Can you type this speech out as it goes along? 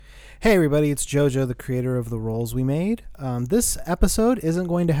Hey everybody, it's JoJo, the creator of The Rolls We Made. This episode isn't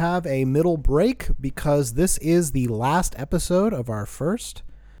going to have a middle break because this is the last episode of our first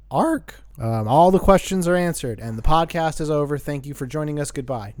arc. All the questions are answered and the podcast is over. Thank you for joining us.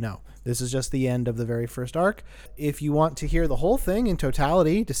 Goodbye. No, this is just the end of the very first arc. If you want to hear the whole thing in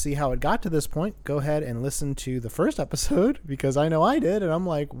totality to see how it got to this point, go ahead and listen to the first episode because I know I did and I'm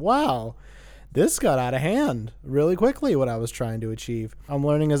like, wow. This got out of hand really quickly, what I was trying to achieve. I'm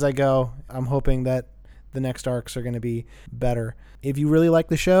learning as I go. I'm hoping that the next arcs are going to be better. If you really like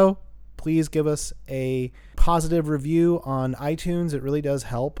the show, please give us a positive review on iTunes. It really does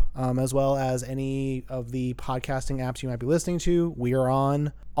help, as well as any of the podcasting apps you might be listening to. We are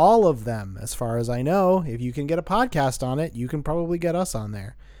on all of them, as far as I know. If you can get a podcast on it, you can probably get us on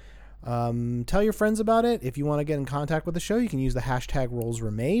there. Tell your friends about it. If you want to get in contact with the show, you can use the hashtag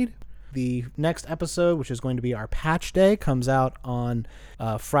 #RollsWereMade. The next episode, which is going to be our patch day, comes out on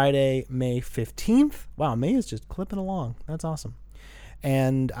Friday, May 15th. Wow, May is just clipping along. That's awesome.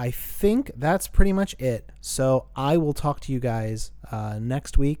 And I think that's pretty much it. So I will talk to you guys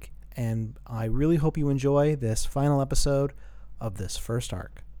next week, and I really hope you enjoy this final episode of this first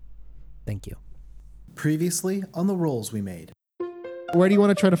arc. Thank you. Previously on The Rolls We Made. Where do you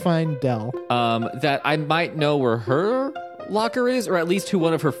want to try to find Dell? That I might know where her locker is, or at least who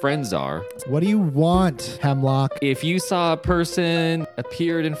one of her friends are. What do you want, Hemlock? If you saw a person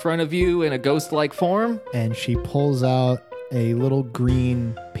appeared in front of you in a ghost-like form. And she pulls out a little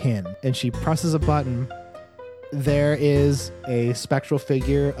green pin and she presses a button. There is a spectral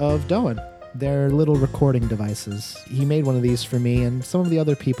figure of Doan. They're little recording devices. He made one of these for me and some of the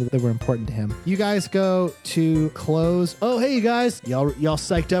other people that were important to him. You guys go to close. Oh, hey, you guys. Y'all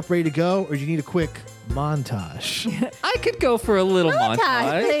psyched up, ready to go? Or do you need a quick montage? I could go for a little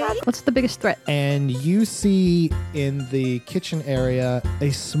montage. What's the biggest threat? And you see in the kitchen area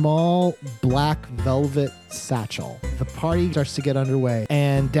a small black velvet satchel. The party starts to get underway.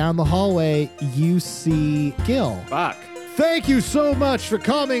 And down the hallway, you see Gil. Fuck. Thank you so much for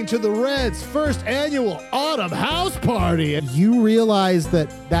coming to the Reds' first annual autumn house party. You realize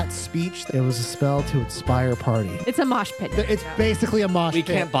that speech, it was a spell to inspire party. It's a mosh pit. It's basically a mosh We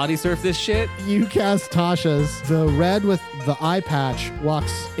pit. can't body surf this shit? You cast Tasha's. The red with the eye patch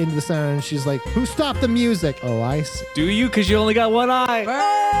walks into the center and she's like, who stopped the music? Oh, I see. Do you? Because you only got one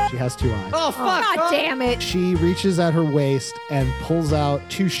eye. She has two eyes. Oh, fuck. God damn it. She reaches at her waist and pulls out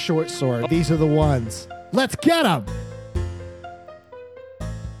two short swords. These are the ones. Let's get them.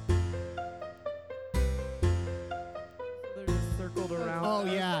 Oh,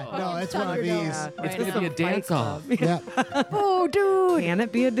 yeah. No, it's one of these. It's going to be a dance-off. Yeah. Oh, dude. Can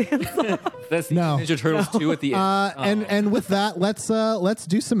it be a dance-off? That's the No. Ninja Turtles 2 at the end. And with that, let's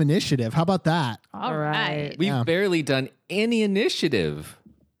do some initiative. How about that? All right. We've Yeah. barely done any initiative.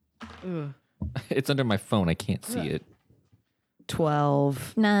 It's under my phone. I can't see it.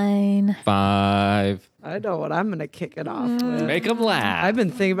 12. 9. 5. I know what I'm going to kick it off with. Make them laugh. I've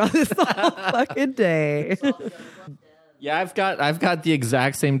been thinking about this all fucking day. Yeah, I've got the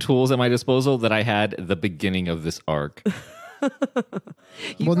exact same tools at my disposal that I had at the beginning of this arc.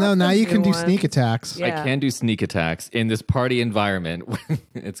 Well, no, now you can do sneak attacks. Yeah. I can do sneak attacks in this party environment.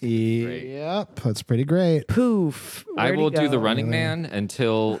 It's great. Yep, that's pretty great. Poof. I Where'd will he do the go? Running Man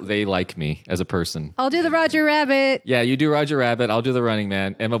until they like me as a person. I'll do the Roger Rabbit. Yeah, you do Roger Rabbit. I'll do the Running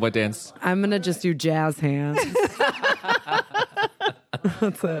Man. Emma, what dance? I'm going to just do jazz hands.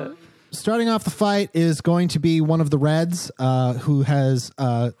 That's it. Starting off the fight is going to be one of the Reds who has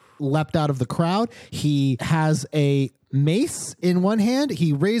leapt out of the crowd. He has a mace in one hand.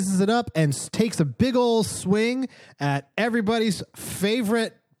 He raises it up and takes a big old swing at everybody's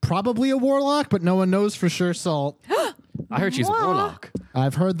favorite, probably a warlock, but no one knows for sure, Salt. I heard she's a warlock.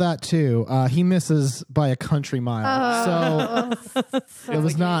 I've heard that too. He misses by a country mile. So it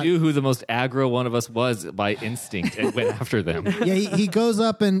was not. Knew who the most aggro one of us was by instinct and went after them. Yeah, he goes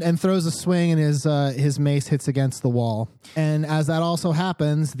up and throws a swing, and his mace hits against the wall. And as that also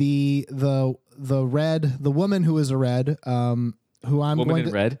happens, the woman who is a red, who I'm Woman going in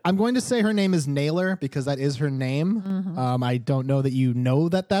to red? I'm going to say her name is Naylor because that is her name. I don't know that you know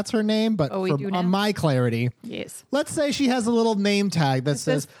that that's her name, but Oh, we do now? on my clarity, Yes. let's say she has a little name tag that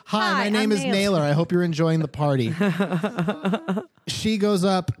says, "Hi, my "Hi, name I'm is Naylor." Naylor. I hope you're enjoying the party." She goes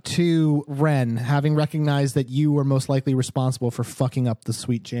up to Ren, having recognized that you were most likely responsible for fucking up the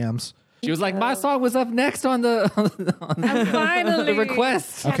sweet jams. She was like, my song was up next on the Finally.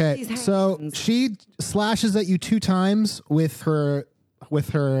 request. Okay, these so hands. she slashes at you 2 times with her with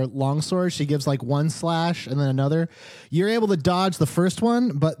her longsword. She gives like one slash and then another. You're able to dodge the first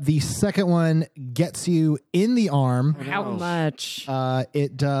one, but the second one gets you in the arm. How much? It What are we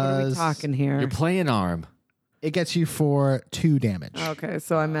does. talking here? You're playing arm. It gets you for 2 damage. Okay,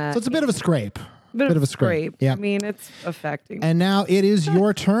 so I'm at So it's a bit of a scrape. bit of a scrape. Yeah. I mean, it's affecting And now it is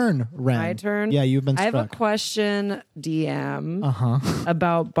your turn, Ren. my turn. Yeah, you've been I have a struck. question, DM, Uh-huh.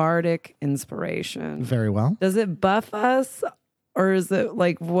 about bardic inspiration. Very well. Does it buff us, or is it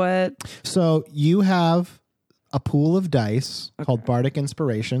like what? So you have a pool of dice called Bardic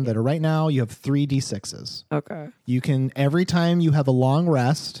Inspiration that are right now you have 3d6s. Okay, You can, every time you have a long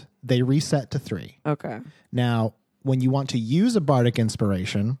rest, they reset to 3. okay, Now, when you want to use a Bardic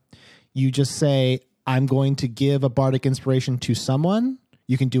Inspiration, you just say, I'm going to give a Bardic Inspiration to someone.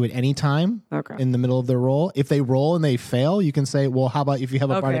 You can do it anytime okay. in the middle of their roll. If they roll and they fail, you can say, well, how about if you have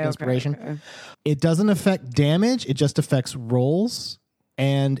a Bardic Inspiration? Okay. It doesn't affect damage. It just affects rolls.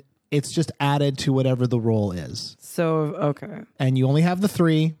 And it's just added to whatever the roll is. So okay. And you only have the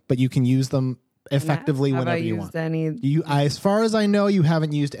 3, but you can use them effectively Have whenever I you used want. Any? As far as I know, you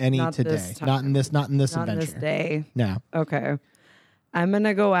haven't used any Not today. this time. Not in this Not adventure. this day. No. Okay. I'm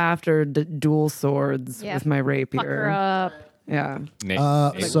gonna go after dual swords Yeah. with my Fuck her rapier. up. Yeah.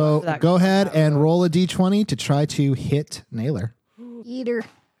 So that go ahead out. and roll a d20 to try to hit Naylor. Eater.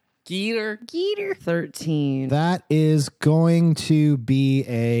 Geeter. Geeter. 13. That is going to be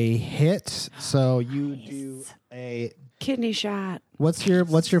a hit. So you do a Kidney shot. what's your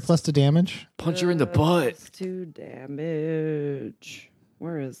plus to damage? Punch her in the butt. Plus 2 damage.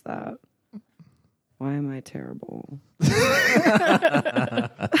 Where is that? Why am I terrible?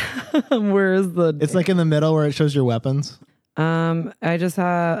 Where is the? It's like in the middle where it shows your weapons. I just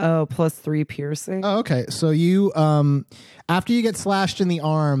have plus 3 piercing. Oh, okay. So you after you get slashed in the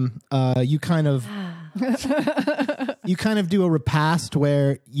arm, you kind of do a repast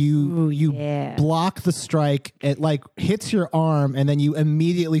where you yeah. block the strike. It like hits your arm, and then you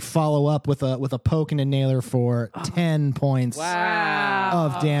immediately follow up with a poke and a nailer for 10 points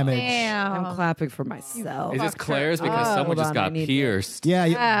of damage. Damn. I'm clapping for myself. Is this Claire's because Oh, someone hold just on, I got need pierced? Yeah.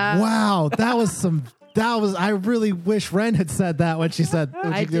 Yeah. Wow. That was some. That was. I really wish Ren had said that when she said.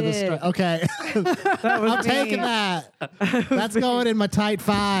 When I she did the did. strike. Okay. That was I'm taking me. that. That's going in my tight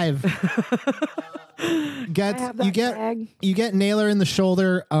 5. I have that tag. You get Naylor in the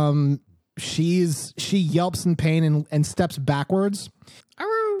shoulder. She yelps in pain and steps backwards.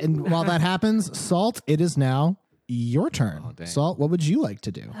 And while that happens, Salt, it is now your turn. dang. Salt, what would you like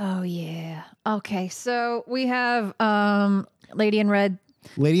to do? Oh yeah. Okay, so we have Lady in Red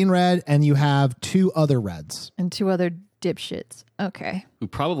Lady in Red, and you have 2 other reds. and 2 other dipshits. Okay. Who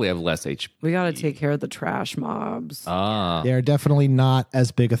probably have less HP. We got to take care of the trash mobs. They are definitely not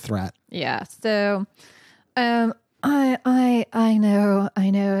as big a threat. Yeah. So I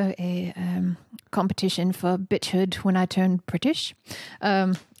know a competition for bitchhood when I turn British.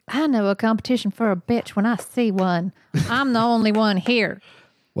 I know a competition for a bitch when I see one. I'm the only one here.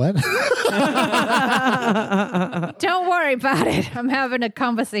 What? Don't worry about it. I'm having a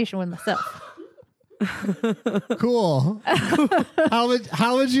conversation with myself. Cool. How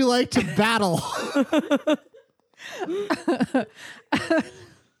would you like to battle?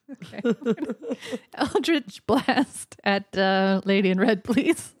 Eldritch Blast at Lady in Red,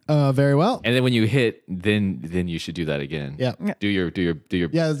 please. Very well. And then when you hit, then you should do that again. Yeah. Do your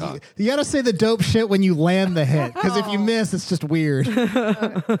Yeah, you gotta say the dope shit when you land the hit, because if you miss, it's just weird.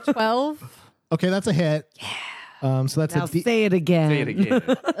 12. Okay, that's a hit. So that's Now a say it again. Say it again.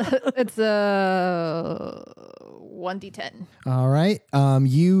 It's a 1d10. all right.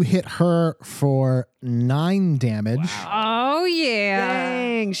 You hit her for 9 damage. Oh, yeah.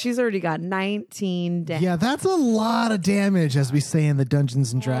 Dang, she's already got 19 damage. Yeah, that's a lot of damage, as we say in the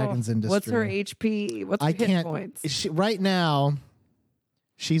Dungeons and Dragons industry. What's her HP? What's her I hit can't. points? Right now,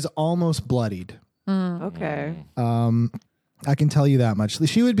 she's almost bloodied. Okay. I can tell you that much.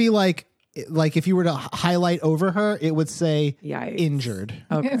 She would be like if you were to highlight over her, it would say Yikes. injured.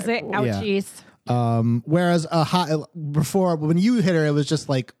 Okay. Say cool. ouchies. Whereas before when you hit her, it was just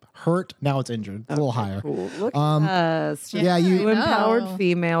like hurt. Now it's injured. It's a little higher. Cool. Look at us. Yeah, Two you. empowered know.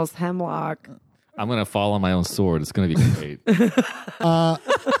 females, Hemlock. I'm gonna fall on my own sword. It's gonna be great.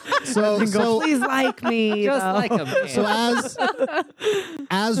 So Please like me. Just though. like a man. so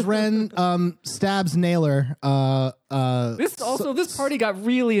as Ren stabs Naylor, This party got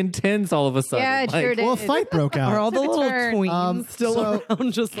really intense all of a sudden. Yeah, it Like, sure did. well, a fight broke Are all out. the Took a little turn. tweens still so-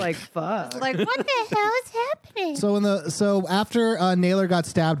 around just like fuck? Like, what the hell is happening? So after Naylor got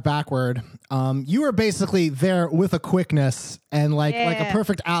stabbed backward, You were basically there with a quickness and like a Yeah.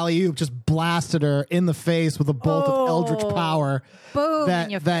 perfect alley-oop, just blasted her in the face with a bolt of eldritch power Boom that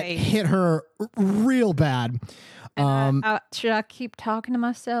in your that face. hit her real bad. Should I keep talking to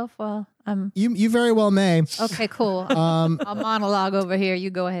myself while I'm You very well may. okay? Cool. I'll monologue over here. You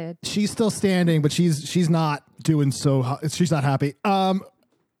go ahead. She's still standing, but she's not doing so. She's not happy.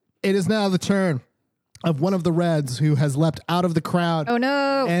 It is now the turn of one of the Reds who has leapt out of the crowd. Oh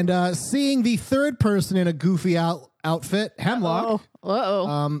no! And seeing the third person in a goofy outfit, Hemlock,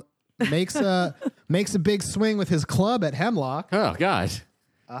 makes a big swing with his club at Hemlock. Oh God.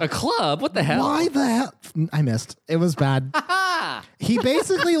 A club? What the hell? Why the hell? I missed. It was bad. He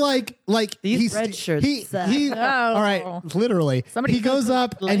basically like These red shirts suck. all right, literally. Somebody he goes put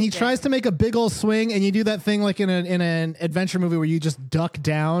up the and he leg tries to make a big old swing, and you do that thing like in an adventure movie where you just duck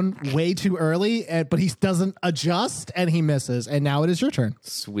down way too early, but he doesn't adjust and he misses. And now it is your turn.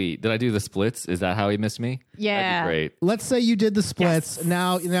 Sweet. Did I do the splits? Is that how he missed me? Yeah. That'd be great. Let's say you did the splits.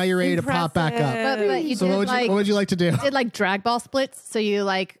 Now you're ready to pop back up. But you So did what would you like to do? did like drag ball splits, so you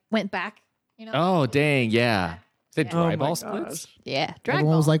like went back. You know? Oh dang, yeah. Is it dry Oh my ball gosh. splits? Yeah, drag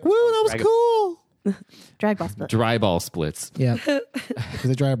Everyone ball. was like, "Woo, that was Drag- cool." drag ball split. Dry ball splits. Yeah, because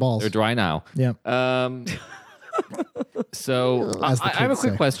they dry balls. They're dry now. Yeah. So As the I have a kids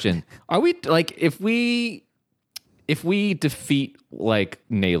quick say. question. Are we like if we defeat like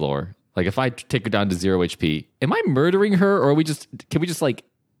Naylor, like if I take her down to 0 HP, am I murdering her, or can we just like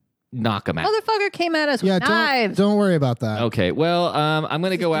knock him out? Motherfucker came at us Yeah, with knives. don't worry about that. Okay, well, I'm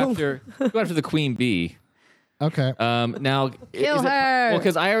gonna go after the queen bee. Okay. Now Kill is it- her. well,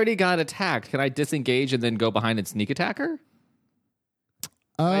 because I already got attacked. Can I disengage and then go behind and sneak attack her?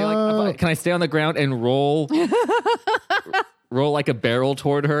 Can I stay on the ground and roll like a barrel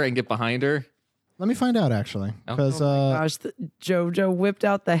toward her and get behind her? Let me find out actually, because Gosh, JoJo whipped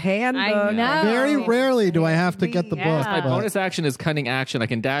out the handbook. know. very rarely do I have to get the Yeah. book. My but- bonus action is cunning action. I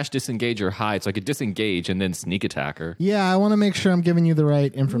can dash, disengage, or hide. So I could disengage and then sneak attack her. Yeah, I want to make sure I'm giving you the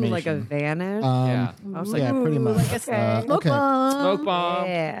right Ooh, information. like a vanish. Yeah. I was like, yeah, pretty much. okay. Smoke okay. bomb. Smoke bomb.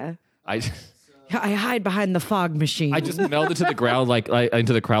 Yeah. I I hide behind the fog machine. I just melded to the ground like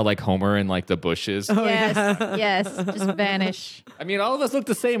into the crowd like Homer and like the bushes. Yes, just vanish. I mean, all of us look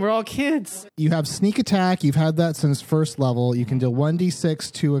the same. We're all kids. You have sneak attack. You've had that since first level. You can do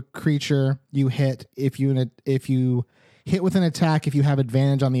 1d6 to a creature you hit if you hit with an attack. If you have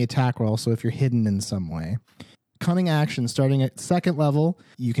advantage on the attack roll, so if you're hidden in some way. Cunning action starting at second level.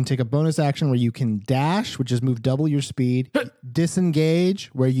 You can take a bonus action where you can dash, which is move double your speed. Disengage,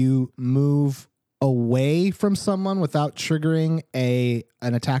 where you move away from someone without triggering an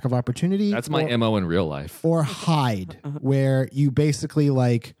attack of opportunity. That's my MO in real life. Or hide, where you basically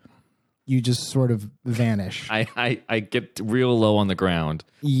you just sort of vanish. I get real low on the ground.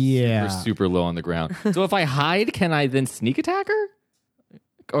 Yeah. We're super low on the ground. So if I hide, can I then sneak attack her?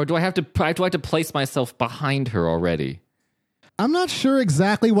 Or do I have to place myself behind her already? I'm not sure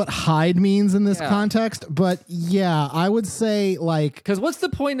exactly what hide means in this Yeah. context, but yeah, I would say Because what's the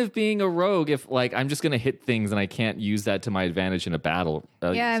point of being a rogue if like I'm just gonna hit things and I can't use that to my advantage in a battle?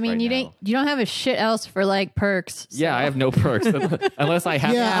 Yeah, I mean, you don't have a shit else for like perks. Yeah, I have no perks unless I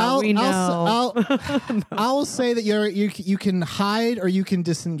have. yeah, we I'll say that you can hide or you can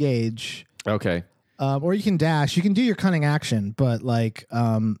disengage. Okay. Or you can dash. You can do your cunning action, but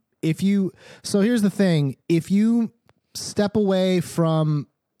if you here's the thing: if you step away from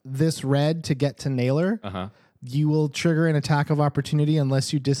this red to get to Naylor, you will trigger an attack of opportunity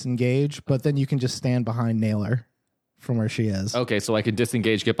unless you disengage. But then you can just stand behind Naylor from where she is. Okay, so I can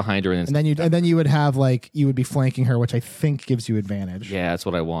disengage, get behind her, and then. And then you would have you would be flanking her, which I think gives you advantage. Yeah, that's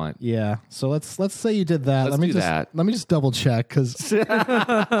what I want. Yeah. So let's say you did that. Let's do that. Let me just double check because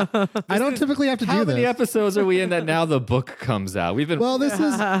I don't typically have to How do many this. episodes are we in that now the book comes out? We've been. Well, this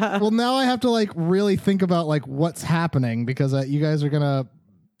is now I have to really think about what's happening because you guys are gonna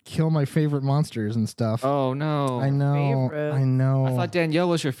kill my favorite monsters and stuff. Oh no! I know. favorite. I know. I thought Danielle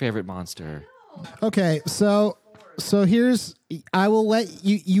was your favorite monster. Okay, so here's I will let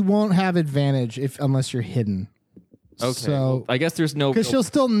you won't have advantage unless you're hidden. Okay. So well, I guess there's no. because she'll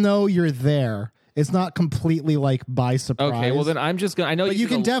still know you're there. It's not completely by surprise. Okay. Well, then I'm just gonna. I know but you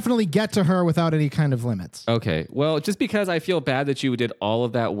can definitely get to her without any kind of limits. Okay. Well, just because I feel bad that you did all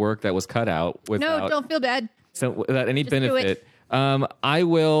of that work that was cut out without No, don't feel bad. without any Just do it. benefit. I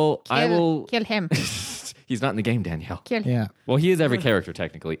will. Kill him. He's not in the game, Danielle. Kill him. Yeah. Well, he is every character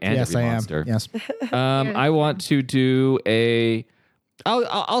technically, and Yes, every I am. monster. Yes. I want to do a.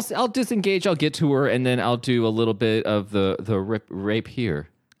 I'll disengage. I'll get to her, and then I'll do a little bit of the rape here.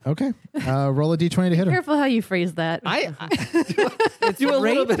 Okay. Roll a d20 to hit her. Careful how you phrase that. I do a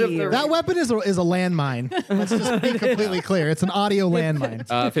little bit of the That weapon is a landmine. Let's just be completely clear. It's an audio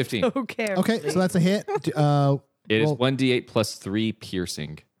landmine. 15. Okay. Okay, so that's a hit. It is roll- 1d8 plus 3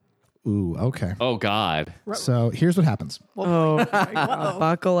 piercing. Ooh, okay. Oh God. So here's what happens. Oh,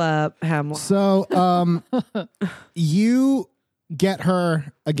 buckle up, Hemlock. So you get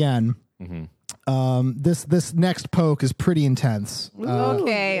her again. Mhm. This next poke is pretty intense.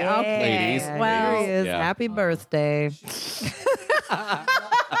 Okay. Ladies. Well, There he is. Yeah. Happy birthday.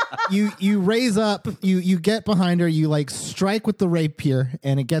 You raise up, you get behind her, you like strike with the rapier,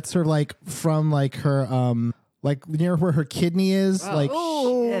 and it gets her like from like her like near where her kidney is. Like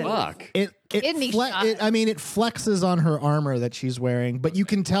Fuck. Kidney shot. it flexes on her armor that she's wearing, but you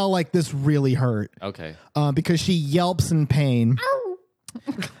can tell like this really hurt Okay. because she yelps in pain.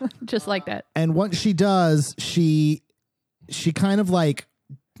 just like that. And once she does, she kind of like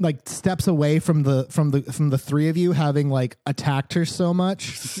steps away from the three of you, having like attacked her so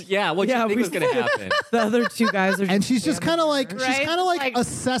much. Yeah. What do Yeah, you think we- was gonna happen? The other two guys are And she's just kind of like Right?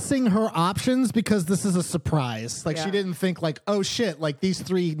 assessing her options because this is a surprise. Like she Yeah. didn't think like, oh shit, like these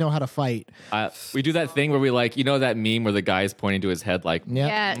three know how to fight. We do that thing where we like, you know, that meme where the guy's pointing to his head, like,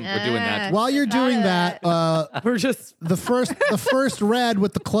 Yeah. we're doing that. While you're doing that, we're just the first red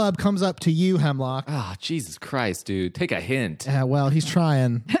with the club comes up to you, Hemlock. Oh, Jesus Christ, dude. Take a hint. Well, he's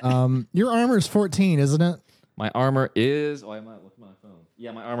trying. Your armor is 14, isn't it? My armor is. Oh, I might look at my phone.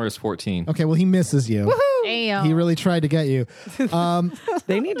 Yeah, my armor is 14. Okay, well he misses you. Damn. He really tried to get you.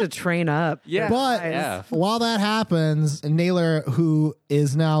 they need to train up. Yeah. But Yeah. while that happens, Naylor, who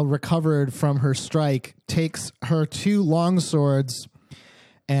is now recovered from her strike, takes her two long swords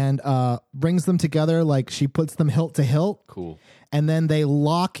and brings them together, like she puts them hilt to hilt, Cool. and then they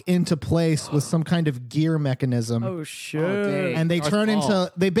lock into place with some kind of gear mechanism. Oh shit. dang. And they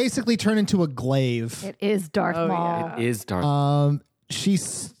basically turn into a glaive. It is Darth Maul. yeah. It is dark.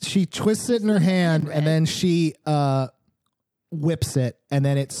 She twists it in her hand and then she whips it, and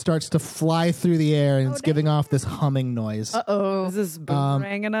then it starts to fly through the air, and it's giving off this humming noise. Uh-oh. Is this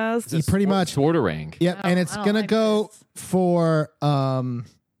boomeranging us? You pretty much. Swordorang. Yep, and it's I don't gonna like go this. for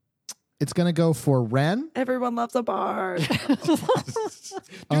Ren. Everyone loves a bard.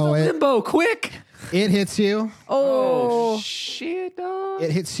 Oh, Limbo, quick. it hits you. Oh. Shit, dog.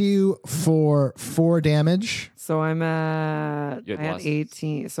 It hits you for 4 damage. So I'm at You had I had lost.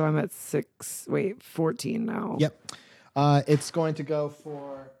 18. So I'm at 14 now. Yep. It's going to go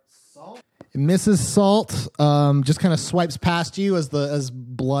for Salt. Mrs. Salt just kind of swipes past you as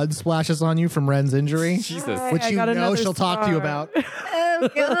blood splashes on you from Ren's injury, Jesus. which I you got know another she'll talk to you star. about. Oh,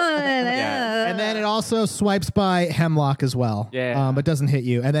 God. And then it also swipes by Hemlock as well. Yeah. But doesn't hit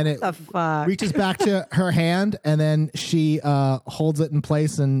you. And then it The fuck? reaches back to her hand, and then she holds it in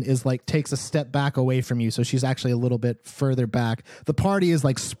place and is like takes a step back away from you. So she's actually a little bit further back. The party is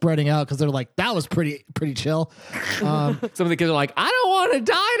like spreading out because they're like, that was pretty chill. Some of the kids are like, I don't want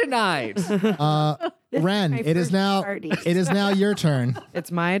to die tonight. Ren, my it is first now party. it is now your turn.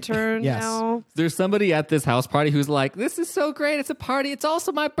 It's my turn Yes. now. There's somebody at this house party who's like, this is so great. It's a party. It's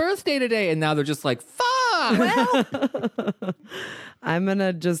also my birthday today. And now they're just like, fuck. I'm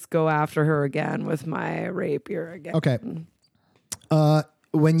gonna just go after her again with my rapier again. Okay.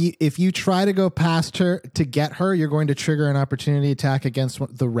 If you try to go past her to get her, you're going to trigger an opportunity attack against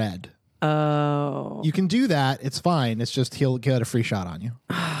the red. Oh, You can do that. It's fine. It's just he'll get a free shot on you.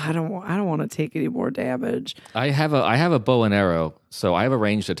 I don't want to take any more damage. I have a bow and arrow, so I have a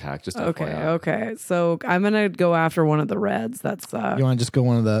ranged attack. Just Okay, FYI. okay. So I'm gonna go after one of the reds. That's You want to just go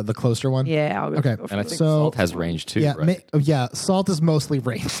one of the closer one? yeah. I'll go, Okay. go for And I the- think So- Salt has range too, Yeah, right? yeah. Salt is mostly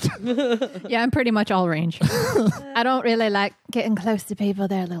ranged. Yeah, I'm pretty much all range. I don't really like getting close to people.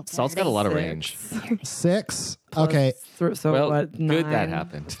 They're a little Salt's got a lot of range. 6. Okay. So Well, what? good that 9?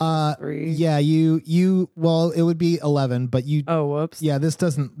 happened. 3. Yeah, you well, it would be 11, but you Oh, whoops. yeah, this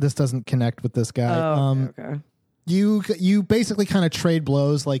doesn't connect with this guy. Oh, okay. You basically kind of trade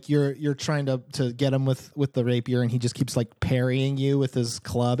blows, like you're trying to get him with the rapier, and he just keeps like parrying you with his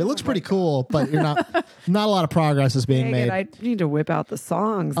club. It looks pretty cool, but you're not a lot of progress is being Dang made. it, I need to whip out the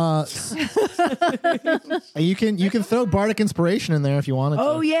songs. You can throw bardic inspiration in there if you wanted to.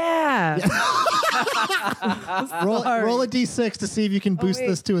 oh yeah. Roll a d6 to see if you can boost wait.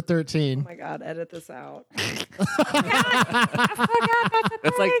 this to a 13. Oh my god, edit this out.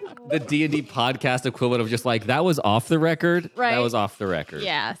 That's like the D&D podcast equivalent of just like, that was off the record. Right. That was off the record.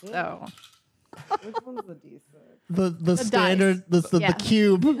 Yeah, so. Which one's the D6? The standard the Yeah.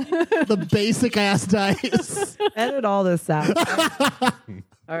 cube, the basic ass dice. Edit all this out.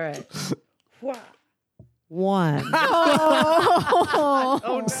 All right. 1. Oh,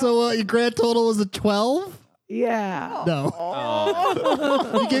 So your grand total was a 12? Yeah. No.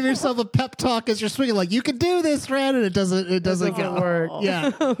 You give yourself a pep talk as you're swinging, like you can do this, Ren, and it doesn't work.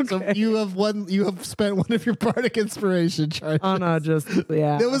 Yeah. So you have spent one of your bardic inspiration charges. Oh no, just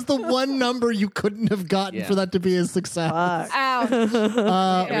yeah. It was the one number you couldn't have gotten Yeah. for that to be a success. Ouch.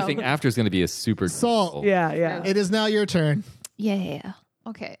 Everything after is going to be a super. Salt. Yeah. It is now your turn. Yeah.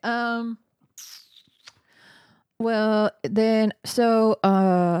 Okay. Well, then, so,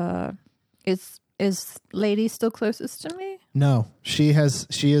 is Lady still closest to me? No, she has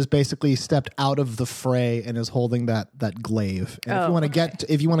basically stepped out of the fray and is holding that glaive. And if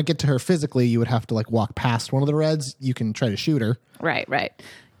you want to get to her physically, you would have to like walk past one of the reds. You can try to shoot her. Right.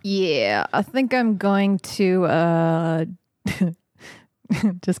 Yeah, I think I'm going to,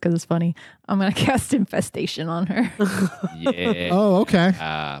 just because it's funny, I'm going to cast Infestation on her. Yeah. Oh, okay.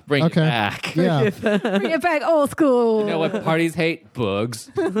 Bring Okay. it back. Yeah, Bring it back old school. You know what parties hate? Bugs.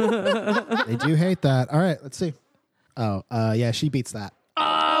 they do hate that. All right, let's see. Oh, yeah, she beats that.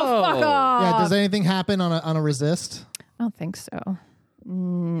 Oh, fuck off. Yeah, does anything happen on a resist? I don't think so.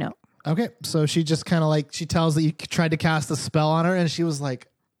 No. Okay, so she just kind of like she tells that you tried to cast a spell on her, and she was like,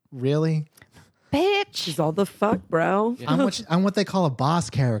 "Really? Bitch. She's all the fuck, bro. I'm what they call a boss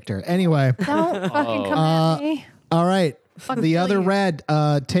character." Anyway, Don't fucking come at me. all right. Fucking The kill other you. red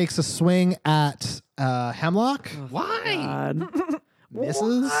takes a swing at Hemlock. Why? God.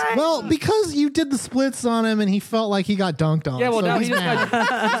 Misses. Well, because you did the splits on him, and he felt like he got dunked on. Yeah, well, so now he's he just mad.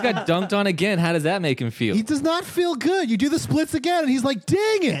 got dunked on again. How does that make him feel? He does not feel good. You do the splits again, and he's like,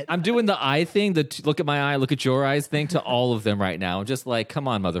 "Dang it!" I'm doing the eye thing, look at my eye, look at your eyes thing to all of them right now. I'm just like, come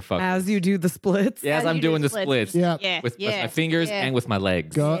on, motherfucker. As you do the splits. Yes, As I'm you do doing the splits. splits. Yeah. With my fingers and with my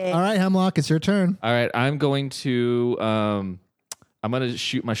legs. Go. All right, Hemlock, it's your turn. All right, I'm going to I'm going to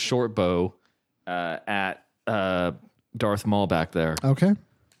shoot my short bow at Darth Maul back there. Okay,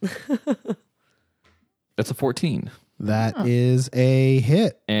 That's a 14. that is a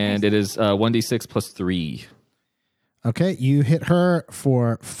hit. And it is 1d6 plus 3. Okay, you hit her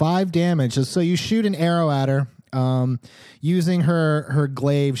for 5 damage. So you shoot an arrow at her. Using her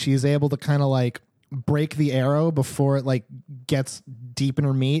glaive, she's able to kind of like break the arrow before it like gets deep in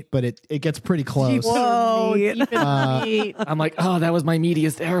her meat, but it gets pretty close. Whoa, Neat. deep in the meat. I'm like, oh, that was my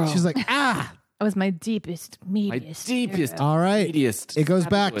meatiest arrow. She's like, ah. That was my deepest, my meatiest. deepest, All right. meatiest. It goes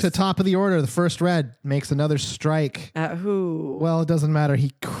back to fabulous. top of the order. The first red makes another strike. At who? Well, it doesn't matter.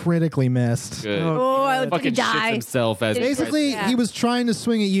 He critically missed. Good. Oh, I would Fucking shits die. himself as Basically, Yeah. he was trying to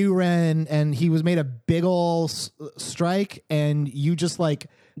swing at you, Ren, and he was made a big ol' strike, and you just like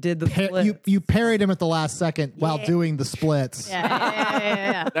Did the splits. you parried him at the last second while doing the splits.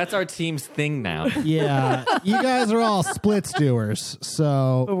 Yeah. That's our team's thing now. Yeah, you guys are all splits doers,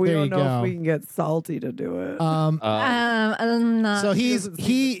 so But we there don't you know go. if we can get Salty to do it. I'm not. So he doesn't seem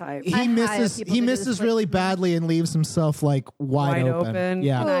the type. he I hire misses people to do misses the really splits. badly and leaves himself like wide open.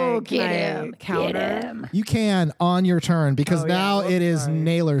 Yeah, Can Oh, I get him. counter? Get him. you can on your turn because Oh, yeah. now Whoops, it is sorry.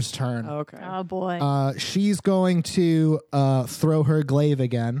 Naylor's turn. Okay. Oh, boy. She's going to throw her glaive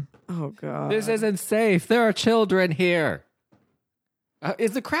again. Oh god. This isn't safe. There are children here.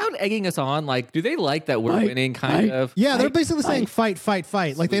 Is the crowd egging us on? Like, do they like that we're winning? Kind of. Yeah, they're basically saying fight, fight,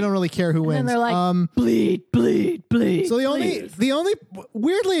 fight. Like they don't really care who wins. and they're like, bleed. so the only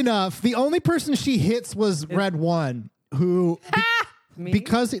weirdly enough, the only person she hits was Red One, who Me?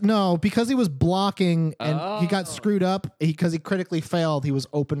 because he was blocking and he got screwed up because he critically failed. He was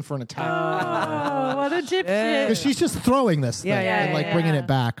open for an attack Oh, what a dipshit. because she's just throwing this thing Yeah, yeah, and like yeah. bringing it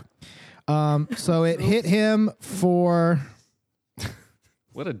back. So it hit him for.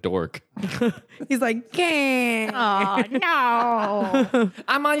 What a dork. He's like, "Gang." Oh, no.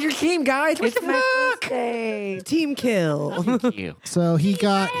 I'm on your team, guys. What It's my birthday. Team kill. you? So he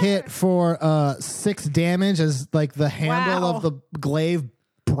got hit for 6 damage as like the handle Wow. of the glaive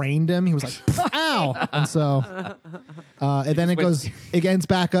brained him. He was like, "Ow!" And so, and then it ends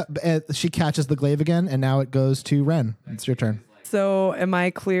back up. She catches the glaive again, and now it goes to Ren. It's your turn. So, am I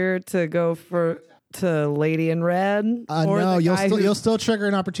clear to go to Lady in Red? Or No, the you'll guy still who- you'll still trigger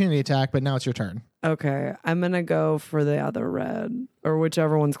an opportunity attack, but now it's your turn. Okay, I'm gonna go for the other red, or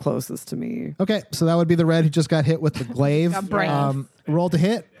whichever one's closest to me. Okay, so that would be the red who just got hit with the glaive. Got brained. Roll to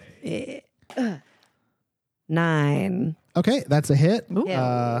hit. 9. Okay, that's a hit.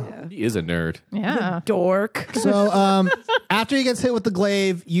 He is a nerd. Yeah. Dork. So after he gets hit with the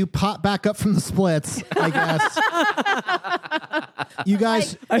glaive, you pop back up from the splits, I guess. You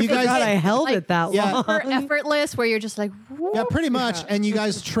guys God, I held like, it that yeah. long. Effortless, where you're just like, whoop. yeah, pretty much. And you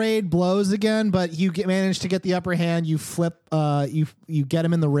guys trade blows again, but you manage to get the upper hand. You flip you get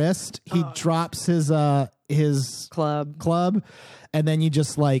him in the wrist. He drops his Club. and then you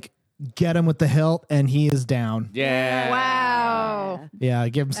just like get him with the hilt, and he is down. Yeah. Wow. Yeah,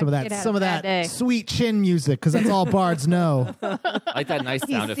 give him some of That kid that, had some a of bad that day. sweet chin music, because that's all bards know. I like that nice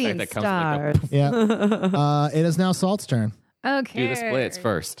He's sound seen effect that comes with like stars. Yeah. It is now Salt's turn. Okay. do the splits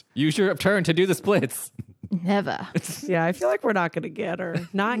first. Use your turn to do the splits. Never. Yeah, I feel like we're not going to get her.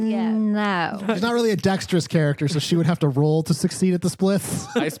 Not yet. No. She's not really a dexterous character, so she would have to roll to succeed at the splits.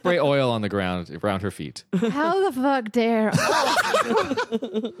 I spray oil on the ground around her feet. How the fuck dare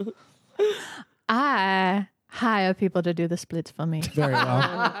I hire people to do the splits for me? Very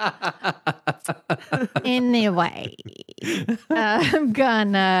well. Anyway, I'm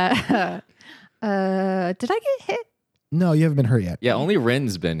gonna. Did I get hit? No, you haven't been hurt yet. Yeah, only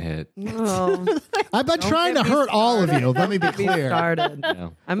Rin's been hit. Oh, I've been trying to hurt all of you. Let me be we clear. started. Yeah.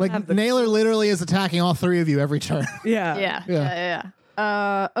 I'm Like gonna have the, Naylor literally is attacking all three of you every turn. Yeah.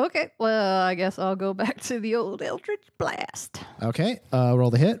 Okay. Well, I guess I'll go back to the old Eldritch Blast. Okay,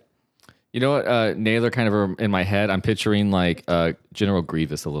 roll the hit. You know what? Naylor kind of in my head. I'm picturing like General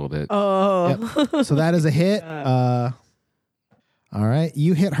Grievous a little bit. Oh, Yep. So that is a hit. All right,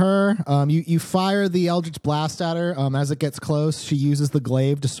 you hit her. You fire the Eldritch Blast at her. As it gets close, she uses the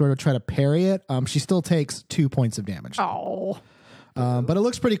glaive to sort of try to parry it. She still takes 2 points of damage. Oh. But it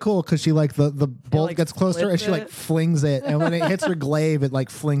looks pretty cool because she like the bolt like, gets closer and splits she like it. flings it, and when it hits her glaive, it like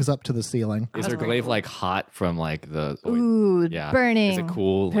flings up to the ceiling. Is her glaive like hot from like the Ooh, yeah? burning. Is it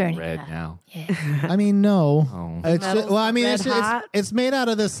cool like, Burning red hot. now? I mean, no, Oh. it's Metal's well, I mean, red it's hot? it's made out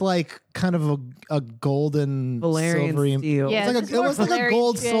of this like kind of a golden Valerian silvery. steel. Yeah. It's like It's it more looks like a Valerian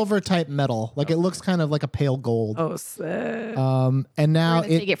gold shit. silver type metal. Like it looks kind of like a pale gold. Oh, sick. And I'm now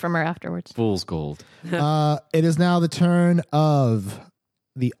gonna take it from her afterwards. Fool's gold. it is now the turn of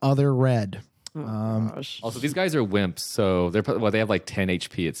the other red. Gosh. Also, these guys are wimps, so they're they have like 10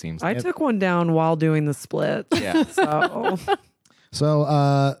 HP. It seems. I took one down while doing the split. Yeah. So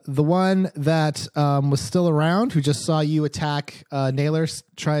So the one that was still around, who just saw you attack Naylor,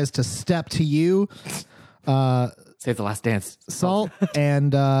 tries to step to you, Save the last dance. Salt,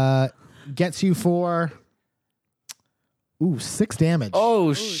 and gets you for 6 damage.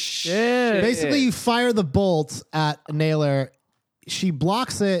 Oh shit! Basically, you fire the bolt at Naylor. She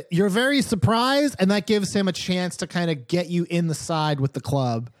blocks it. You're very surprised, and that gives him a chance to kind of get you in the side with the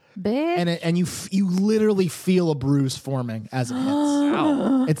club. Bitch. And you literally feel a bruise forming as it hits.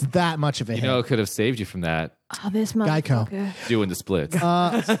 Ow. It's that much of a You hit. know, it could have saved you from that Oh, this Geico. motherfucker. doing the splits.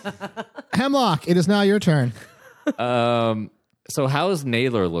 Hemlock, it is now your turn. So how's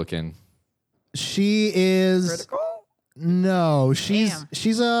Naylor looking? She is critical. no, she's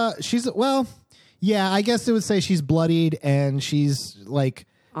Damn. well, yeah, I guess it would say she's bloodied and she's like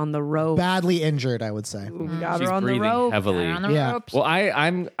On the rope. badly injured, I would say. Ooh, we got She's her on the breathing rope. heavily. On the Yeah. ropes. Well,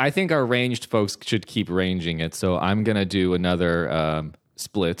 I think our ranged folks should keep ranging it, so I'm gonna do another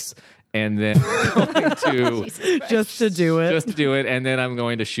splits, and then I'm going to Just to do it. just do it, and then I'm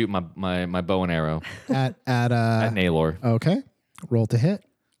going to shoot my bow and arrow At at Naylor. okay. Roll to hit.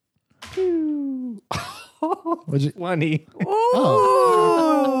 What'd you, 20.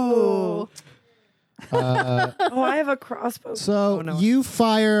 Oh. I have a crossbow. so Oh, no. you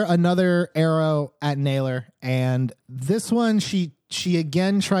fire another arrow at Naylor, and this one she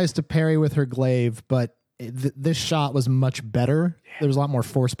again tries to parry with her glaive, but this shot was much better. There was a lot more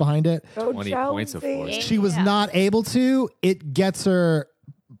force behind it. Go 20 points of Chelsea. force. She was not able to. It gets her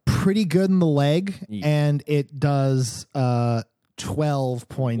pretty good in the leg, Yeah. and it does 12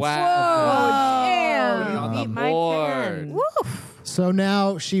 points. Wow. Damn. On the Beat my board. 10. So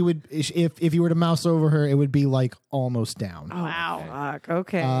now she would, if you were to mouse over her, it would be like almost down. Oh, Wow. fuck.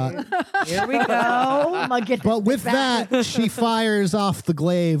 Okay. Uh, Here we go. Oh my goodness. But with that, she fires off the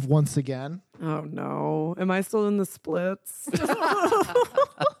glaive once again. Oh, no. Am I still in the splits?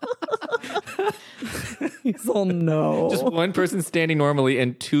 He's all no. Just one person standing normally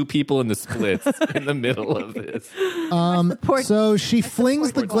and two people in the splits in the middle of this. So she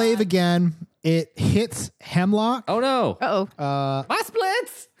flings the glaive again. It hits Hemlock. Oh no. Uh-oh. My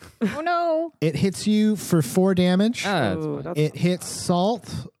splits. Oh no. It hits you for 4 damage. Ah, that's Ooh, fine. that's It hits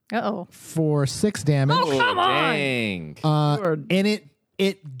Salt Uh-oh. for 6 damage. Oh, come on. dang. Lord. And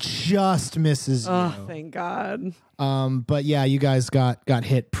it just misses you. Oh, thank God. But yeah, you guys got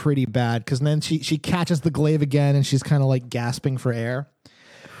hit pretty bad because then she catches the glaive again and she's kind of like gasping for air.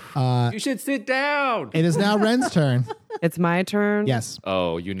 You should sit down. It is now Ren's turn. It's my turn. Yes.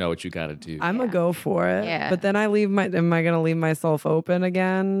 Oh, you know what you got to do. I'm going to go for it. Yeah. But then am I going to leave myself open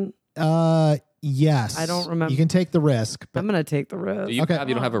again? Yes. I don't remember. You can take the risk, but I'm going to take the risk. Do you, Okay.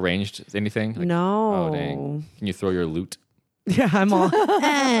 you don't have arranged anything? Like- No. Oh, dang. Can you throw your loot? Yeah, I'm all.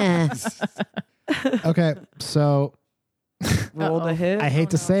 okay. So Rolled a hit. I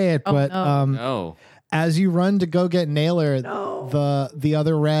hate to say it, but no. No. as you run to go get Nailer, the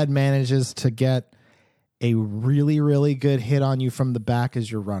other red manages to get a really, really good hit on you from the back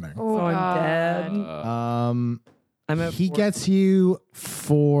as you're running. Oh, So I'm God. dead. I'm at He 4. gets you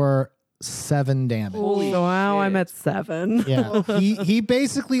for 7 damage. Holy So now I'm shit. at 7. Yeah, he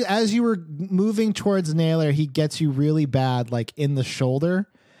basically, as you were moving towards Nailer, he gets you really bad, like in the shoulder,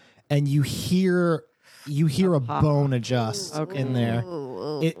 and you hear a bone adjust in there.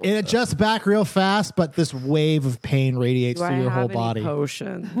 It adjusts back real fast, but this wave of pain radiates Do I through your whole have any body.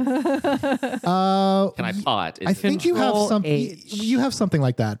 potions? Can I pot? I think you have Control some. H. You have something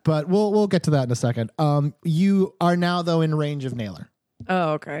like that, but we'll get to that in a second. You are now though in range of Nailer.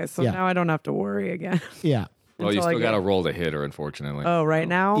 Oh, okay. So Yeah. now I don't have to worry again. Yeah. Well, you Until I still got to get- roll to hit her, unfortunately. Oh, right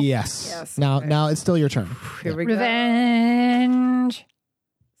now? Yes. Yes, Now okay. now it's still your turn. Here we go. Revenge.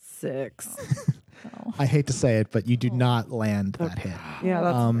 6. I hate to say it, but you do not land that hit. Yeah,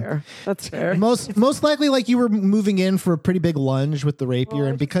 that's fair. That's fair. Most likely, like you were moving in for a pretty big lunge with the rapier,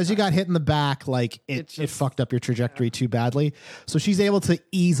 and because you got hit in the back, like it fucked up your trajectory too badly. So she's able to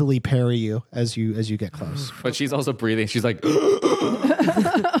easily parry you as you get close. But she's also breathing. She's like,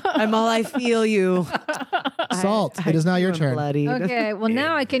 I'm all I feel you. Salt, it is now your turn. Bloody. Okay, well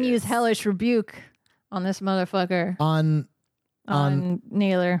now I can use Hellish Rebuke on this motherfucker. On On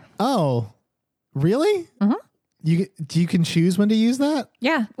Nailer. oh, really? Do you can choose when to use that?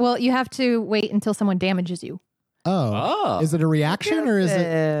 Yeah, well, you have to wait until someone damages you. Oh, oh. is it a reaction or is it?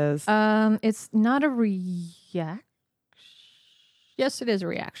 Yes. It's not a reaction. Yes, it is a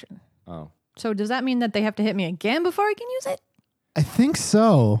reaction. Oh. So does that mean that they have to hit me again before I can use it? I think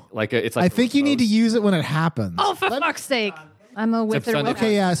so. It's like I think you need to use it when it happens. Oh, for fuck's sake! I'm a wither. Sunday-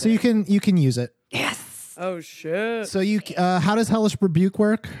 Okay, yeah. So you can use it. Yes. Oh, shit. So you how does Hellish Rebuke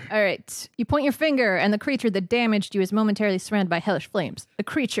work? All right. You point your finger, and the creature that damaged you is momentarily surrounded by hellish flames. The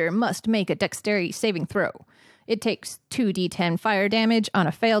creature must make a dexterity saving throw. It takes 2d10 fire damage on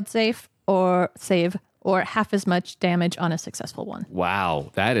a failed save, or half as much damage on a successful one. Wow,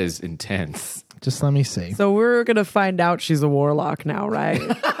 that is intense. Just let me see. So we're going to find out she's a warlock now, right?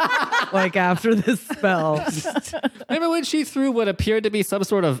 Like after this spell. Remember when she threw what appeared to be some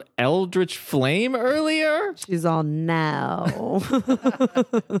sort of eldritch flame earlier? She's all now.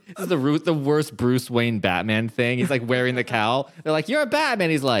 This is the worst Bruce Wayne Batman thing. He's like wearing the cowl. They're like, "You're a Batman."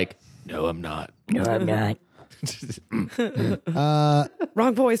 He's like, "No, I'm not." No, I'm not.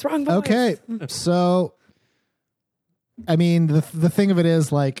 Wrong voice, wrong voice. Okay, so I mean the thing of it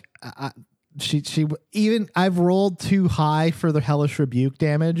is like she even I've rolled too high for the Hellish Rebuke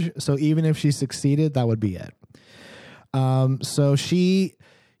damage, so even if she succeeded, that would be it. So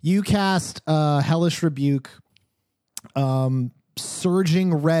you cast Hellish Rebuke.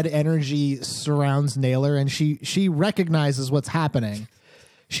 Surging red energy surrounds Nailer, and she recognizes what's happening.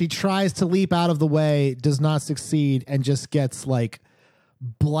 She tries to leap out of the way, does not succeed, and just gets like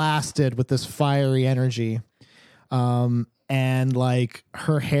blasted with this fiery energy. And like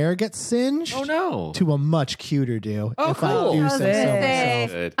her hair gets singed. Oh no! To a much cuter do. Oh, if I cool. do I say was so gonna say,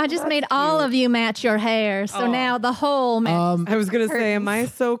 myself. Good. I just made all of you match your hair, so now the whole match. I was going to say, am I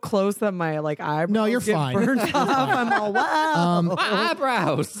so close that my eyebrows No, you're get fine. burnt You're off? fine. I'm all, wow. My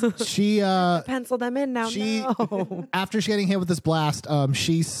eyebrows. She Pencil them in now. No. after she's getting hit with this blast,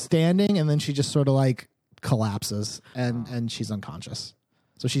 she's standing and then she just sort of like collapses and she's unconscious.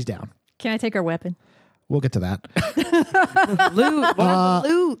 So she's down. Can I take her weapon? We'll get to that. Loot. What are the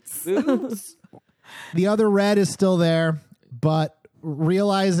loots? The other red is still there, but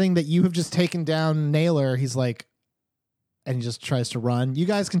realizing that you have just taken down Nailer, he's like, and he just tries to run. You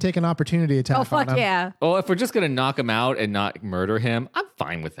guys can take an opportunity attack. Oh, fuck on him. yeah. Well, if we're just gonna knock him out and not murder him, I'm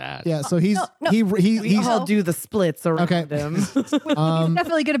fine with that. Yeah, so he's We he's all do the splits around Okay. him. He's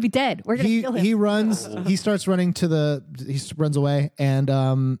definitely going to be dead. We're going to kill him. he runs. He starts running runs away, and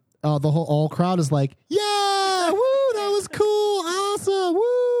the whole crowd is like, "Yeah, woo! That was cool, awesome,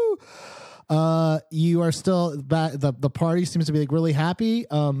 woo!" You are still back. The party seems to be like really happy.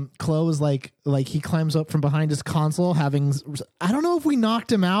 Chloe is like he climbs up from behind his console, having I don't know if we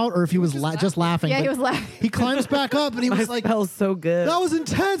knocked him out or if he was just laughing. Yeah, he but was laughing. He climbs back up and he My was like, spell's so good. "That was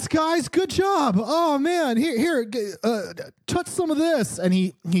intense, guys. Good job. Oh man, here, touch some of this." And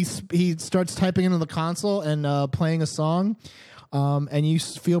he starts typing into the console and playing a song. And you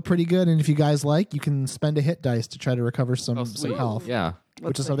feel pretty good. And if you guys like, you can spend a hit dice to try to recover some health. Yeah.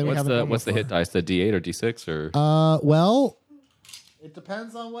 Which is something we haven't done What's the hit dice? The D8 or D6 or? Well, it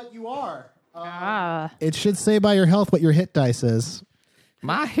depends on what you are. Ah. It should say by your health what your hit dice is.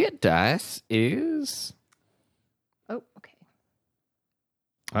 My hit dice is Oh, okay.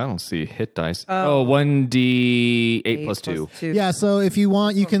 I don't see hit dice. Oh, 1d8 plus 2. Yeah, so if you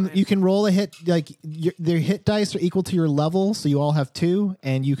want, you can roll a hit. Like their hit dice are equal to your level, so you all have 2,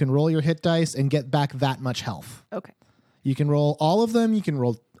 and you can roll your hit dice and get back that much health. Okay. You can roll all of them. You can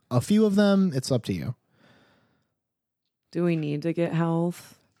roll a few of them. It's up to you. Do we need to get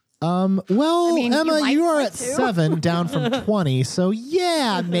health? Well, I mean, Emma, you might you are want at to. 7, down from 20. So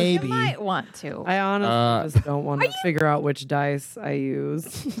yeah, You maybe. might want to. I honestly just don't want to figure out which dice I use.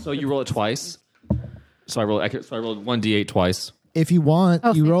 So you roll it twice. So I rolled 1d8 twice. If you want,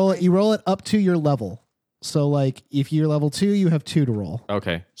 Oh, you thank roll it. You roll it up to your level. So like, if you're level 2, you have 2 to roll.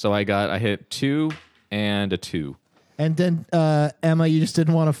 Okay. So I hit 2 and a 2. And then Emma, you just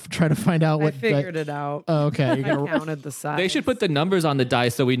didn't want to try to find out I what. figured it out. Oh, okay. You're I gonna, counted the size. They should put the numbers on the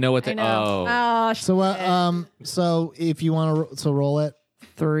dice so we know what I they. know. Oh. so if you want to roll it,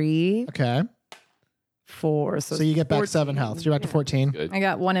 3, okay. 4. So you get back 7 14. health. So you're back to 14. Good. I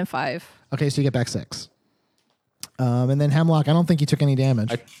got 1 and 5. Okay, so you get back 6. And then Hemlock, I don't think you took any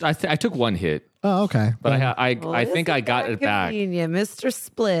damage. I took 1 hit, Oh, okay. but Then- I think I got it back. Convenient, Mr.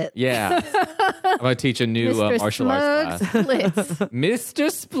 Split. Yeah. I'm gonna teach a new Mr. martial arts Smug class. Splits.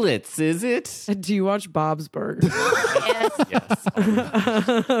 Mr. Splits, is it? Do you watch Bob's Burgers? Yes. Yes.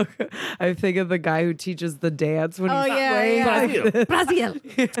 I think of the guy who teaches the dance when Oh, he's yeah, playing yeah. like this. Brazil.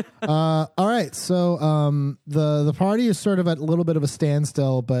 all right. So the party is sort of at a little bit of a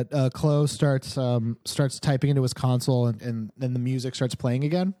standstill, but Chloe starts typing into his console, and then the music starts playing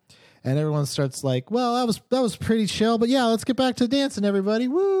again, and everyone starts like, "Well, that was pretty chill, but yeah, let's get back to dancing, everybody!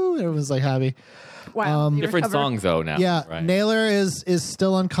 Woo!" Everyone's like happy. Wow. you Different recovered. song though now. Yeah, Right. Naylor is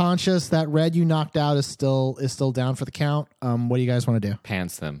still unconscious. That red you knocked out is still down for the count. What do you guys want to do?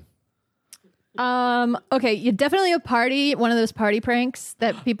 Pants them. Okay, you're definitely a party, one of those party pranks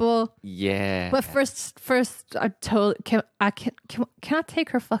that people. Yeah. But first, I told. Can I take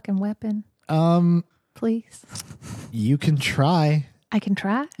her fucking weapon, please? You can try. I can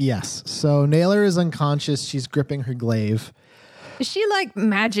try. Yes. So Naylor is unconscious. She's gripping her glaive. Is she like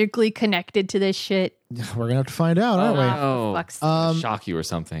magically connected to this shit? We're gonna have to find out, aren't we? Oh, Fuck's shock you or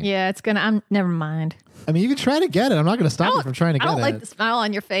something. yeah, it's gonna. I'm never mind. I mean, you can try to get it. I'm not going to stop you from trying to I get don't it. like the smile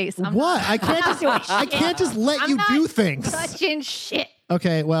on your face. I'm What? I can't I'm just. not doing I shit. can't just let I'm you not do things. touching shit.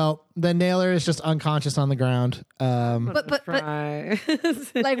 Okay. Well, then Naylor is just unconscious on the ground. But Try.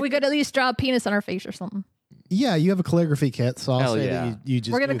 like we could at least draw a penis on her face or something. Yeah, you have a calligraphy kit, so I'll Hell say yeah. that you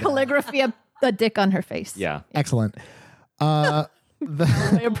just. We're gonna do that. calligraphy a dick on her face. Yeah. Excellent. I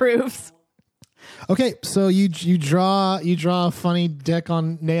approves. Okay, so you draw a funny dick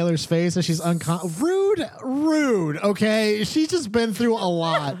on Naylor's face as she's rude. Okay, she's just been through a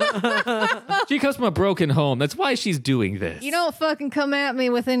lot. She comes from a broken home. That's why she's doing this. You don't fucking come at me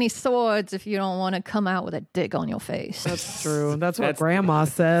with any swords if you don't want to come out with a dick on your face. That's true. That's what Grandma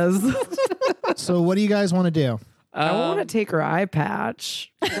says. So what do you guys want to do? I want to take her eye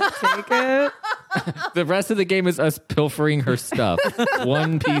patch. Can I take it? The rest of the game is us pilfering her stuff,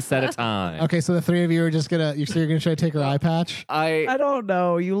 one piece at a time. Okay, so the three of you are just gonna you're gonna try to take her eye patch. I don't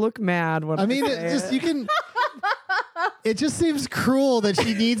know. You look mad when I mean, say it just it. you can. It just seems cruel that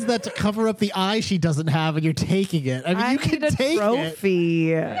she needs that to cover up the eye she doesn't have, and you're taking it. I mean, I you need can a take it.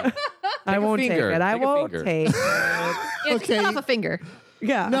 trophy. I won't finger. take it. I Take a won't finger. take it. Yeah, just Okay. cut off a finger.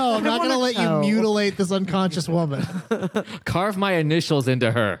 Yeah. No, I'm I not going to wanna let you know. mutilate this unconscious woman. Carve my initials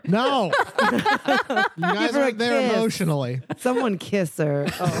into her. No, you guys her a aren't there kiss. emotionally. Someone kiss her.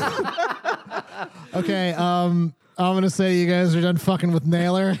 Oh. Okay, I'm going to say you guys are done fucking with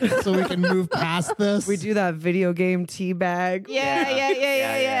Naylor, so we can move past this. We do that video game tea bag.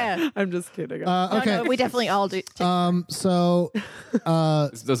 Yeah. I'm just kidding. Okay. No, we definitely all do. So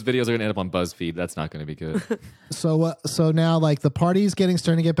Those videos are going to end up on BuzzFeed. That's not going to be good. So now like the party's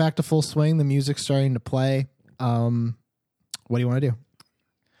starting to get back to full swing. The music's starting to play. What do you want to do?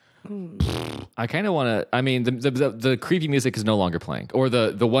 I kind of want to. I mean, the creepy music is no longer playing, or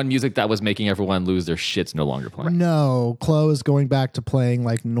the one music that was making everyone lose their shit's no longer playing. No, Chloe is going back to playing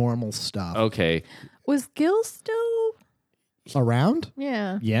like normal stuff. Okay, Was Gil still? Around?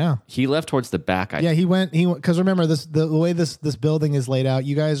 Yeah. Yeah. he left towards the back. Yeah, he went because remember the way this building is laid out,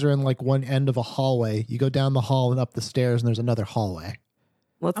 you guys are in like one end of a hallway. You go down the hall and up the stairs and there's another hallway.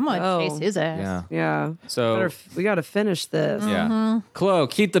 Let's I'm gonna go. chase his ass. Yeah. Yeah. So We got to finish this. yeah, Chloe,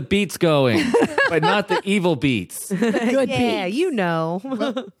 keep the beats going, but not the evil beats. Good Yeah, beat. you know.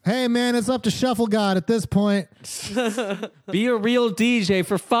 Hey man, it's up to Shuffle God at this point. Be a real DJ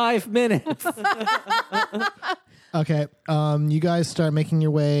for 5 minutes. Okay. You guys start making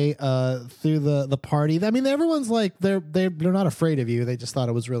your way through the party. I mean, everyone's like they're not afraid of you. They just thought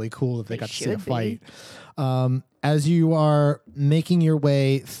it was really cool that they got to see a should be. fight. as you are making your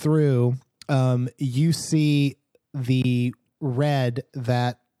way through, you see the red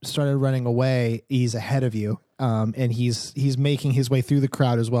that started running away. He's ahead of you, and he's making his way through the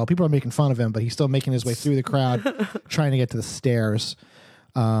crowd as well. People are making fun of him, but he's still making his way through the crowd, trying to get to the stairs.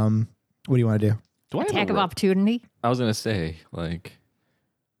 What do you want to do? Do I have Attack a of rope? opportunity. I was gonna say, like,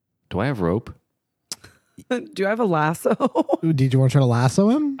 do I have rope? Do I have a lasso? Did you want to try to lasso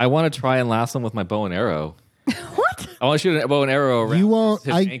him? I want to try and lasso him with my bow and arrow. What? I want to shoot a bow and arrow around You won't.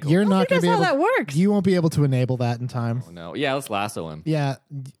 his ankle. You're not going That's to be how able. that works. You won't be able to enable that in time. Oh, no. Yeah, let's lasso him. Yeah.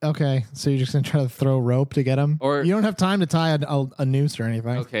 Okay. So you're just going to try to throw rope to get him, Or- you don't have time to tie a noose or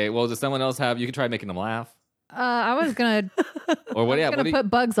anything. Okay, well, does someone else have? You can try making him laugh. I was gonna, Or what? Yeah, what do you, put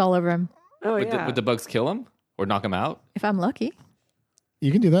bugs all over him Oh, would, yeah. would the bugs kill him or knock him out? if I'm lucky.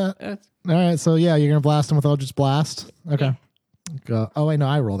 You can do that. Yeah. All right. So yeah, you're going to blast him with Eldritch Blast. Okay. Go. Oh wait, no,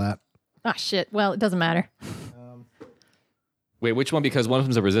 I roll that. Oh shit. Well, it doesn't matter. Wait, which one? Because one of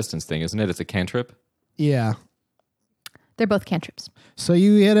them's a resistance thing, isn't it? It's a cantrip. Yeah. They're both cantrips. So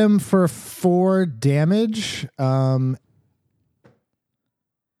you hit him for 4 damage.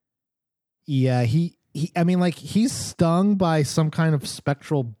 Yeah, he I mean, like, he's stung by some kind of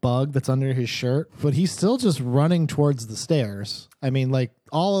spectral bug that's under his shirt, but he's still just running towards the stairs. I mean, like,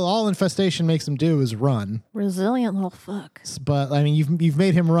 all infestation makes him do is run. Resilient little fuck. But I mean, you've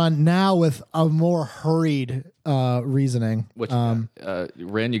made him run now with a more hurried reasoning. What you got?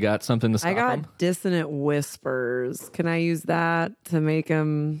 Ren, you got something to stop I got him? dissonant whispers. Can I use that to make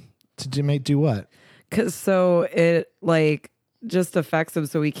him? To do what? Cause so it like just affects him,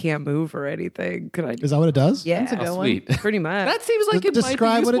 so he can't move or anything. Could I? Is that what it does? Yeah, That's a good Oh, one. sweet. pretty much. That seems like it Describe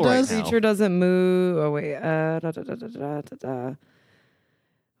might be what it useful does. Right now. Creature doesn't move. Oh wait.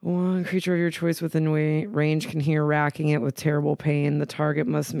 One creature of your choice within range can hear racking it with terrible pain. The target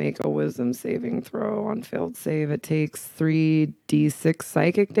must make a wisdom saving throw. On failed save, it takes 3d6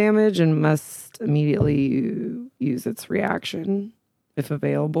 psychic damage and must immediately use its reaction if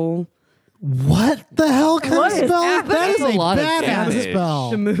available. What the hell kind What of is spell? happening? That is That's a a lot of badass damage.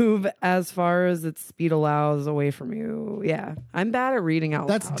 spell. To move as far as its speed allows away from you. Yeah, I'm bad at reading out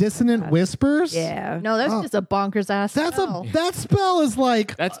That's loud. dissonant whispers. Yeah. No, that's just a bonkers ass. That's spell. that spell is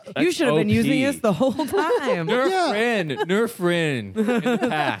like That's You should have been OP. using this the whole time. Nerf Ren. Nerf Ren. In the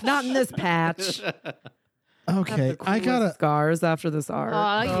patch. Not in this patch. okay. I Coolest got a scars after this arc.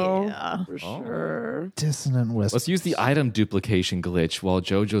 Oh, yeah. For sure. dissonant whisper. Let's use the item duplication glitch while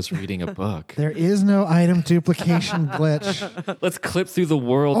JoJo's reading a book. There is no item duplication glitch. Let's clip through the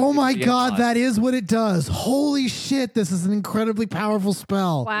world. Oh my Yeah. god, that is what it does. Holy shit, this is an incredibly powerful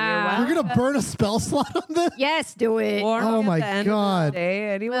spell. Wow. We're gonna burn a spell slot on this? Yes, do it. Or Oh at my the end God. Of the day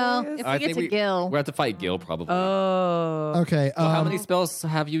anyways. Well, if I we get think to Gil, we're at to fight Gil probably. Oh. Okay. So how many spells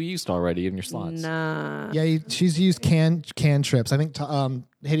have you used already in your slots? Nah. Yeah, she's used cantrips. I think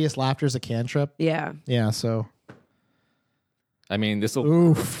hideous laughter is a cantrip. Yeah. Yeah, so I mean, this will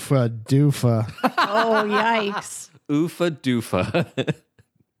oofa doofa. oh yikes! oofa doofa.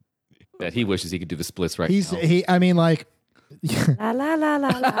 That he wishes he could do the splits right now. I mean, like La la la la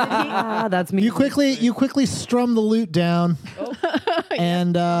la. That's me. you quickly strum the lute down,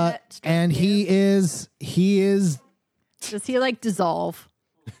 and he is Does he like dissolve?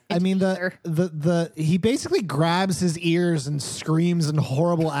 I mean the he basically grabs his ears and screams in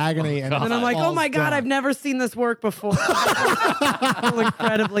horrible agony, and And I'm like, oh falls my God, down. I've never seen this work before. I feel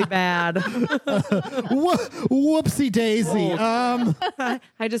incredibly bad. Whoopsie daisy.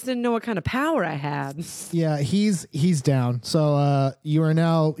 I just didn't know what kind of power I had. Yeah, he's down. So you are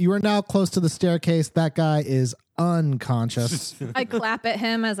now close to the staircase. That guy is unconscious. I clap at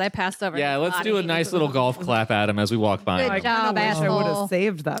him as I pass over. Yeah, his let's do a body. nice little golf clap at him as we walk by. Good him. job, I wish I would asshole. have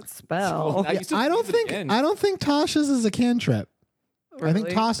saved that spell. Now you still I don't use it think again. Tasha's is a cantrip. I think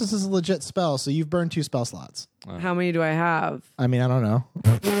Really? Tasha's is a legit spell. So you've burned 2 spell slots. How many do I have? I mean, I don't know.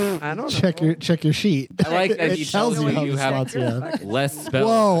 I don't know. Check your sheet. I like that It he tells tells you you how you many have slots you have. less spells.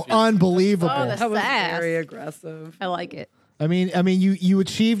 Whoa, unbelievable. Oh, that's That was sass. very aggressive. I like it. I mean, you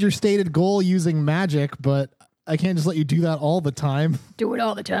achieved your stated goal using magic, but I can't just let you do that all the time. Do it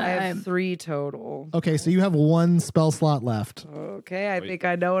all the I have time. 3 total. Okay, so you have 1 spell slot left. Okay, I think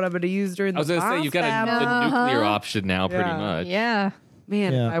I know what I'm going to use during I was the going to say, you've got battle. the nuclear option now, pretty Yeah. much. Yeah.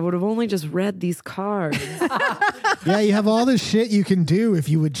 Man, Yeah. if I would have only just read these cards. Yeah, you have all this shit you can do if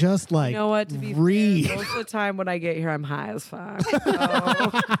you would just like You know what? To be read. fair, most of the time when I get here, I'm high as fuck. So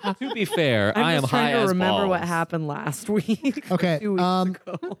I'm To be fair, I am just high trying to as remember what balls. happened last week. Okay, 2 weeks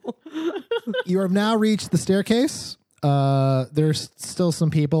ago. you have now reached the staircase. There's still some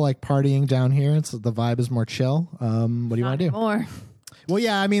people like partying down here. The vibe is more chill. What do you want to do? More. Well,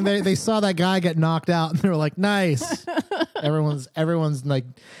 yeah, I mean, they saw that guy get knocked out, and they were like, "Nice." everyone's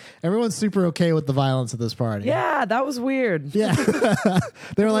super okay with the violence at this party. Yeah, that was weird. yeah.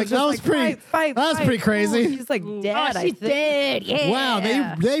 They were like, "That was pretty. Fight, that was fight. pretty crazy." Ooh, she's like dead. I she's think. dead. Yeah.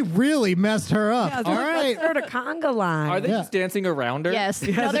 Wow, they really messed her up. Yeah, All let's right. start a conga line. Are they Yeah. just dancing around her? Yes.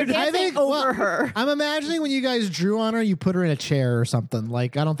 No, they're they're- I dancing think over well, her. I'm imagining when you guys drew on her, you put her in a chair or something.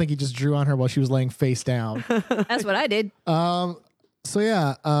 Like, I don't think you just drew on her while she was laying face down. That's what I did. So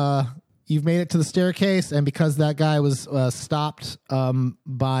yeah, you've made it to the staircase, and because that guy was stopped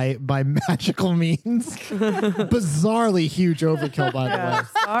by magical means, bizarrely huge overkill, by the way. Yeah,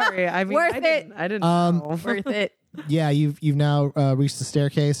 sorry. I mean, Worth I didn't know. Worth it. Yeah, you've now reached the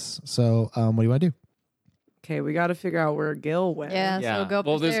staircase. So what do you want to do? Okay, we got to figure out where Gil went. Yeah. So go up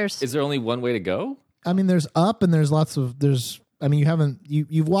well, the stairs. is there only one way to go? I mean, there's up and there's lots of I mean,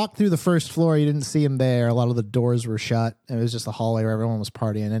 you've walked through the first floor. You didn't see him there. A lot of the doors were shut. It was just a hallway where everyone was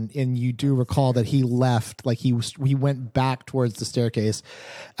partying. And you do recall that he left, like he went back towards the staircase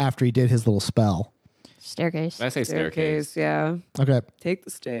after he did his little spell. Staircase. Did I say staircase? Staircase, yeah. Okay. Take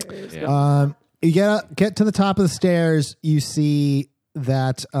the stairs. Yeah. You get to the top of the stairs. You see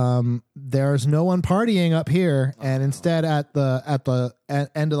that there's no one partying up here, and instead at the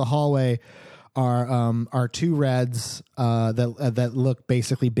end of the hallway are two reds that look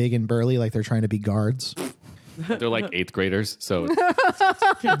basically big and burly, like they're trying to be guards. They're like 8th graders. So,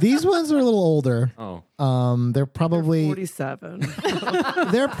 These ones are a little older. oh, They're probably 47.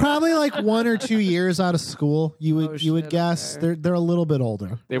 they're probably like 1 or 2 years out of school. You would shit, guess okay. they're a little bit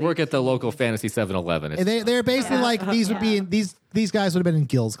older. they work at the local Fantasy 7-Eleven. And they're basically like these would be in, these guys would have been in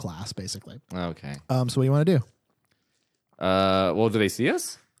Gil's class basically. Okay. So what do you want to do? Well, do they see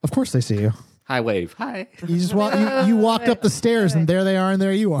us? Of course they see you. Hi, wave. Hi. You just you walked up the stairs and there they are and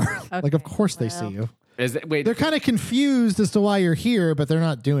there you are. Like of course they see you. Wait, They're kind of confused as to why you're here, but they're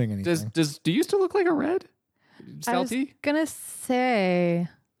not doing anything. do you still look like a red? I was Salty? gonna say.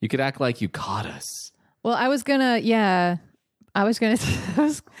 You could act like you caught us. Well, I was gonna. Yeah. I was gonna.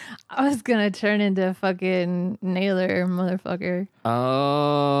 I was gonna turn into fucking Nailer, motherfucker.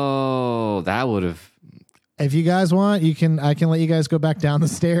 Oh, that would have. If you guys want, I can let you guys go back down the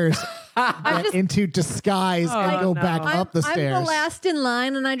stairs get into disguise and go no. back up the stairs. I'm the last in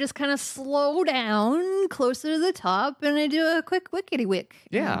line, and I just kind of slow down closer to the top, and I do a quick wickety wick.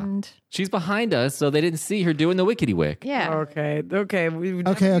 Yeah. And She's behind us, so they didn't see her doing the wickety wick. yeah. Okay. We've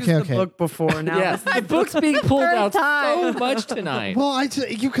Okay, used okay. the book before. Now Yeah, this is the book's being pulled third out so time. much tonight. Well,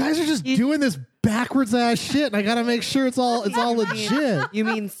 you guys are just doing this backwards ass shit, and I gotta make sure it's all legit. You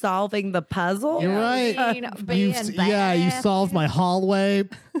mean solving the puzzle? You're right. Being You solved my hallway.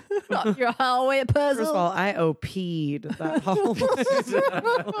 your hallway puzzle. First of all, I OP'd that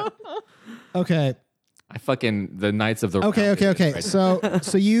hallway. Okay. I fucking the Knights of the Okay. Round Okay. Table.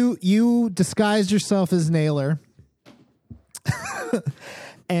 So you disguised yourself as Nailer.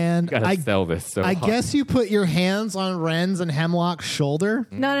 And Gotta I sell this. So I hard. guess you put your hands on Ren's and Hemlock's shoulder.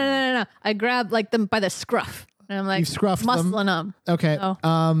 No. I grab like them by the scruff, and I'm like, You scruffed them? muscling them. Okay.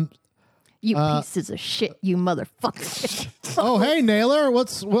 Oh. You pieces of shit, you motherfucker. Oh, hey Nailer,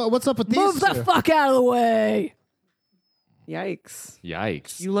 what's up with these Move the two? fuck out of the way, Yikes.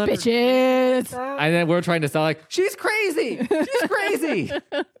 Yikes. You let her bitches. And then we're trying to sell like she's crazy. She's crazy.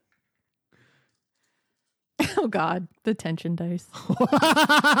 Oh God, the tension dice.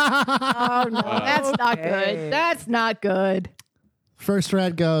 Oh no, that's not Okay. good. That's not good. First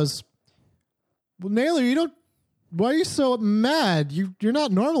red goes, well, Nailer, why are you so mad? You're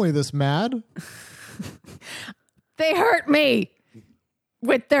not normally this mad. They hurt me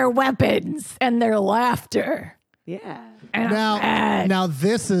with their weapons and their laughter. Yeah. And I'm mad. Now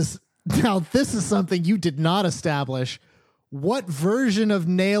this is something you did not establish. What version of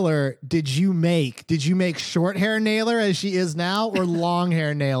Nailer did you make? Did you make short hair Nailer as she is now, or long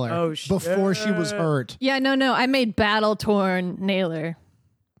hair Nailer Oh, before she was shit. hurt? Yeah, no. I made battle torn Nailer.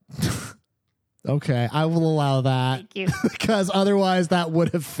 Okay, I will allow that Thank you. because otherwise that would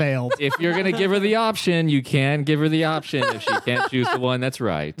have failed. If you're gonna give her the option, you can give her the option. If she can't choose the one, that's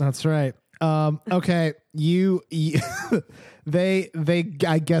right. That's right. Okay, you they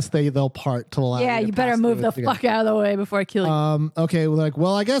I guess they'll part to allow. Yeah, to you better pass move through the it fuck out of the way before I kill you. Okay,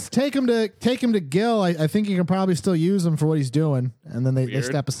 well, I guess take him to Gil. I think you can probably still use him for what he's doing, and then they Weird.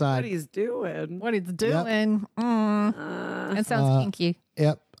 step What aside. he's doing. What he's doing? That sounds kinky.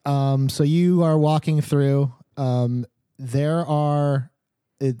 Yep. So you are walking through. There are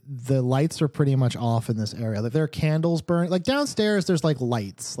the lights are pretty much off in this area. Like there are candles burning. Like downstairs, there's like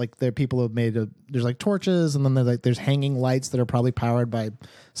lights. Like there people have made there's like torches, and then there's hanging lights that are probably powered by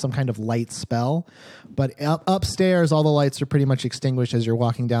some kind of light spell. But upstairs, all the lights are pretty much extinguished as you're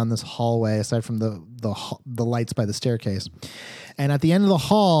walking down this hallway, aside from the lights by the staircase. And at the end of the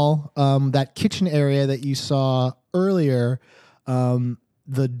hall, that kitchen area that you saw earlier,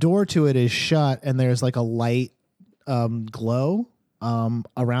 the door to it is shut, and there's like a light glow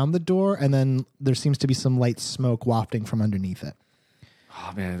around the door, and then there seems to be some light smoke wafting from underneath it.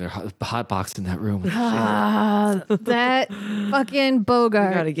 Oh man, they're hot boxed in that room. That fucking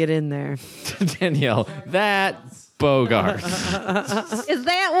Bogart. Got to get in there. Danielle, that Bogart. Is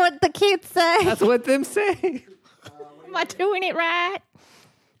that what the kids say? That's what them say. Am I doing it right?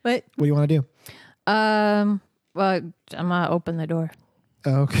 But What do you want to do? well, I'm gonna open the door.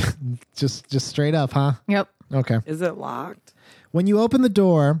 Okay, just straight up, huh? Yep. Okay. Is it locked? When you open the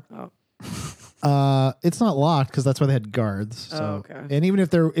door, Oh. it's not locked because that's why they had guards. So. Oh, okay. And even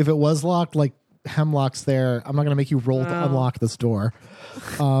if it was locked, like Hemlock's there, I'm not gonna make you roll to unlock this door.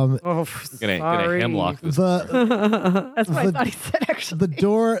 Oh, Gonna sorry. hemlock this. That's what I thought he said. Actually,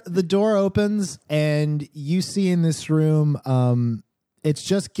 the door opens, and you see in this room, it's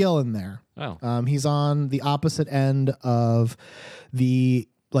just Gil in there. Oh. He's on the opposite end of the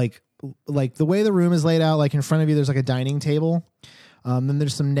like the way the room is laid out. Like in front of you, there's like a dining table. Then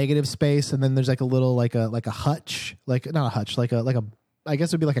there's some negative space, and then there's like a little like a hutch, like not a hutch, like a I guess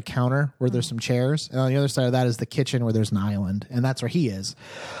it would be like a counter where there's some chairs. And on the other side of that is the kitchen where there's an island, and that's where he is.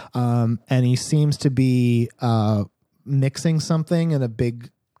 And he seems to be mixing something in a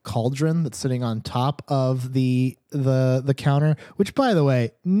big cauldron that's sitting on top of the counter. Which, by the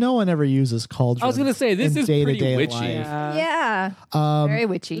way, no one ever uses cauldron. I was gonna say this in is pretty day-to-day witchy. life. yeah, very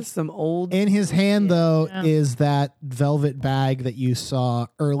witchy. This is some old. In his hand, though, is that velvet bag that you saw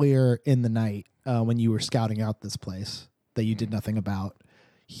earlier in the night when you were scouting out this place that you did nothing about.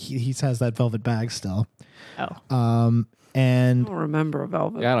 He has that velvet bag still. Oh, And I don't remember a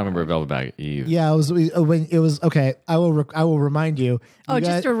velvet. Yeah, I don't remember a velvet bag either. yeah, when it was okay. I will remind you. Oh, You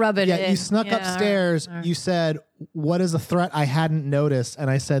just to rub it Yeah, in. you snuck Yeah, upstairs. all right. You said, "What is a threat I hadn't noticed?" And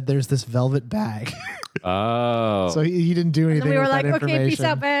I said, "There's this velvet bag." Oh. So he didn't do anything. and we were with like, that okay, peace information.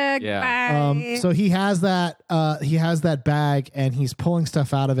 out, bag. Yeah. Bye. So he has that. He has that bag, and he's pulling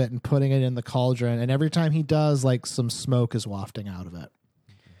stuff out of it and putting it in the cauldron. And every time he does, like some smoke is wafting out of it.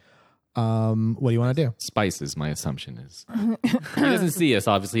 What do you want to do? Spices, my assumption is. He doesn't see us,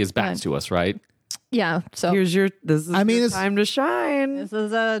 obviously his back's to us, right? Yeah. So This is I mean, your it's- time to shine. this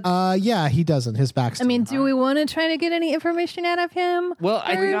is a. Yeah, he doesn't. His back's. I mean, do we want to try to get any information out of him? Well,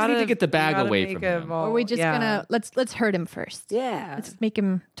 I think we gotta- need to get the bag we gotta away make from him him. all- Or are we just yeah. gonna let's hurt him first? Yeah. Let's make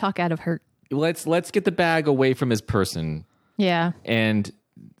him talk out of hurt. Let's get the bag away from his person, Yeah. and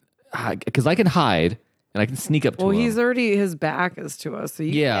because I can hide and I can sneak up to Well, him. he's already his back is to us, so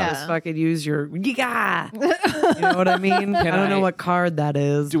you Yeah. can just fucking use your yeah. You know what I mean? I don't know what card that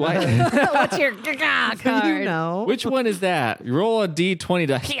is. Do I? What's your card? You know. Which one is that? You roll a d20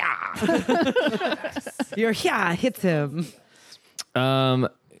 to. Your yeah hits him. Can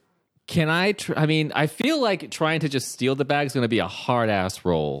I? I mean, I feel like trying to just steal the bag is going to be a hard ass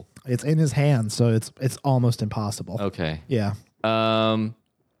roll. It's in his hand, so it's almost impossible. Okay. Yeah.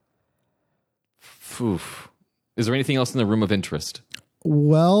 Oof. Is there anything else in the room of interest?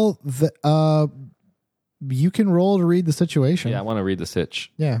 Well, you can roll to read the situation. Yeah, I want to read the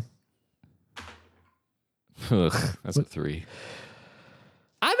sitch. Yeah. Ugh, that's a 3.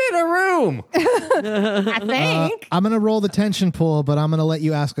 I'm in a room. I think. I'm gonna roll the tension pool, but I'm gonna let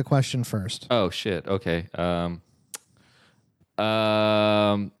you ask a question first. Oh shit. Okay.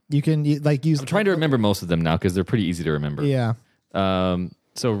 You can use. I'm trying to remember most of them now because they're pretty easy to remember. Yeah.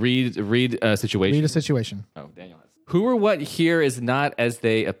 So read a situation. Read a situation. Oh, Daniel. Who or what here is not as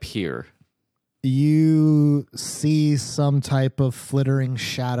they appear? You see some type of flittering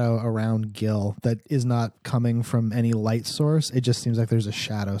shadow around Gil that is not coming from any light source. It just seems like there's a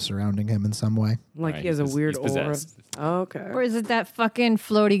shadow surrounding him in some way. Like Right, he has a he's- weird he's aura. possessed. Oh, okay. Or is it that fucking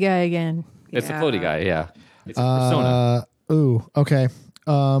floaty guy again? It's the Yeah. floaty guy. Yeah. It's a persona. Ooh, okay.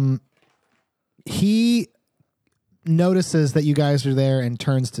 He notices that you guys are there and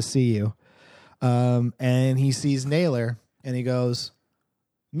turns to see you. And he sees Naylor and he goes,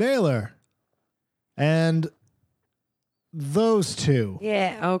 Naylor. And those two.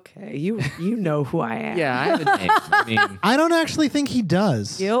 Yeah. Okay. You know who I am. Yeah, I have a name. I mean, I don't actually think he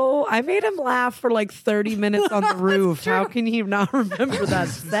does. Yo, I made him laugh for like 30 minutes on the roof. How can you not remember that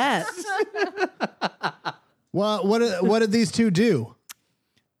set? Well, what did these two do?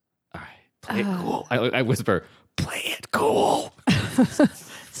 all right, play it cool. I whisper, play it cool.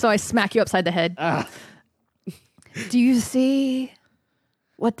 So I smack you upside the head. Do you see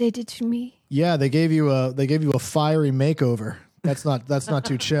what they did to me? Yeah, they gave you a fiery makeover. That's not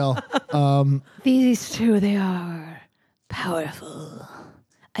too chill. These two, they are powerful.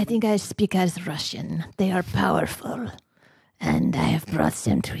 I think I speak as Russian. They are powerful. And I have brought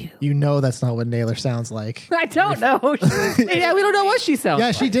them to you. You know that's not what Naylor sounds like. I don't know. Yeah, we don't know what she sounds Yeah,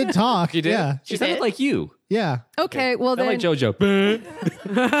 like. she did talk. She did? Yeah. She sounded like you. Yeah. Okay, well Sound then. like JoJo.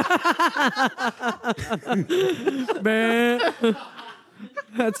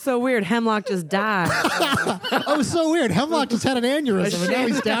 That's so weird. Hemlock just died. Oh, so weird. Hemlock just had an aneurysm and now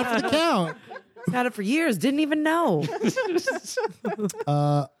he's down for the count. He's had it for years. Didn't even know.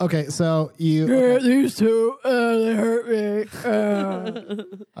 Okay, so you These two, they hurt me. Fuck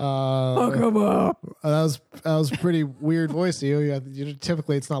them up. that was a pretty weird voice to you.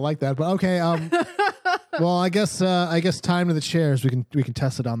 Typically it's not like that, but okay. Well, I guess time to the chairs. We can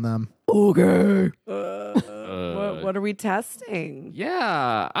test it on them. Okay. What are we testing?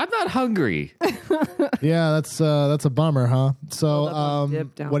 Yeah, I'm not hungry. Yeah, that's a bummer, huh? So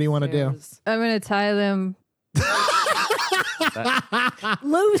Dip what do you want to do? downstairs. I'm going to tie them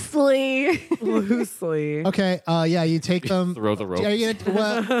loosely. Loosely. Okay, yeah, you take them. Throw the rope. Are you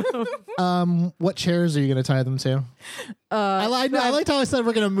gonna, what chairs are you gonna tie them to? I liked how I said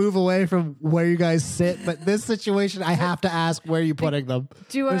we're gonna move away from where you guys sit, but this situation I have to ask where are you putting them.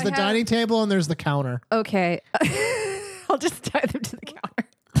 Do There's I the have- dining table and there's the counter. Okay. I'll just tie them to the counter.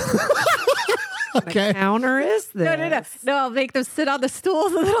 Okay. Counter is this? No. No, I'll make them sit on the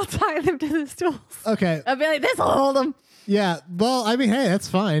stools and then I'll tie them to the stools. Okay. I'll be like, this will hold them. Yeah. Well, I mean, hey, that's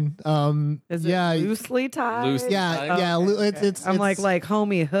fine. Is it yeah. loosely tied? Loose- Yeah. Yeah. It's I'm like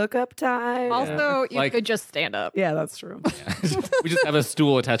homie hookup tie. Also, you Like- could just stand up. Yeah, that's true. We just have a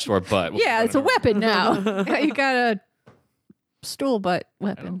stool attached to our butt. Yeah, it's a weapon now. You got a stool butt I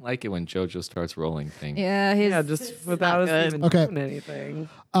weapon. don't like it when JoJo starts rolling things. Yeah, Yeah, just without us good. even Okay. doing anything.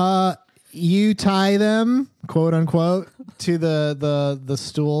 You tie them, quote unquote, to the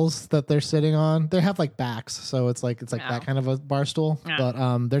stools that they're sitting on. They have like backs, so it's like that kind of a bar stool,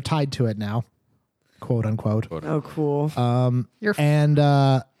 but they're tied to it now, quote unquote. Oh, cool. You're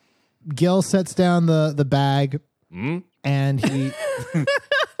And Gil sets down the bag, and he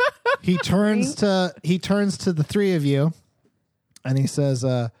he turns to the three of you, and he says,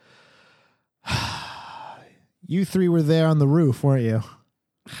 "You three were there on the roof, weren't you?"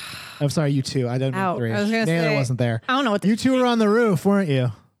 I'm sorry, you two. I don't mean Ouch. three. I was gonna Naylor say- wasn't there. I don't know what You two were on the roof, weren't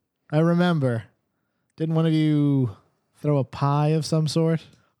you? I remember. Didn't one of you throw a pie of some sort?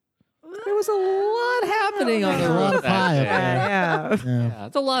 There was a lot happening on the There's a lot road of pie that up day. Yeah. Yeah,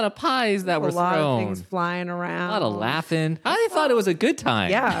 it's a lot of pies that A were lot of thrown. things flying around. A lot of laughing. I thought it was a good time.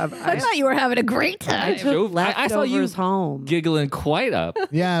 Yeah. I thought you were having a great I, time. I saw you home. giggling quite up.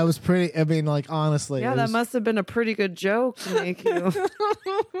 Yeah, it was pretty. I mean, like, honestly. Yeah, it that was- must have been a pretty good joke to make you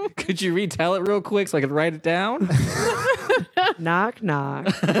Could you retell it real quick so I could write it down? knock knock.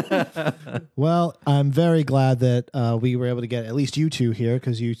 Well, I'm very glad that we were able to get at least you two here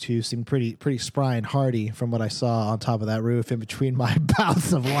because you two seemed pretty spry and hardy from what I saw on top of that roof in between my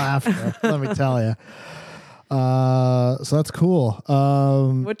bouts of laughter. Let me tell you. So that's cool.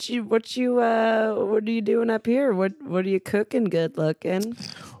 What are you doing up here? What are you cooking good looking?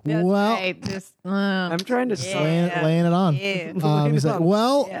 Well, Hey, just, I'm trying to laying it on. He's like,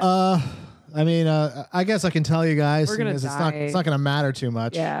 well, I mean, I guess I can tell you guys. We're gonna because die. it's not going to matter too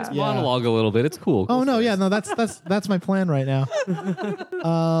much. Yeah. Monologue a little bit. It's cool. Oh no, yeah, no, that's my plan right now.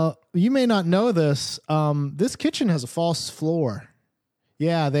 You may not know this. This kitchen has a false floor.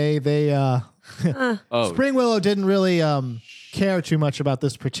 Yeah, they Oh, Spring Willow didn't really care too much about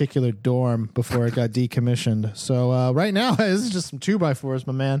this particular dorm before it got decommissioned. So right now, this is just some 2x4s,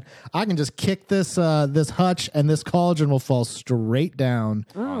 my man. I can just kick this this hutch, and this cauldron will fall straight down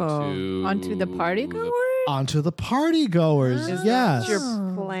onto the party goer? onto the party goers. Yes. What's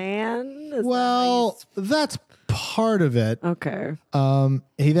your plan? Is Well, that's part of it. that how you-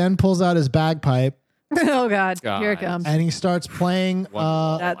 okay. He then pulls out his bagpipe Oh, God. Here it God. comes. and he starts playing.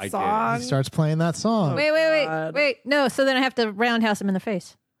 That I did. song. He starts playing that song. Wait. No, so then I have to roundhouse him in the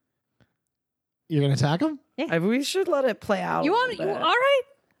face. You're gonna attack him? We should let it play out. You a want? little You, bit. all right.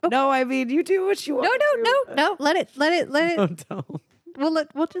 No, I mean you do what you want. No. Let it. No, don't.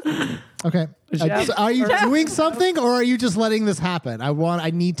 We'll just. Okay. Jeff, So are you doing something, or are you just letting this happen?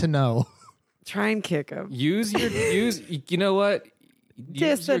 I need to know. Try and kick him. use. You know what?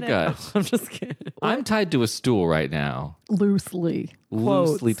 Use your Dissing it. gut. I'm just kidding. I'm tied to a stool right now. Loosely.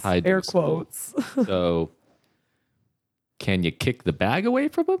 Loosely tied to Air a stool. quotes. So, can you kick the bag away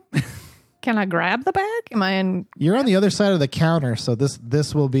from him? Can I grab the bag? Am I in You're on the other side of the counter, so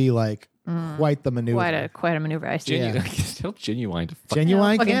this will be like quite the maneuver. quite a maneuver? I see. Tell Genuine to fuck.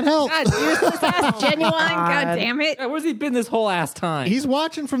 Genuine Fucking- can't help. God, that's genuine. God damn it. Where's he been this whole ass time? He's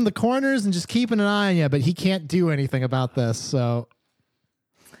watching from the corners and just keeping an eye on you, but he can't do anything about this. So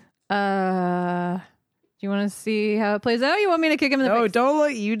Do you want to see how it plays out? You want me to kick him in the No, face? don't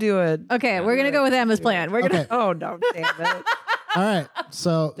let you do it. Okay, we're gonna go with Emma's plan. We're gonna. okay. Oh no, damn it. All right.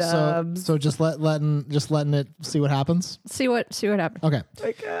 So Dubs. just letting it see what happens. See what happens. Okay.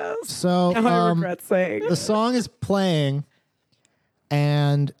 I guess. So Now I regret saying. the song is playing,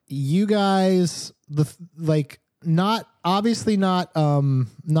 and you guys not obviously not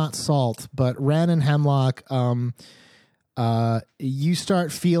Salt, but Ren and Hemlock, you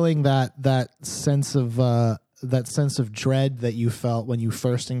start feeling that sense of dread that you felt when you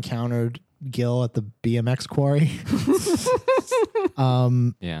first encountered Gil at the BMX quarry.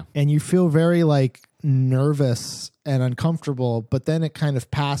 yeah. And you feel very nervous and uncomfortable, but then it kind of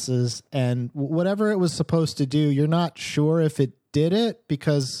passes, and whatever it was supposed to do, you're not sure if it did it,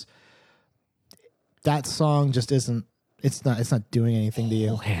 because that song just isn't, it's not doing anything to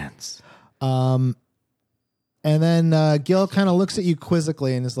you. Hands. And then Gil kind of looks at you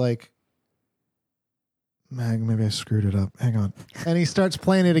quizzically and is like, Mag, maybe I screwed it up. Hang on. And he starts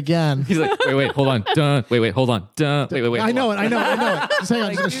playing it again. He's like, wait, hold on. Dun. Wait, hold on. Dun. Wait. I know it. Just hang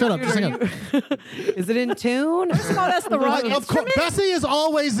on. Just shut up. Just hang on. Is it in tune? That's the wrong Of course, Bessie is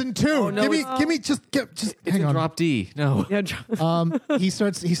always in tune. no, give me just It's hang a on. drop D. No. Yeah. He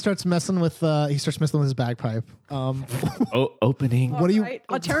starts messing with his bagpipe. Opening. What do you? Right,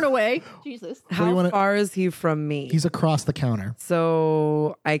 I'll turn away. Jesus. do you How wanna- far is he from me? He's across the counter.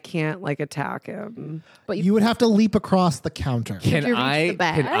 So I can't attack him. But You would have to leap across the counter. Can you reach I? the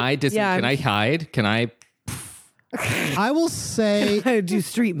bag? Can I? Yeah, Can I hide? Can I? I will say. I do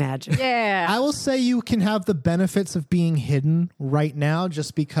street magic. yeah. I will say you can have the benefits of being hidden right now,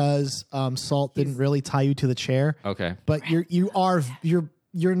 just because Salt didn't really tie you to the chair. Okay. But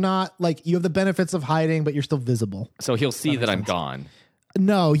you're not you have the benefits of hiding, but you're still visible. So he'll see that I'm gone.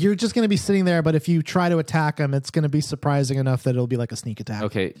 No, you're just going to be sitting there. But if you try to attack him, it's going to be surprising enough that it'll be like a sneak attack.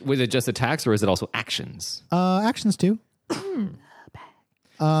 Okay. Was it just attacks or is it also actions? Actions too. So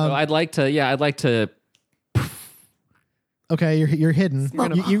I'd like to. Okay, you're hidden.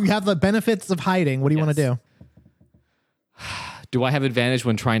 You have the benefits of hiding. What do you want to do? Do I have advantage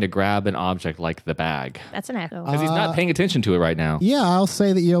when trying to grab an object like the bag? That's an echo. Because he's not paying attention to it right now. Yeah, I'll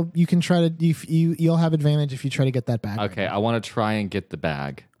say that you can try to you'll have advantage if you try to get that back. Okay, I want to try and get the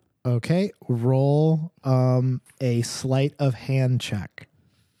bag. Okay, roll a sleight of hand check.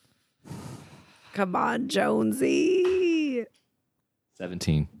 Come on, Jonesy.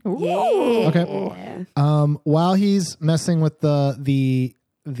 17. Okay. While he's messing with the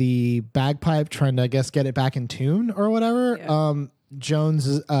bagpipe, trying to, I guess, get it back in tune or whatever,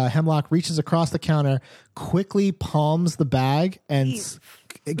 Hemlock reaches across the counter, quickly palms the bag, and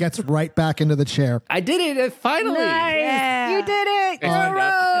it gets right back into the chair. I did it finally. Yeah. You did it. Stand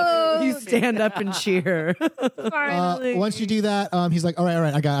up. You stand up and cheer. Finally. Once you do that, he's like, all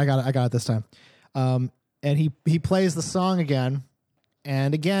right, I got it this time. And he plays the song again.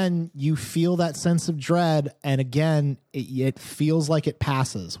 And again, you feel that sense of dread, and again, it feels like it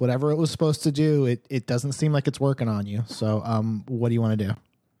passes. Whatever it was supposed to do, it doesn't seem like it's working on you. So, what do you want to do?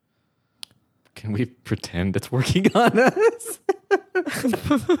 Can we pretend it's working on us?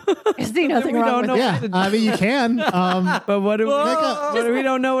 I see nothing We wrong don't with know. it. Yeah, I mean, you can. But what do we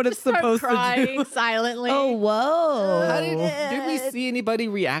don't know what it's Start supposed to crying do. silently. Oh, whoa. How did we see anybody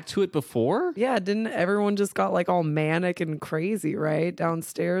react to it before? Yeah, didn't everyone just got all manic and crazy, right?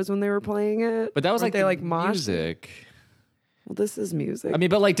 Downstairs when they were playing it? But that was Weren't like they the mosh? music. Well, this is music. I mean,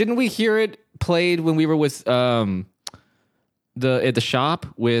 but didn't we hear it played when we were with at the shop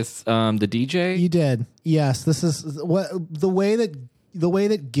with the DJ? You did. Yes, this is what the way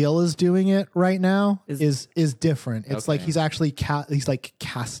that Gil is doing it right now is different. It's like Okay. he's actually he's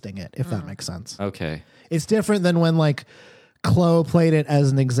casting it, if that makes sense. Okay. It's different than when Chloe played it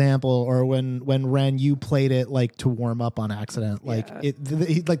as an example, or when Ren, you played it to warm up on accident.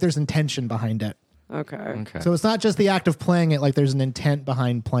 There's intention behind it. okay. Okay. So it's not just the act of playing it, there's an intent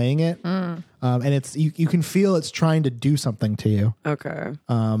behind playing it. And it's you can feel it's trying to do something to you. Okay.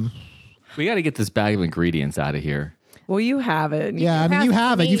 We got to get this bag of ingredients out of here. Well, you have it. Yeah, I mean, pass you it to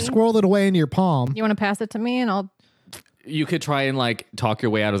have it. You've me. squirreled it away into your palm. You want to pass it to me, and I'll. You could try and talk your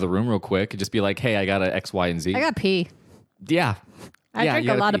way out of the room real quick and just be like, "Hey, I got a X, Y, and Z." I got pee. Yeah. I Yeah, drink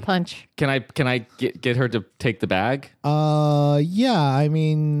you a gotta lot of pee. punch. Can I get her to take the bag? Yeah, I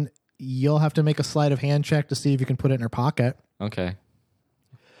mean, you'll have to make a sleight of hand check to see if you can put it in her pocket. Okay.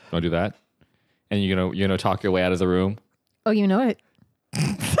 Want to do that? and you're gonna talk your way out of the room. Oh, you know it.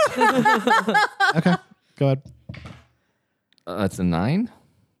 Okay, go ahead. That's a 9.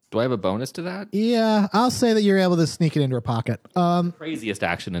 Do I have a bonus to that? Yeah, I'll say that you're able to sneak it into her pocket. Craziest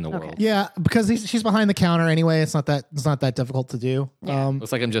action in the world. Yeah, because she's behind the counter anyway. It's not that difficult to do.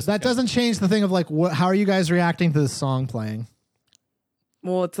 Looks like I'm just. That doesn't change the thing of like how are you guys reacting to the song playing?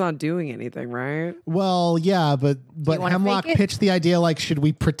 Well, it's not doing anything, right? Well, yeah, but wanna Hemlock fake it? pitched the idea like, should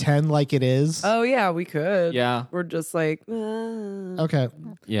we pretend like it is? Oh yeah, we could. Yeah. We're just like, Okay.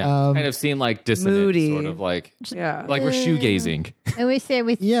 Yeah. kind of seem like dissonant, Moody. sort of like yeah. we're shoegazing. And we said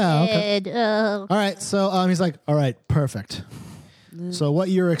we Yeah, said, All right. So he's like, all right, perfect. So what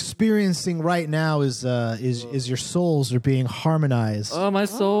you're experiencing right now is your souls are being harmonized. Oh, my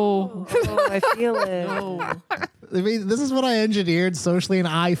soul. Oh, I feel it. I mean, this is what I engineered socially, and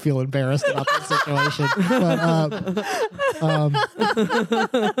I feel embarrassed about this situation.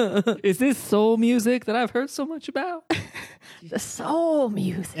 But Is this soul music that I've heard so much about? the soul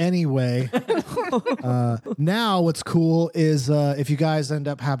music. anyway, now what's cool is if you guys end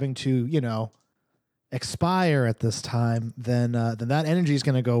up having to, expire at this time, then that energy is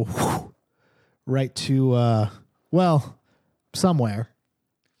going to go right to somewhere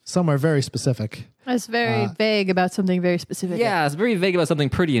very specific. It's very vague about something very specific. Yeah, it's very vague about something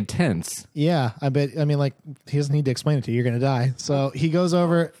pretty intense. Yeah, I bet. I mean, like he doesn't need to explain it to you. You're gonna die. So he goes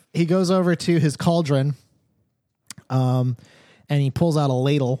over. He goes over to his cauldron, and he pulls out a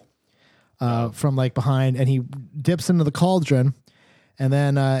ladle from like behind, and he dips into the cauldron, and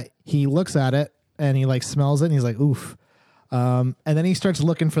then he looks at it, and he like smells it, and he's like, "Oof," and then he starts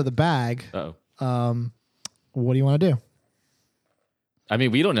looking for the bag. Oh. What do you want to do? I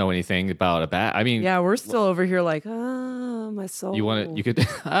mean, we don't know anything about a bat. I mean, Yeah, we're still over here like, my soul. you could,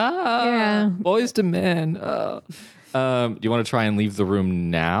 Yeah. boys to men. Do you want to try and leave the room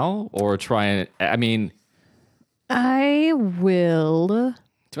now or try and, I mean, I will.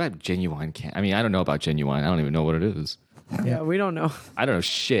 do I have genuine? I mean, I don't know about genuine. I don't even know what it is. Yeah, we don't know. I don't know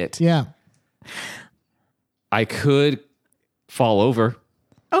shit. Yeah. I could fall over.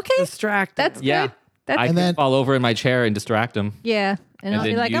 Okay. Distract. That's Yeah. good. That's I And could then- fall over in my chair and distract him. yeah. And I'll be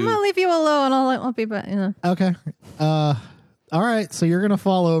then like, I'm you- gonna leave you alone. I'll be back. Okay. All right. So you're gonna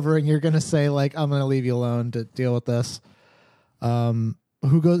fall over, and you're gonna say like, "I'm gonna leave you alone to deal with this."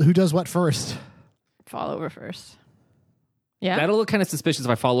 Who does what first? Fall over first. Yeah. That'll look kind of suspicious if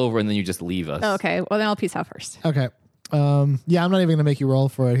I fall over and then you just leave us. Oh, okay. Well, then I'll peace out first. Okay. Yeah, I'm not even gonna make you roll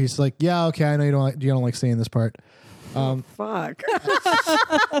for it. He's like, yeah, okay, I know you don't like seeing this part. Fuck.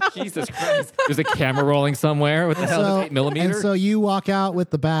 Jesus Christ. There's a camera rolling somewhere. What the hell is 8 millimeter? And so you walk out with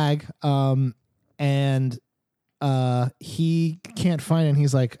the bag, and he can't find it. And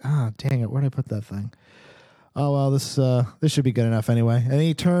he's like, dang it, where'd I put that thing? Oh well, this should be good enough anyway. And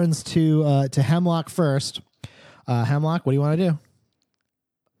he turns to Hemlock first. Hemlock, what do you want to do?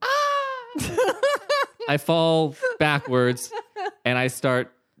 I fall backwards and I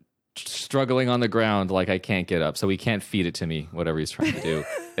start struggling on the ground like I can't get up. So he can't feed it to me, whatever he's trying to do.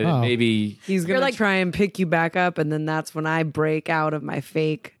 And then maybe He's gonna like- try and pick you back up, and then that's when I break out of my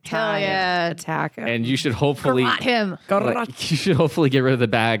fake Hell tie and yeah. attack him. and you should hopefully Not him. you should hopefully get rid of the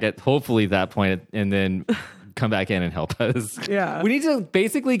bag at hopefully that point and then come back in and help us. Yeah. We need to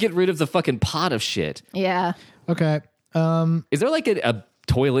basically get rid of the fucking pot of shit. Yeah. Okay. Is there like a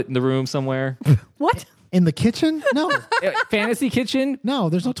toilet in the room somewhere? What? In the kitchen? No, Fantasy kitchen? no.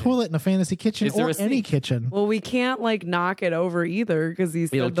 There's no toilet in a fantasy kitchen Is there or a any sink? kitchen. Well, we can't like knock it over either because he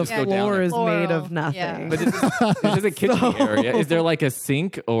It'll said the just go down floor there. is made Floral. of nothing. Yeah. But there's a kitchen area. Is there like a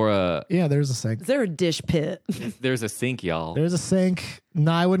sink or a? Yeah, there's a sink. Is there a dish pit? There's a sink, y'all. There's a sink.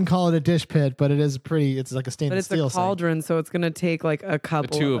 No, I wouldn't call it a dish pit, but it is pretty. It's like a But stainless it's steel a sink. cauldron, so it's gonna take like a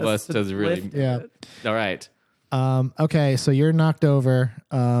couple. two of us to really- lift Yeah. it. All right. Okay, so you're knocked over.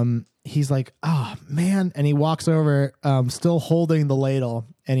 He's like, "Oh man," and he walks over, still holding the ladle,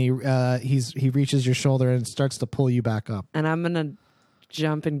 and he reaches your shoulder and starts to pull you back up. And I'm gonna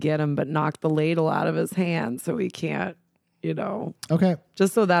jump and get him, but knock the ladle out of his hand so he can't. Okay,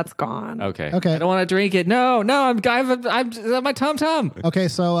 Just so that's gone. Okay. Okay. I don't want to drink it. No, I'm my tum tum. okay.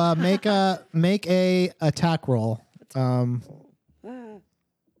 So make a attack roll.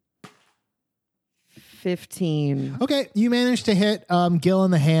 15. Okay, you manage to hit Gil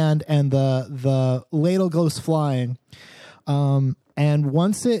in the hand, and the ladle goes flying. And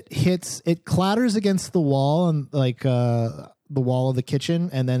once it hits, it clatters against the wall and like the wall of the kitchen,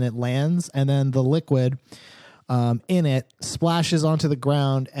 and then it lands, and then the liquid in it splashes onto the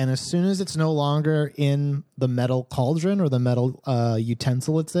ground, and as soon as it's no longer in the metal cauldron or the metal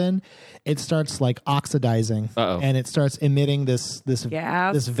utensil it's in, it starts like oxidizing, Uh-oh. and it starts emitting this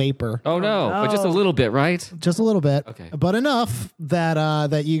Gas? this vapor, Oh no, but just a little bit, right? just a little bit, Okay. but enough that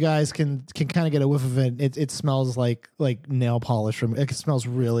that you guys can kind of get a whiff of it. It smells like nail polish. It smells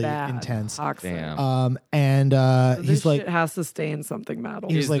really Bad. intense. Toxic. Damn. And This he's like, shit has to stay in something metal.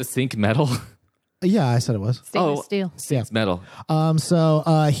 He's Is like- the sink metal? yeah, I said it was. Stainless steel. Sink's metal.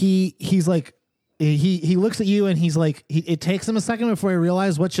 So he's like, he looks at you and he's like, it takes him a second before he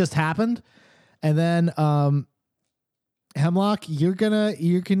realizes what just happened, and then Hemlock, you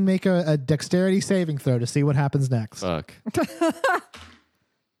can make a dexterity saving throw to see what happens next. Fuck.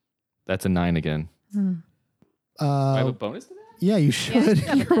 That's a 9 again. Do I have a bonus to that? Yeah, you should.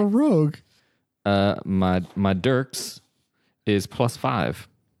 You're a rogue. My Dirks is +5.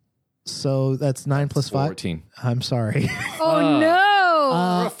 So that's 9 plus 5. 14. I'm sorry. Oh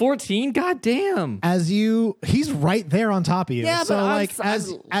no! 14? God damn. He's right there on top of you. Yeah, so but like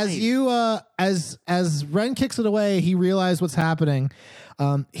I'm as Ren kicks it away, he realizes what's happening.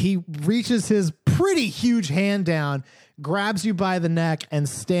 He reaches his pretty huge hand down, grabs you by the neck, and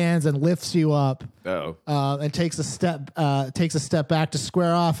stands and lifts you up. Oh. And takes a step back to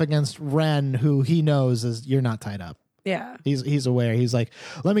square off against Ren, who he knows is you're not tied up. Yeah. He's aware. He's like,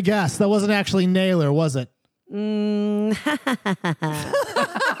 let me guess, that wasn't actually Naylor, was it? No.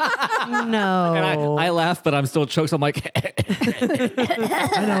 And I laugh, but I'm still choked. So I'm like, I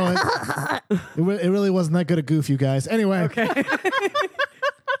know it really wasn't that good a goof, you guys. Anyway,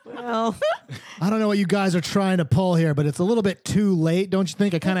 Well, I don't know what you guys are trying to pull here, but it's a little bit too late, don't you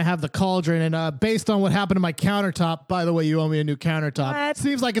think? I kind of have the cauldron, and based on what happened to my countertop, by the way, you owe me a new countertop. What?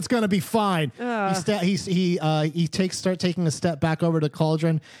 Seems like it's gonna be fine. He start taking a step back over to the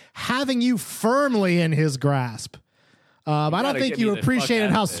cauldron, having you firmly in his grasp. I don't gotta think get you me the fuck appreciated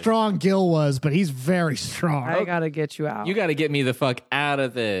out how of this. strong Gil was, but he's very strong. I gotta get you out. you got to get me the fuck out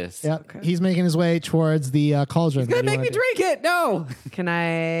of this. Yep. He's making his way towards the cauldron. Gonna What do you make me wanna do? drink it. No. Can I?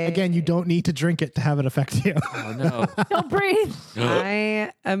 Again, you don't need to drink it to have it affect you. Oh no. Don't breathe.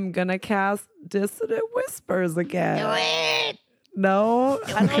 I am gonna cast Dissonant Whispers again. Do it. No.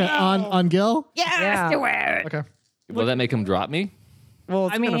 I don't Okay, know. on Gil? Yeah. Do it. Okay. Will that make him drop me? Well,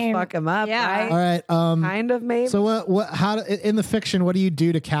 it's gonna mean, fuck him up, yeah. All right? right. Kind of, maybe. So in the fiction, what do you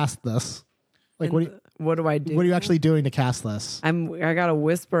do to cast this? Like what what do I do? are you actually doing to cast this? I gotta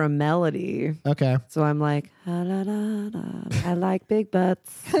whisper a melody. Okay. So I'm like, "Ah, la, la, la, I like big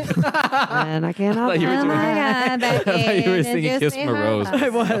butts, and I cannot. thought you were Oh doing- my God, I thought you were singing Kiss from a Rose. I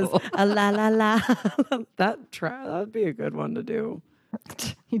was a la la la. That'd be a good one to do.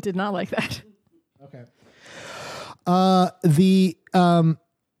 He did not like that. Okay.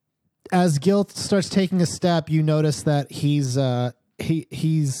 As Gil starts taking a step, you notice that he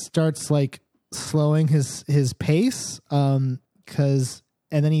starts like slowing his pace because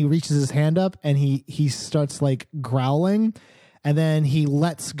and then he reaches his hand up and he starts like growling, and then he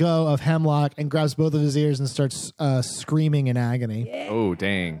lets go of Hemlock and grabs both of his ears and starts screaming in agony. Oh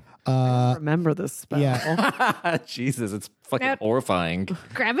dang. Remember this spell. Yeah. Jesus, it's fucking Now- horrifying.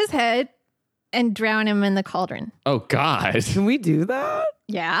 Grab his head and drown him in the cauldron. Oh God. Can we do that?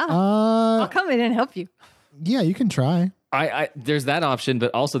 Yeah. I'll come in and help you. Yeah, you can try. I there's that option,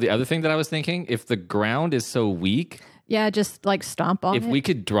 but also the other thing that I was thinking, if the ground is so weak, Yeah, just like stomp on if it. we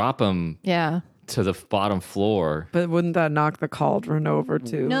could drop him Yeah. to the bottom floor. But wouldn't that knock the cauldron over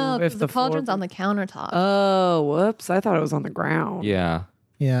too? No, if because the floor- cauldron's on the countertop. Oh, whoops! I thought it was on the ground. Yeah.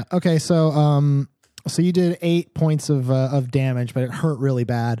 Yeah. Okay. So so you did 8 points of damage, but it hurt really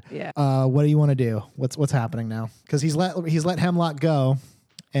bad. Yeah. What do you want to do? What's happening now? Because he's let Hemlock go,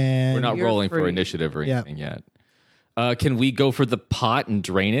 and We're not You're rolling for free. initiative or Yeah. anything yet. Can we go for the pot and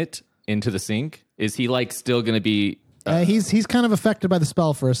drain it into the sink? Is he like still going to be? he's kind of affected by the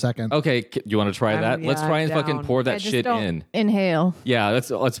spell for a second. Okay, you want to try that? Let's yeah, try and fucking down. pour Yeah, that just shit don't in. Inhale. Yeah,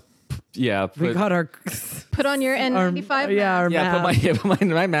 let's. Yeah, We put, got our. Put on your N95 yeah, our mask. put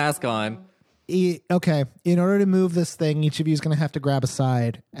my mask on. Okay. In order to move this thing, each of you is going to have to grab a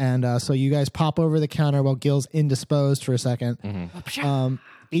side, and so you guys pop over the counter while Gil's indisposed for a second.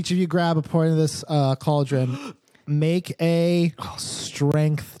 Each of you grab a point of this cauldron. Make a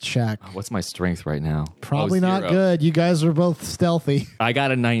strength check. What's my strength right now? Probably Oh, not 0. good. You guys are both stealthy. I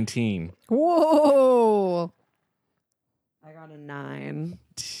got a 19. Whoa. I got a 9.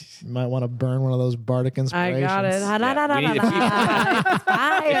 You might want to burn one of those bardic I inspirations. got it.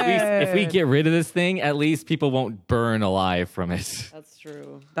 We need- if we get rid of this thing, at least people won't burn alive from it. That's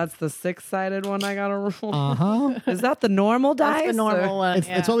true. That's the 6-sided one I gotta roll. Uh huh. Is that the normal dice? That's the normal one.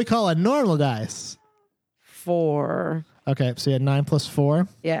 It's what we call a normal dice. 4. Okay, so you had 9 plus 4.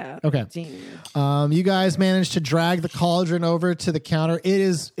 Yeah. Okay. 15. You guys managed to drag the cauldron over to the counter. It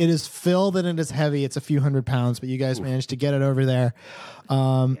is filled and it is heavy. It's a few hundred pounds, but you guys managed to get it over there.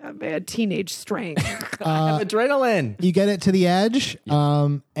 Yeah, man, teenage strength. I have adrenaline. You get it to the edge,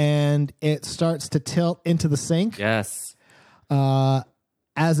 and it starts to tilt into the sink. Yes.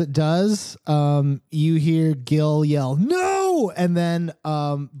 As it does, you hear Gil yell, "No!" And then,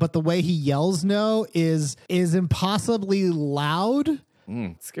 but the way he yells "no" is impossibly loud.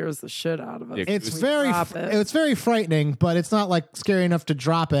 Scares the shit out of us. Yeah, It's We very frightening, but it's not like scary enough to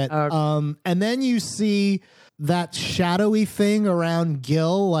drop it. Okay. And then you see that shadowy thing around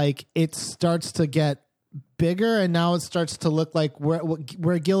Gil, like it starts to get bigger, and now it starts to look like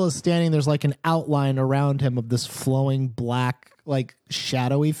where Gil is standing, there's like an outline around him of this flowing black, like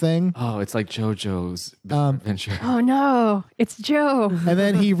shadowy thing. Oh, it's like JoJo's Bizarre Adventure. Oh no, it's Joe. And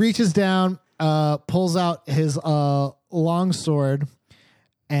then he reaches down, pulls out his long sword,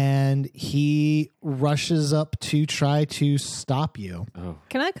 and he rushes up to try to stop you.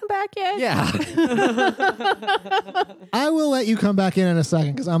 Can I come back yet? Yeah. I will let you come back in a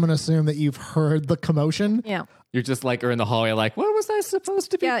second because I'm going to assume that you've heard the commotion. Yeah. You're just like, or in the hallway, like, what was I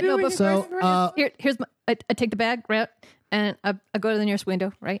supposed to be Yeah, no, doing? but So, here's my. I take the bag, right, and I go to the nearest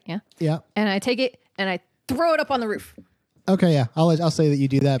window, right? Yeah. yeah. And I take it and I throw it up on the roof. Okay, yeah. I'll say that you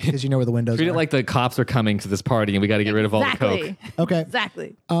do that because you know where the windows Treat are. it like the cops are coming to this party and we got to get rid of all the Exactly. coke. Okay.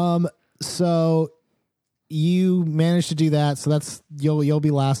 Exactly. So you managed to do that. So that's you'll be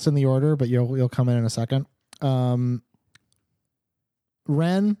last in the order, but you'll come in a second.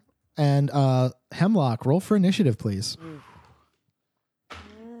 Ren and Hemlock, roll for initiative, please.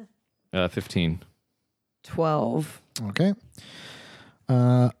 15. 12. Okay.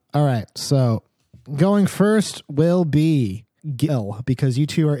 All right. So going first will be Gil because you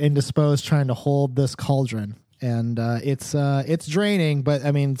two are indisposed trying to hold this cauldron. And it's draining, but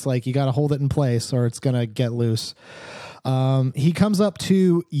I mean, it's like you got to hold it in place or it's going to get loose. He comes up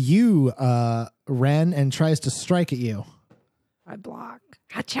to you, Ren, and tries to strike at you. I block.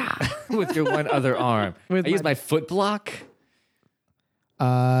 Hacha. With your one other arm. With I use my foot block.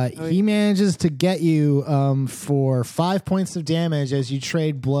 He manages to get you for 5 points of damage as you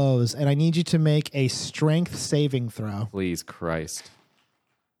trade blows, and I need you to make a strength saving throw. Please, Christ.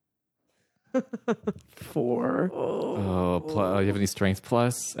 4. Oh, you have any strength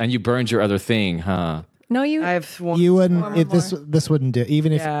plus? And you burned your other thing, huh? No, you. I have one. You wouldn't. This wouldn't do.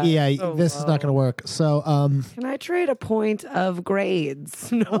 Even if so this is not going to work. So Can I trade a point of grades?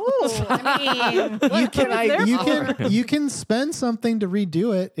 No. I mean, you can spend something to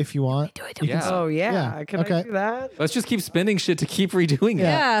redo it if you want. do it. Yeah. Oh, yeah. Yeah, Can okay. I do that? Let's just keep spending shit to keep redoing it.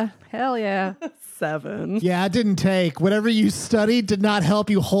 Yeah. Hell yeah. 7. Yeah, it didn't take. Whatever you studied did not help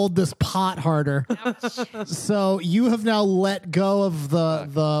you hold this pot harder. So you have now let go of the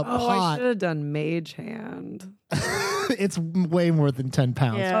Oh, I pot. should have done mage hand. It's way more than 10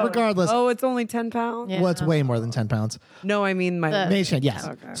 pounds. Yeah. Regardless, Oh, it's only 10 pounds? Yeah. well, it's way more than 10 pounds. No, I mean my. Mage hand, yes.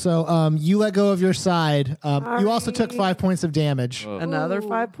 Okay. So you let go of your side. You also took 5 points of damage. Another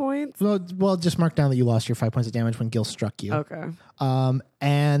 5 points? Well, just mark down that you lost your 5 points of damage when Gil struck you. Okay.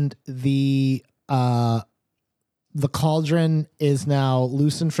 And the cauldron is now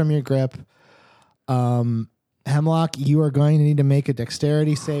loosened from your grip. Hemlock, you are going to need to make a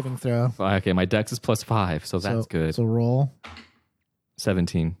dexterity saving throw. Okay, my dex is +5, so that's good. So roll.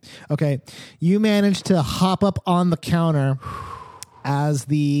 17. Okay. You managed to hop up on the counter as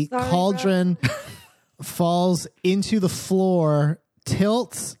the cauldron falls into the floor,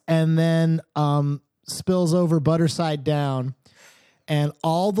 tilts, and then spills over butter side down. And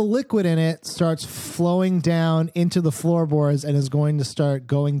all the liquid in it starts flowing down into the floorboards and is going to start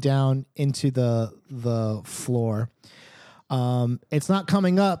going down into the floor. It's not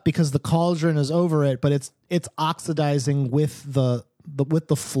coming up because the cauldron is over it, but it's oxidizing with the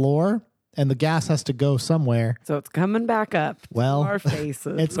floor, and the gas has to go somewhere. So it's coming back up. Well, to our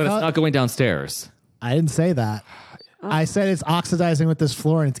faces. It's But it's not going downstairs. I didn't say that. I said it's oxidizing with this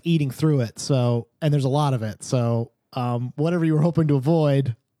floor and it's eating through it. So, and there's a lot of it. So, whatever you were hoping to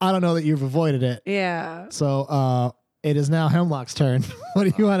avoid, I don't know that you've avoided it. Yeah. So, it is now Hemlock's turn. What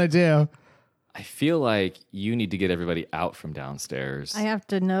do you want to do? I feel like you need to get everybody out from downstairs. I have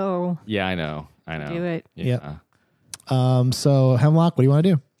to know. Yeah, I know. Do it. Yeah. So Hemlock, what do you want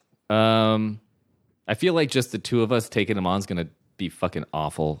to do? I feel like just the two of us taking him on is going to be fucking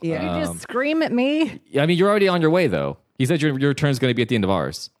awful. Yeah. You just scream at me. I mean, you're already on your way, though. He said your turn's going to be at the end of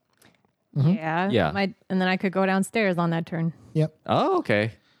ours. Yeah. Yeah. And then I could go downstairs on that turn. Yep. Oh,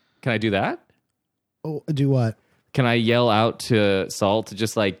 okay. Can I do that? Oh, do what? Can I yell out to Salt to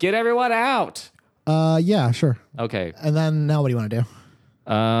just like, get everyone out? Yeah, sure. Okay. And then now what do you want to do?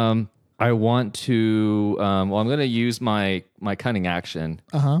 I want to. Well, I'm going to use my cunning action.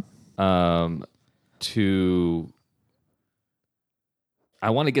 To. I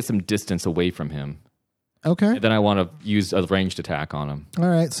want to get some distance away from him. Okay. And then I want to use a ranged attack on him. All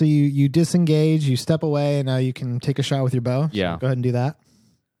right. So you disengage, you step away, and now you can take a shot with your bow. So Yeah. go ahead and do that.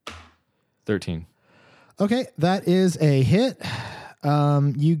 13. Okay, that is a hit.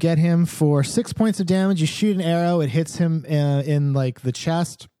 You get him for 6 points of damage. You shoot an arrow. It hits him in like the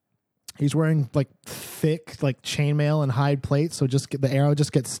chest. He's wearing like thick like chainmail and hide plate, so the arrow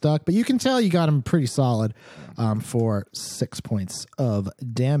just gets stuck. But you can tell you got him pretty solid for 6 points of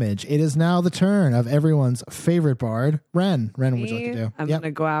damage. It is now the turn of everyone's favorite bard, Ren. Ren, what would you like to do? I'm Yep.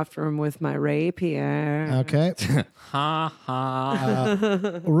 gonna go after him with my rapier. Okay. Ha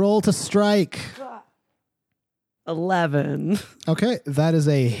ha. Roll to strike. 11. Okay, that is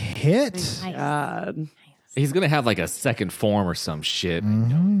a hit. Nice. God. He's going to have like a second form or some shit.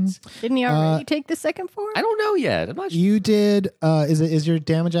 Didn't he already take the second form? I don't know yet. I'm not sure. You did. Is your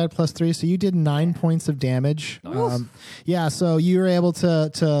damage add +3? So you did 9 points of damage. Yeah. So you were able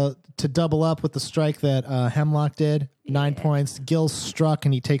to double up with the strike that Hemlock did. 9 points. Gil struck,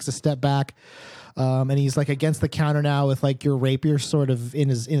 and he takes a step back. And he's like against the counter now with like your rapier sort of in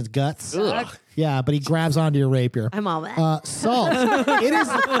his guts. Ugh. Yeah, but he grabs onto your rapier. I'm all that. Salt.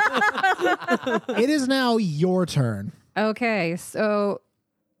 It is now your turn. Okay, so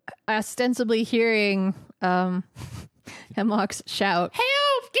ostensibly hearing Hemlock's shout,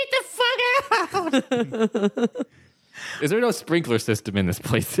 "Help! Get the fuck out!" Is there no sprinkler system in this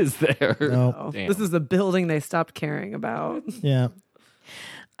place? Is there? No. Damn. This is the building they stopped caring about. Yeah.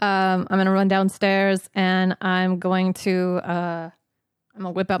 I'm gonna run downstairs and I'm going to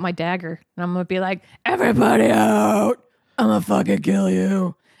whip out my dagger and I'm gonna be like, "Everybody out! I'm gonna fucking kill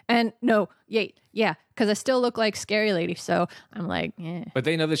you!" And no, yeah, because I still look like Scary Lady, so I'm like, yeah. But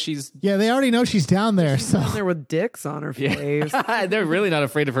they know that she's. Yeah, they already know she's down there. So, Down there with dicks on her face. They're really not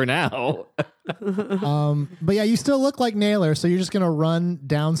afraid of her now. but yeah, you still look like Naylor. So you're just gonna run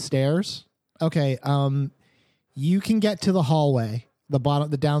downstairs. Okay. You can get to the hallway,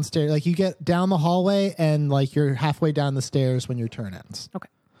 the downstairs. Like you get down the hallway, and like you're halfway down the stairs when your turn ends. Okay.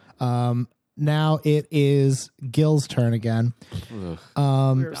 Now it is Gil's turn again. We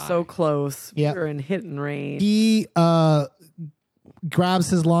were so close. Yeah. We were in hitting range. He grabs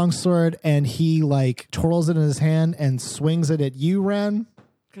his longsword and he like twirls it in his hand and swings it at you, Ren.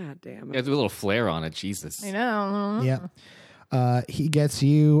 God damn Yeah, it. do a little flare on it. Jesus. I know. Yeah. He gets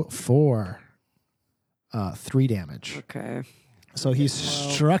you for 3 damage. Okay. So he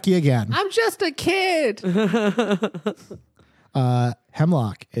struck you again. I'm just a kid.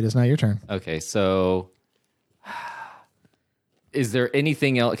 Hemlock, it is now your turn. Okay, so is there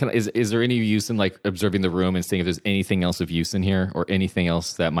anything else? Is there any use in like observing the room and seeing if there's anything else of use in here or anything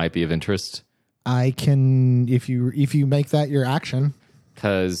else that might be of interest? I can if you make that your action.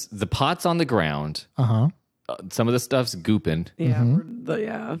 Because the pot's on the ground. Uh-huh. Some of the stuff's gooping. Yeah. Mm-hmm.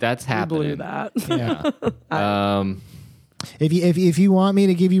 Yeah. That's We blew happening. that. Yeah. If you want me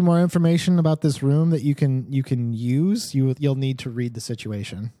to give you more information about this room that you can use, you'll need to read the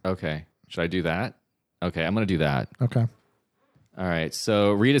situation. Okay. Should I do that? Okay, I'm going to do that. Okay. All right.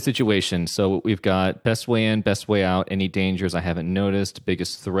 So read a situation. So we've got best way in, best way out, any dangers I haven't noticed,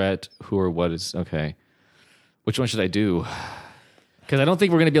 biggest threat, who or what is. Okay. Which one should I do? Because I don't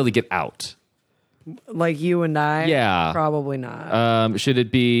think we're going to be able to get out. Like you and I? Yeah. Probably not. Should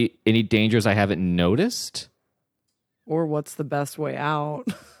it be any dangers I haven't noticed? Or what's the best way out?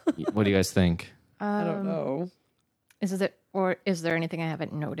 What do you guys think? I don't know. Is there anything I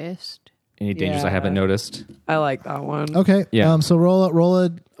haven't noticed? Any dangers I Yeah. haven't noticed? I like that one. Okay. Yeah. So roll a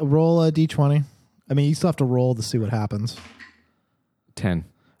d20. I mean, you still have to roll to see what happens. 10.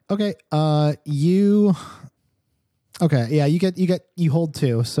 Okay. Okay. Yeah. You hold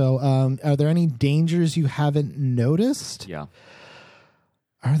 2. So, are there any dangers you haven't noticed? Yeah.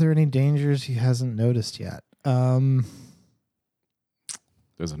 Are there any dangers he hasn't noticed yet? There's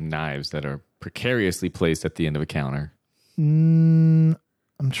some knives that are precariously placed at the end of a counter. I'm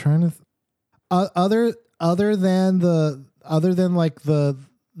trying to. Other than like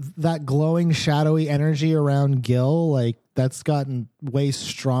that glowing shadowy energy around Gil, like that's gotten way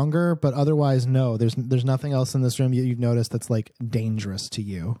stronger. But otherwise, no. There's nothing else in this room you've noticed that's like dangerous to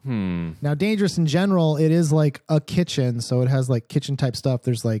you. Now, dangerous in general, it is like a kitchen, so it has like kitchen type stuff.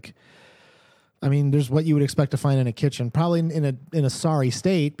 There's like. I mean, there's what you would expect to find in a kitchen, probably in a sorry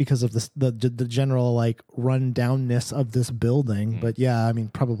state because of the general like run downness of this building. But yeah, I mean,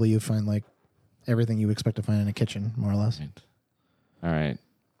 probably you find like everything you would expect to find in a kitchen, more or less. All right.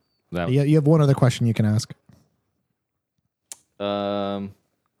 That, You have one other question you can ask. God,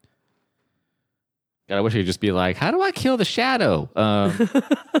 I wish I could just be like, how do I kill the shadow?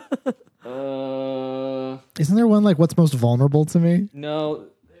 Isn't there one like what's most vulnerable to me? No.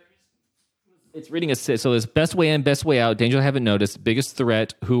 It's reading so there's best way in, best way out, danger I haven't noticed, biggest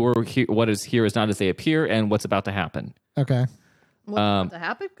threat, who or what is here is not as they appear, and what's about to happen. Okay. What's about to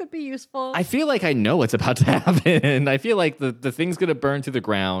happen could be useful. I feel like I know what's about to happen. I feel like the thing's going to burn to the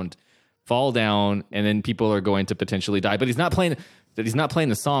ground, fall down, and then people are going to potentially die. But he's not playing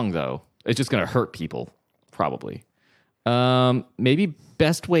the song, though. It's just going to hurt people, probably. Maybe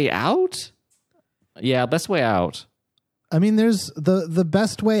best way out? Yeah, best way out. I mean, there's the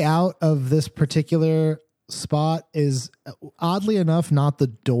best way out of this particular spot is oddly enough not the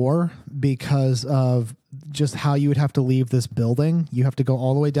door, because of just how you would have to leave this building. You have to go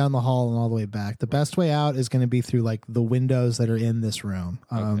all the way down the hall and all the way back. The best way out is going to be through like the windows that are in this room.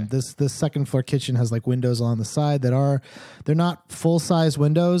 This second floor kitchen has like windows on the side they're not full size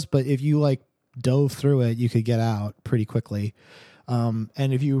windows, but if you like dove through it, you could get out pretty quickly. And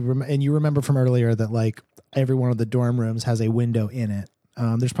if you remember from earlier that like every one of the dorm rooms has a window in it.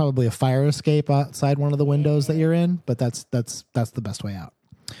 There's probably a fire escape outside one of the windows that you're in, but that's the best way out.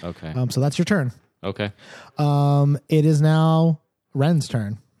 Okay. So that's your turn. Okay. It is now Ren's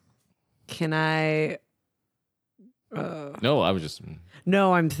turn. Can I? No, I was just...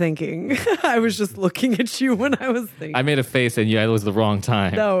 No, I'm thinking. I was just looking at you when I was thinking. I made a face and it was the wrong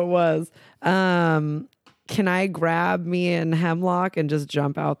time. No, it was. Can I grab me and Hemlock and just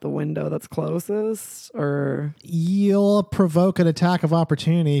jump out the window that's closest? Or You'll provoke an attack of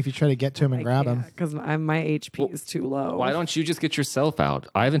opportunity if you try to get to him and grab him. because my HP is too low. Why don't you just get yourself out?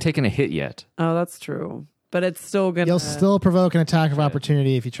 I haven't taken a hit yet. Oh, that's true. But it's still gonna. You'll still provoke an attack of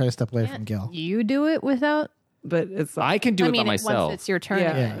opportunity if you try to step away from Gil. You do it without. But it's. I can do it by Once myself. it's your turn,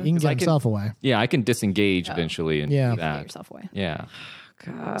 Yeah. Yeah, you can get I can- himself away. Yeah, I can disengage eventually and Yeah. do get that. yourself away. Yeah.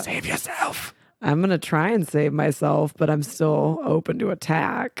 God. Save yourself. I'm gonna try and save myself, but I'm still open to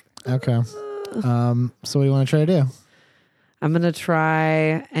attack. Okay. So what do you want to try to do? I'm gonna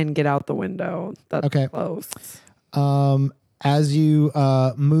try and get out the window. That's Okay. close. As you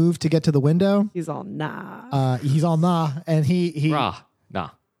move to get to the window, He's all nah. he's all nah, and he Rah. Nah.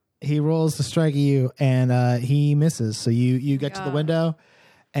 he rolls to strike you, and he misses. So you get to the window,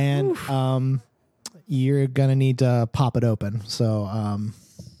 and you're gonna need to pop it open. So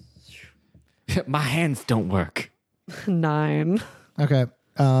My hands don't work. 9. okay.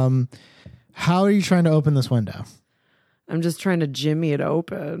 How are you trying to open this window? I'm just trying to jimmy it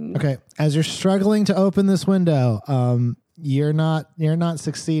open. Okay, as you're struggling to open this window, you're not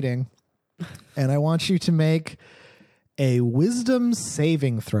succeeding, and I want you to make a wisdom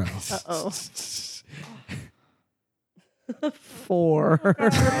saving throw. Oh, 4.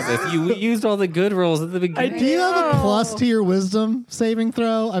 If you used all the good rolls at the beginning. Do you have a plus to your wisdom saving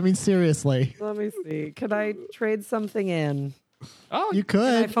throw? I mean, seriously, Let me see. Can I trade something in? Oh, you Can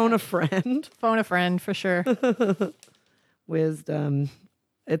I could. phone a friend? phone a friend for sure. Wisdom.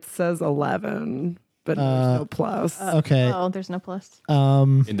 It says 11, but there's no plus. Okay. Oh, there's no plus.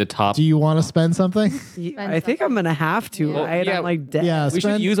 in the top. Do you want to spend something? I think I'm gonna have to. Yeah. Right? Yeah. I'm like dead. Yeah, we should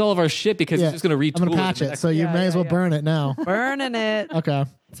spend- use all of our shit because Yeah, it's just going to retool. I'm gonna patch in the it, next- so you Yeah, may as well yeah. burn it now. Burning it. Okay.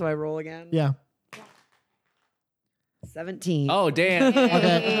 So I roll again. Yeah. 17. Oh, damn.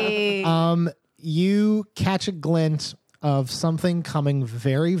 Okay. You catch a glint of something coming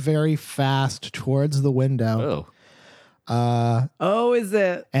very, very fast towards the window. Oh. Oh, is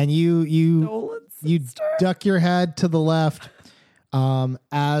it? And you Nolan's you sister? duck your head to the left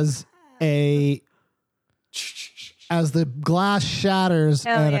as the glass shatters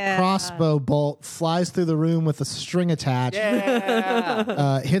Hell and yeah. a crossbow bolt flies through the room with a string attached,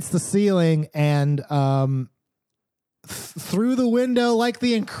 hits the ceiling, and through the window like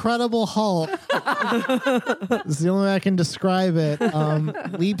the Incredible Hulk. It's the only way I can describe it.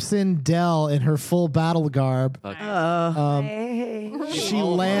 Leaps in Dell in her full battle garb. Hey. She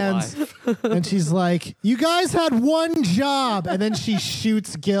All of my lands and she's like, "You guys had one job," and then she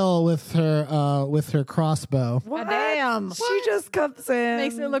shoots Gil with her crossbow. What? Damn. She just comes in.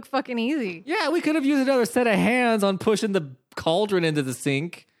 Makes it look fucking easy. Yeah, we could have used another set of hands on pushing the cauldron into the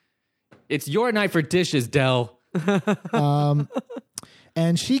sink. It's your night for dishes, Dell.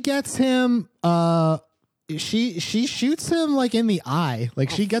 And she gets him. She shoots him like in the eye. Like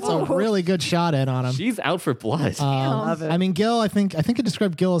she gets a really good shot in on him. She's out for blood. Love it. I mean, Gil. I think I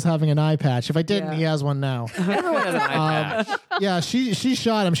described Gil as having an eye patch. If I didn't, Yeah. he has one now. Everyone has an eye patch. Yeah, she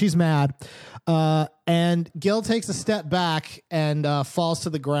shot him. She's mad. And Gil takes a step back and falls to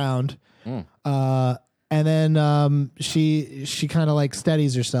the ground. And then she kind of like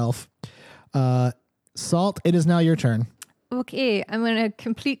steadies herself. Salt, it is now your turn. Okay, I'm gonna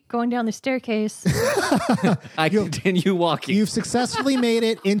complete going down the staircase. I continue walking. You've successfully made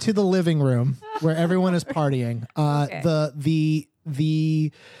it into the living room where everyone is partying. Okay.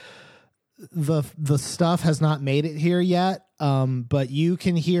 The stuff has not made it here yet, but you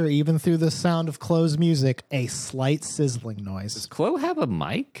can hear, even through the sound of closed music, a slight sizzling noise. Does Chloe have a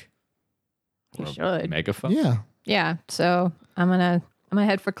mic? You Or should. megaphone? Yeah. Yeah, so I'm gonna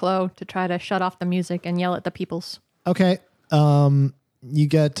head for Chloe to try to shut off the music and yell at the peoples. Okay. You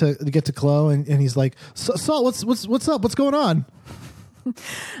get to Chloe, and he's like, Salt, what's up? What's going on?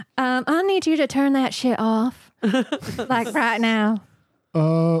 I need you to turn that shit off, like right now.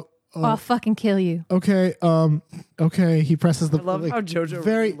 Or I'll fucking kill you. Okay. Okay. He presses the. I love how JoJo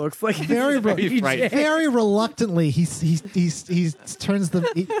very looks like very frightened. very reluctantly. He turns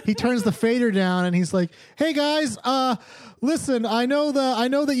the fader down, and he's like, "Hey guys, listen. I know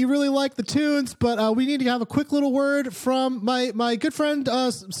that you really like the tunes, but we need to have a quick little word from my good friend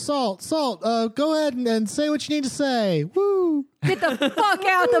Salt. Salt, go ahead and say what you need to say. Woo." Get the fuck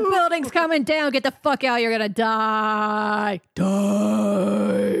out! The building's coming down. Get the fuck out! You're gonna die.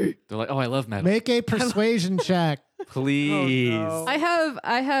 Die. They're like, oh, I love metal. Make a persuasion check. Please. Oh, no.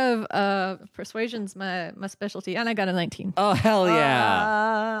 I have persuasion's my specialty, and I got a 19. Oh, hell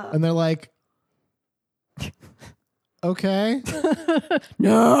yeah. And they're like, okay.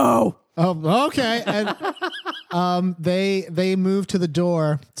 No. Oh, okay. And they move to the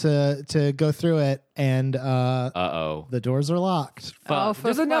door to go through it, and Uh-oh. the doors are locked. Oh, for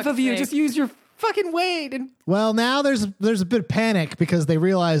There's enough fuck's of you. sake. Just use your fucking weight. And Well, now there's a bit of panic because they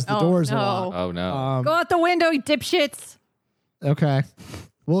realize the Oh, doors are no. locked. Oh, no. Go out the window, you dipshits. Okay,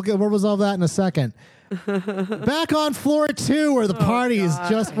 we'll resolve that in a second. Back on floor 2 where the parties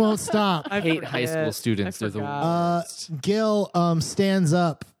just won't stop. I hate high school students. They're the forgot. worst. Gil stands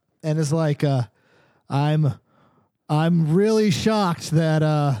up and is like, I'm really shocked that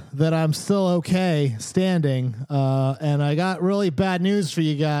I'm still okay standing. And I got really bad news for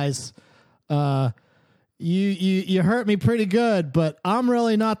you guys. You hurt me pretty good, but I'm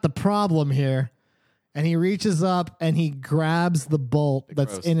really not the problem here. And he reaches up and he grabs the bolt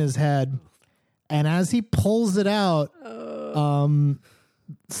that's Gross. in his head. And as he pulls it out,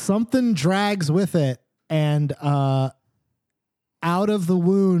 something drags with it, and out of the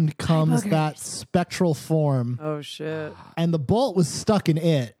wound comes that spectral form, Oh shit! and the bolt was stuck in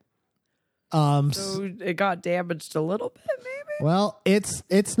it. So it got damaged a little bit, maybe. Well,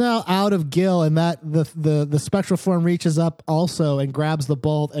 it's now out of Gil, and that the spectral form reaches up also and grabs the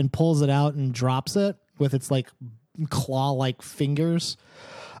bolt and pulls it out and drops it with its like claw-like fingers.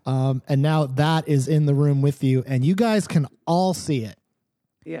 And now that is in the room with you, and you guys can all see it.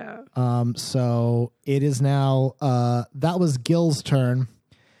 Yeah. So it is now that was Gil's turn,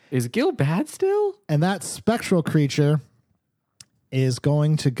 Is Gil bad still? and that spectral creature is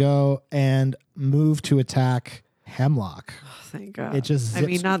going to go and move to attack Hemlock. Thank God. It just I mean,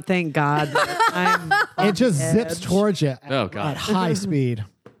 zips- not thank God. but I'm It just on zips edge. towards you at, Oh, God. at high speed.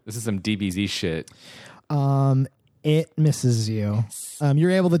 This is some DBZ shit. It misses you.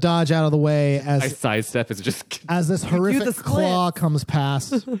 You're able to dodge out of the way I as sidestep. It's just this horrific the split. claw comes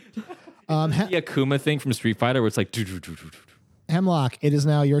past. the Akuma thing from Street Fighter where it's like... Hemlock, it is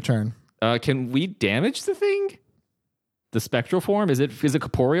now your turn. Can we damage the thing? The spectral form? Is it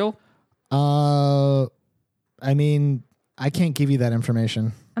corporeal? I mean, I can't give you that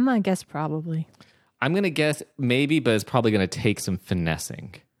information. I'm gonna guess probably. I'm going to guess maybe, but it's probably going to take some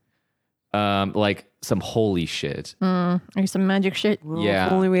finessing. Like some holy shit. Or some magic shit. Well, Yeah.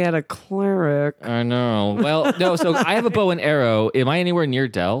 If only we had a cleric. I know. Well, no, so I have a bow and arrow. Am I anywhere near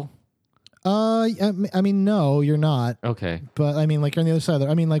Dell? I mean, no, you're not. Okay. But I mean, like you're on the other side. Of the,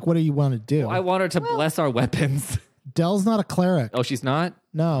 I mean, like, what do you want to do? I want her to bless our weapons. Dell's not a cleric. Oh, she's not?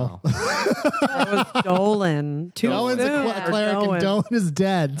 No, That was Dolan. Too Dolan's a soon for cleric, and Dolan. Dolan is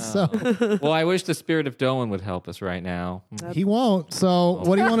dead. So Well, I wish the spirit of Doan would help us right now. he won't. So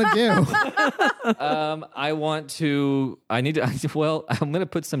what do you want to do? I want to. Well, I'm going to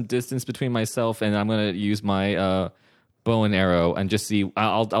put some distance between myself and I'm going to use my bow and arrow and just see.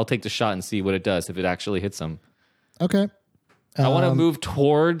 I'll take the shot and see what it does if it actually hits him. Okay. I want to move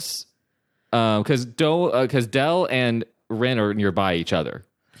towards because Dell and Ren are nearby each other.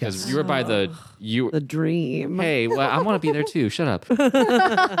 Because you were by the dream. Hey, well, I want to be there too. Shut up.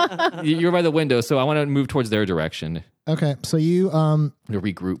 You're by the window, so I want to move towards their direction Okay. So you to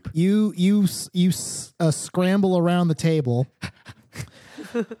regroup. you scramble around the table,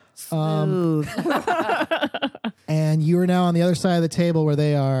 Smooth. and you are now on the other side of the table where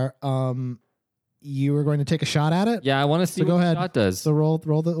they are. you were going to take a shot at it. Yeah, I want to see So go what the ahead. shot does. So roll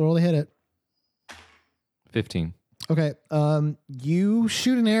to hit it. 15. Okay. You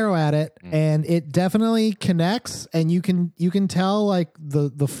shoot an arrow at it, and it definitely connects, and you can tell like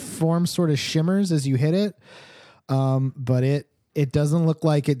the form sort of shimmers as you hit it. But it doesn't look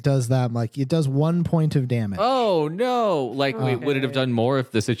like it does that. Like it does 1 point of damage. Oh no! Like, wait, would it have done more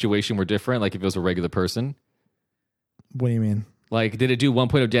if the situation were different? Like if it was a regular person? What do you mean? Like, did it do 1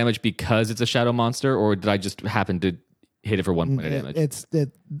 point of damage because it's a shadow monster, or did I just happen to hit it for 1 point of damage?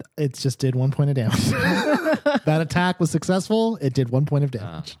 It just did 1 point of damage. That attack was successful. It did 1 point of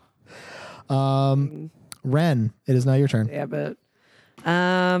damage. Ren, it is now your turn. Damn it.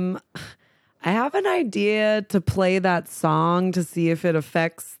 I have an idea to play that song to see if it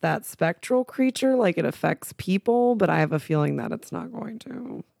affects that spectral creature, like it affects people, but I have a feeling that it's not going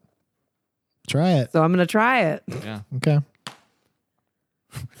to. Try it. So I'm going to try it. Yeah. Okay.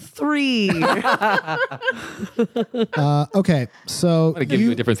 3. Okay. So I'm gonna give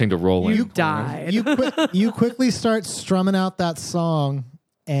you a different thing to roll in. You died. you quickly start strumming out that song,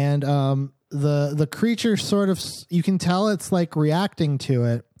 and the creature sort of, you can tell it's like reacting to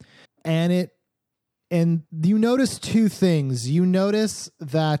it, and you notice two things. You notice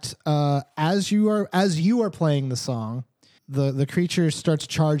that as you are playing the song, the creature starts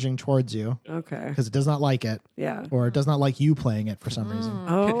charging towards you Okay. because it does not like it, Yeah. or it does not like you playing it for some reason.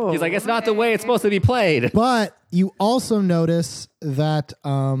 Oh. He's like, it's not the way it's supposed to be played. But you also notice that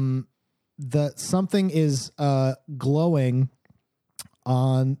that something is glowing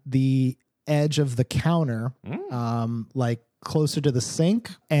on the edge of the counter, like closer to the sink,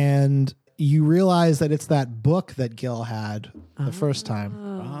 and you realize that it's that book that Gil had the first time.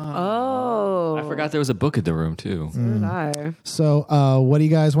 Oh. I forgot there was a book in the room too. So did I. So, what do you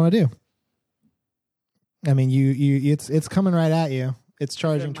guys want to do? I mean, it's coming right at you. It's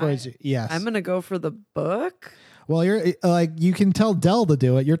charging towards you. Yes. I'm going to go for the book. Well, you're like, you can tell Dell to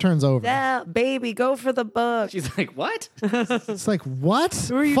do it. Your turn's over. Yeah, baby, go for the book. She's like, what? It's like,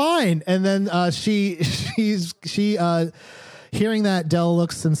 what? are you- Fine. And then she's hearing that, Dell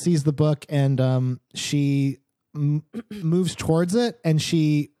looks and sees the book, and she moves towards it, and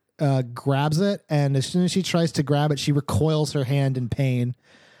she grabs it, and as soon as she tries to grab it, she recoils her hand in pain.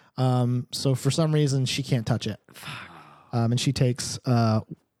 So for some reason she can't touch it. And she takes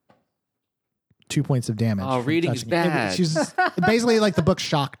 2 points of damage. Oh, from reading is touching it. bad. She's basically like the book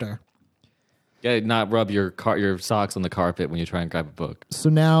shocked her. Yeah, not rub your socks on the carpet when you try and grab a book. So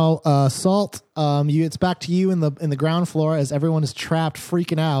now, Salt, it's back to you in the ground floor as everyone is trapped,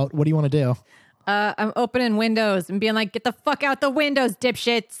 freaking out. What do you want to do? I'm opening windows and being like, get the fuck out the windows,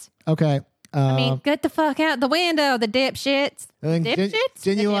 dipshits. Okay. I mean, get the fuck out the window, the dipshits. And Dipshits?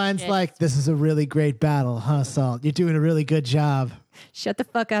 Genuine's The dipshits. like, this is a really great battle, huh, Salt? You're doing a really good job. Shut the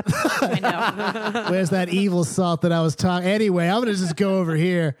fuck up. I know. Where's that evil Salt that I was talking? Anyway, I'm going to just go over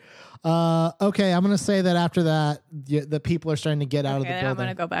here. Okay, I'm going to say that after that, the people are starting to get out of the Okay, building. I'm going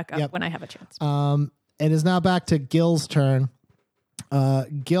to go back up Yep. when I have a chance. It is now back to Gil's turn.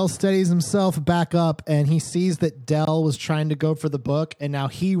 Gil steadies himself back up, and he sees that Dell was trying to go for the book, and now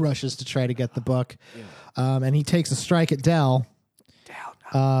he rushes to try to get the book. And he takes a strike at Dell.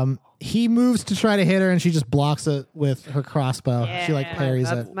 He moves to try to hit her, and she just blocks it with her crossbow. She like parries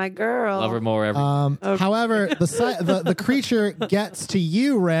That's it. my girl. Love her more every. However, the creature gets to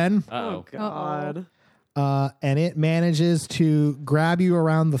you, Ren, Oh, God. and it manages to grab you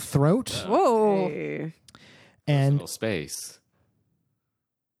around the throat, Whoa. Hey. and little space.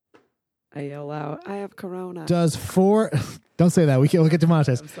 I yell out, I have corona. does 4. Don't say that. We'll get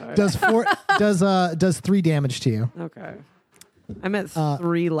demonetized. sorry. Does 3 damage to you. Okay. I'm at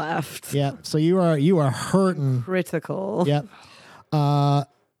 3 left. Yeah. So you are hurting. Critical. Yep.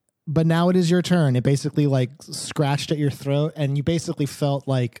 But now it is your turn. It basically like scratched at your throat, and you basically felt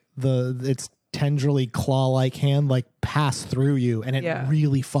like its tendrily claw-like hand like pass through you, and it Yeah.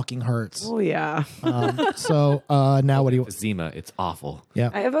 really fucking hurts. Oh, yeah. So now what do you? Zima, it's awful. Yeah.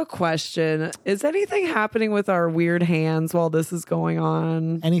 I have a question. Is anything happening with our weird hands while this is going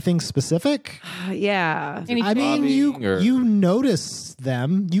on? Anything specific? Yeah. I mean, Throbbing or- you notice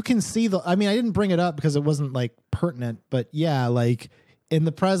them. You can see I mean, I didn't bring it up because it wasn't like pertinent, but yeah, like in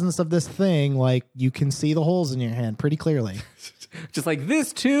the presence of this thing, like you can see the holes in your hand pretty clearly. Just like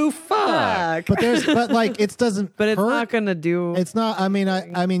this too. Fuck. But like it doesn't. But it's hurt. not going to do. It's not. I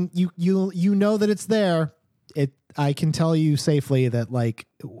mean, you know that it's there. I can tell you safely that like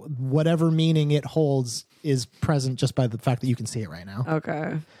whatever meaning it holds is present just by the fact that you can see it right now.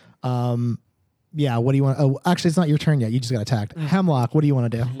 Okay. Yeah. What do you want? Oh, actually, it's not your turn yet. You just got attacked. Hemlock. What do you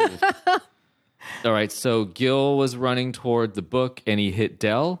want to do? All right. So Gil was running toward the book and he hit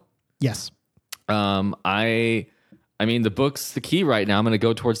Dell. Yes. I mean, the book's the key right now. I'm going to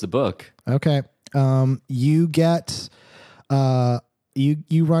go towards the book. Okay. You get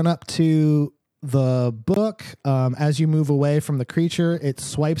you run up to the book. As you move away from the creature, it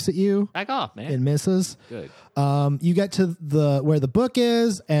swipes at you. Back off, man. It misses. Good. You get to the where the book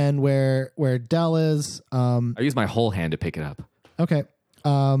is and where Dell is. I use my whole hand to pick it up. Okay.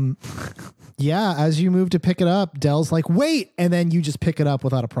 Yeah, as you move to pick it up, Dell's like, wait, and then you just pick it up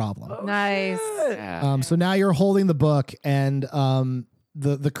without a problem. Nice. Yeah. So now you're holding the book, and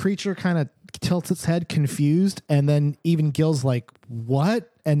the creature kind of tilts its head confused, and then even Gil's like, what?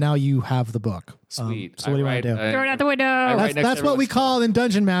 And now you have the book. Sweet. So what do you want to do? Throw it out the window. right next That's to what we everyone's call in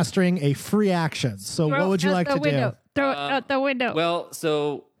dungeon mastering a free action. So what would you like to do? Throw it out the window. Well,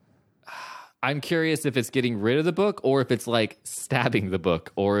 so I'm curious if it's getting rid of the book or if it's like stabbing the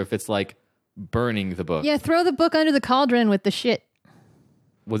book or if it's like burning the book. Yeah, throw the book under the cauldron with the shit.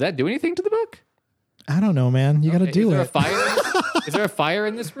 Would that do anything to the book? I don't know, man. You got to Okay, do is there it. A fire? Is there a fire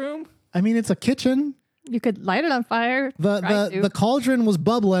in this room? I mean, it's a kitchen. You could light it on fire. Try to. The cauldron was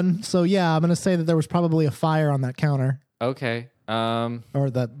bubbling, so yeah, I'm gonna say that there was probably a fire on that counter Okay. or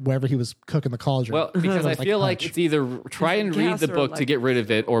that wherever he was cooking the cauldron. Well, because I Like feel like punch. it's either try and read the book to get rid of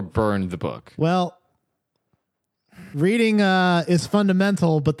it or burn the book. Well, reading is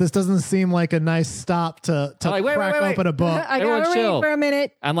fundamental, but this doesn't seem like a nice stop to like, wait, crack wait, wait. open a book. I Everyone gotta chill. read for a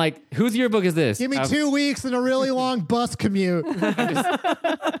minute. I'm like, whose yearbook is this? Give me 2 weeks and a really long bus commute.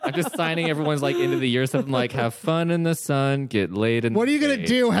 I'm just signing everyone's like end of the year something like have fun in the sun, get laid in What are the you gonna shade.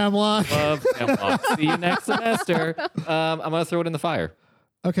 do, Hemlock? Love Hemlock. See you next semester. I'm gonna throw it in the fire.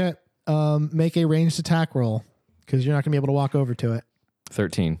 Okay, make a ranged attack roll because you're not gonna be able to walk over to it.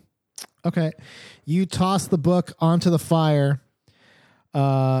 13. Okay. You toss the book onto the fire,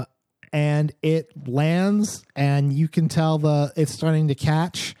 and it lands, and you can tell it's starting to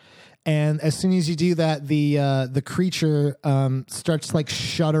catch. And as soon as you do that, the creature starts like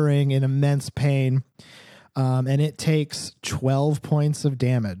shuddering in immense pain, and it takes 12 points of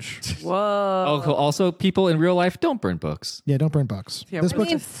damage. Whoa. Oh, cool. Also, people in real life don't burn books. Yeah, don't burn books. Yeah, this I book,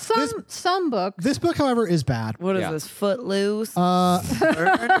 I mean, some books. this book, however, is bad. What is Yeah. this? Footloose?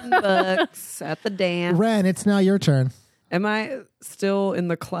 Burning books at the dance. Ren, it's now your turn. Am I still in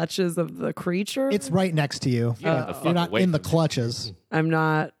the clutches of the creature? It's right next to you. get the fuck You're not away in the from me. clutches. I'm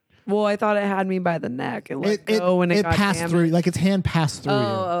not. Well, I thought it had me by the neck. It let It go when it got passed damaged. through, like its hand passed through you.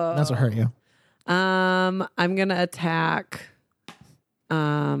 That's what hurt you. I'm gonna attack.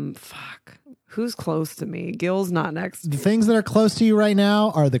 Fuck. Who's close to me? Gil's not next. The things that are close to you right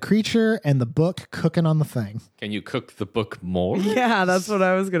now are the creature and the book cooking on the thing. Can you cook the book more? Yeah, that's what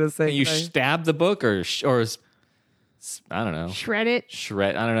I was gonna say. Can you I- stab the book or I don't know. Shred it.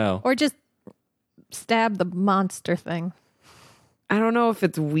 Shred. I don't know. Or just stab the monster thing. I don't know if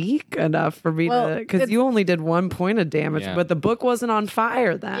it's weak enough for me Well, to, because it's- you only did 1 point of damage, Yeah. but the book wasn't on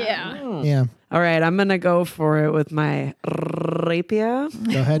fire then. Yeah. Yeah. All right, I'm gonna go for it with my rapier.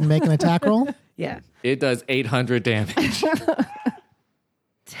 Go ahead and make an attack roll. Yeah, It does 800 damage.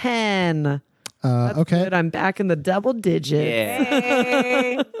 10. That's Okay. good. I'm back in the double digits.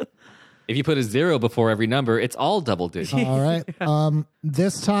 Yeah. If you put a 0 before every number, it's all double digits. All right.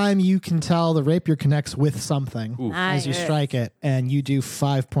 This time you can tell the rapier connects with something as you strike it, and you do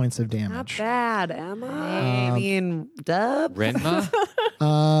 5 points of Not damage. bad, Emma. I mean, dub. Renma?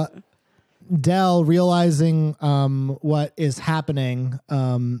 Dell, realizing what is happening,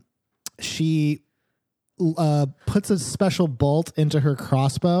 she puts a special bolt into her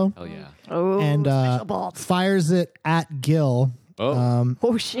crossbow Oh, yeah. Oh, and special bolt. fires it at Gil. Oh,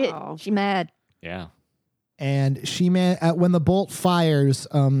 Oh shit. Wow. She mad. yeah. And when the bolt fires,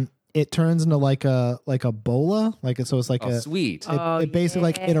 it turns into like a bola, so it's like Oh, a sweet. it basically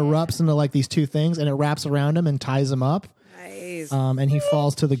like it erupts into like these two things, and it wraps around him and ties him up, Nice. and he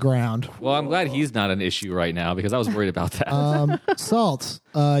falls to the ground. Well, I'm glad he's not an issue right now because I was worried about that. Salt,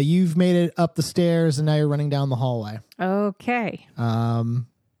 you've made it up the stairs, and now you're running down the hallway. Okay.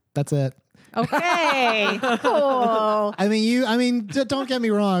 That's it. Okay. Cool. Don't get me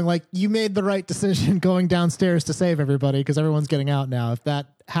wrong. Like, you made the right decision going downstairs to save everybody because everyone's getting out now. If that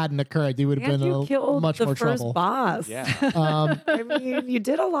hadn't occurred, you would have And been you in killed much the more first trouble. boss. Yeah. I mean, you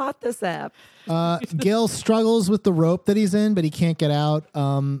did a lot this app. Gil struggles with the rope that he's in, but he can't get out.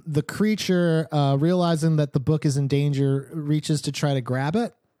 The creature, realizing that the book is in danger, reaches to try to grab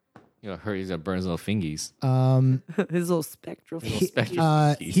it. You know, he's gonna burn his little fingies. His little spectral.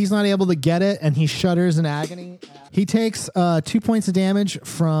 He's not able to get it, and he shudders in agony. He takes 2 points of damage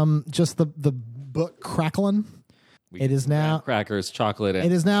from just the book crackling. It is now crackers, chocolate.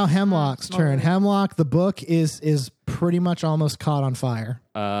 It is now Hemlock's turn. Hemlock, the book is pretty much almost caught on fire.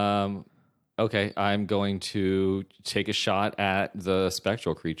 Okay, I'm going to take a shot at the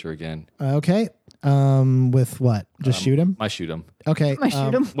spectral creature again. Okay. With what? Just shoot him? I shoot him. Okay. I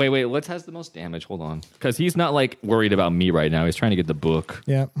shoot him. Wait, what has the most damage? Hold on. Because he's not like worried about me right now. He's trying to get the book.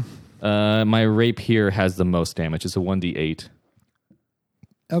 Yeah. My rapier has the most damage. It's a 1d8.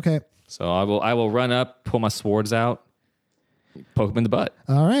 Okay. So I will run up, pull my swords out, poke him in the butt.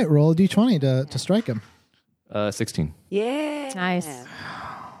 All right. Roll a d20 to strike him. 16. Yeah. Nice.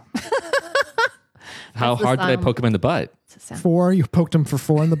 How the hard did I sound. poke him in the butt? 4. You poked him for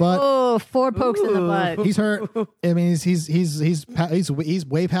 4 in the butt. Oh, 4 pokes in the butt. He's hurt. I mean, he's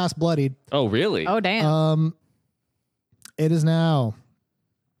way past bloodied. Oh, really? Oh, damn. It is now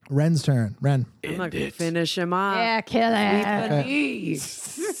Ren's turn. Ren. I'm not gonna finish him off. yeah, kill it.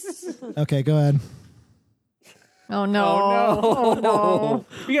 Okay, go ahead. Oh, no. Oh, no.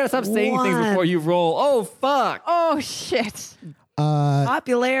 You gotta stop saying things What? before you roll. Oh, fuck. Oh, shit.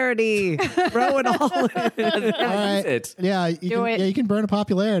 Popularity. Throw it all in. All right. It. Yeah, you can, it. yeah, you can burn a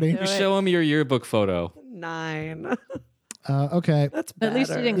popularity. You show him your yearbook photo. 9. Okay. That's better. At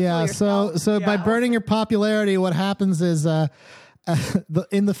least you didn't kill Yeah. yourself. So by burning your popularity, what happens is in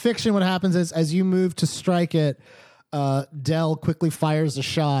the fiction, what happens is as you move to strike it, Dell quickly fires a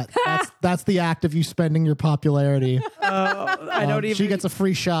shot. That's the act of you spending your popularity. I don't even. She gets a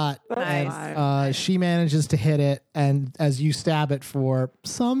free shot. Nice. She manages to hit it, and as you stab it for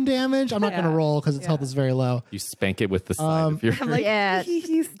some damage, I'm not going to roll because its health is very low. You spank it with the side of your. Yeah. Grab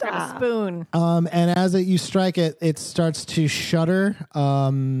a Stop. spoon. And as you strike it, it starts to shudder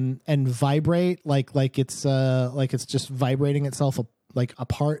and vibrate like it's just vibrating itself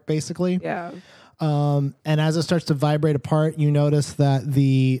apart, basically. Yeah. And as it starts to vibrate apart, you notice that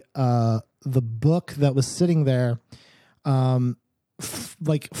the book that was sitting there, fully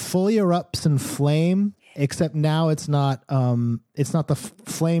erupts in flame. Except now it's not the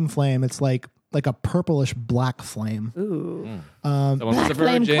flame. It's like a purplish black flame. Ooh. Someone was a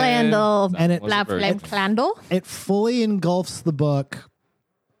Flame virgin. candle. Someone was a La virgin. flame candle. It fully engulfs the book,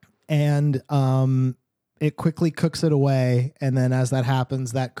 and it quickly cooks it away. And then as that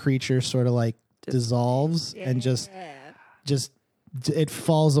happens, that creature sort of dissolves and just it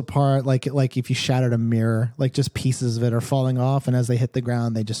falls apart like if you shattered a mirror, just pieces of it are falling off, and as they hit the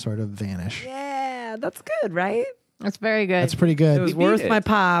ground they just sort of vanish. Yeah, that's good, right? That's very good. That's pretty It good. was beat worth it. my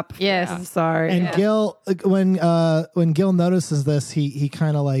pop. Yes. I'm sorry. And Gil, when Gil notices this, he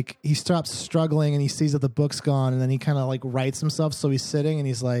kind of he stops struggling and he sees that the book's gone, and then he kind of rights himself, so he's sitting and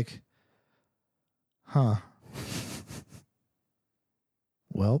he's like, huh,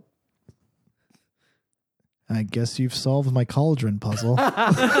 well, I guess you've solved my cauldron puzzle. I'm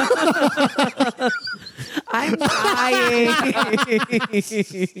dying.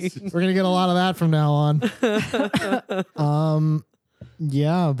 We're gonna get a lot of that from now on.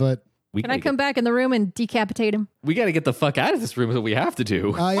 Yeah, but Can I come back in the room and decapitate him? We got to get the fuck out of this room. Is what we have to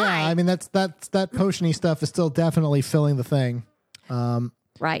do. yeah, I mean that potiony stuff is still definitely filling the thing.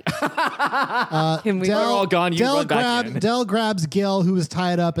 Right. Can we? We're all gone. You run back in. Dell grabs Gil, who is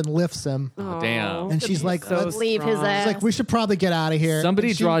tied up, and lifts him. Oh, damn. And she's like, so let's- Leave his strong. ass. she's like, we should probably get out of here. Somebody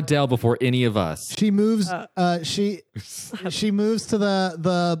And she- draw Dell before any of us. She moves. She moves to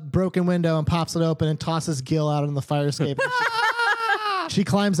the broken window and pops it open and tosses Gil out on the fire escape. She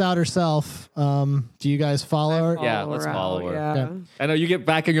climbs out herself. Do you guys follow her? Yeah, let's her follow out, her. Yeah. Yeah. I know you get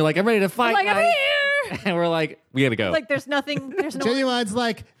back and you're like, I'm ready to fight. like, I'm guys." here. And we're like, we gotta go. Like, there's nothing. There's no. Genuine's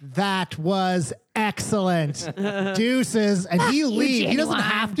like, that was excellent. Deuces. And he leaves. He doesn't Genuine.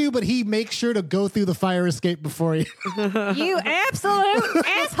 have to, but he makes sure to go through the fire escape before he. You absolute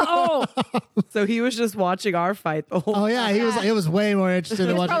asshole. So he was just watching our fight the whole. Oh, yeah. He was way more interested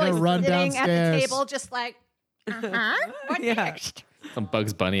in watching her run sitting downstairs. at the table, just like, what Yeah. next? Some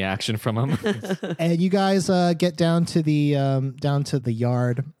Bugs Bunny action from him. And you guys get down to the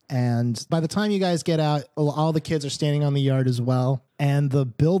yard, and by the time you guys get out, all the kids are standing on the yard as well. And the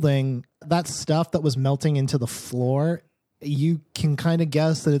building, that stuff that was melting into the floor, you can kind of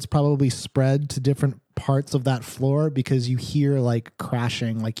guess that it's probably spread to different parts of that floor because you hear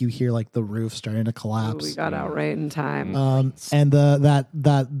crashing, you hear the roof starting to collapse. We got out right in time. And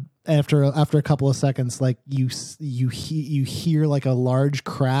that after a couple of seconds, you hear a large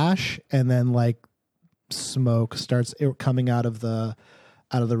crash, and then smoke starts coming out of the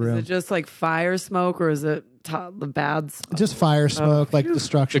Is room. it just fire smoke, or is it the bad stuff? Just fire smoke, the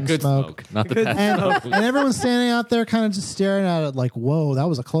destruction good smoke, not the Good bad smoke. smoke. And everyone's standing out there kind of just staring at it whoa, that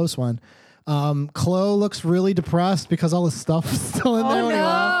was a close one. Chloe looks really depressed because all his stuff is still in there.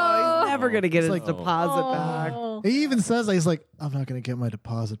 Oh, he's never gonna get his deposit back. Oh, He even says that. He's like, I'm not going to get my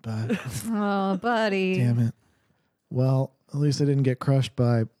deposit back. oh, buddy. Damn it. Well, at least I didn't get crushed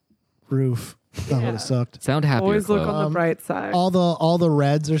by roof. That would have sucked. Sound happier. Always look Chloe. on the bright side. All the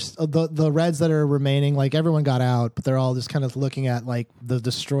reds are the reds that are remaining. Like everyone got out, but they're all just kind of looking at like the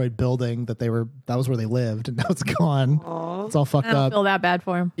destroyed building that was where they lived, and now it's gone. Aw. It's all fucked I don't up. feel that bad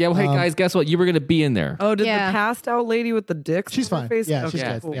for him. Yeah, well, hey guys, guess what? You were gonna be in there. Oh, did Yeah. the passed out lady with the dicks? She's on her fine. Face? Yeah, Okay, she's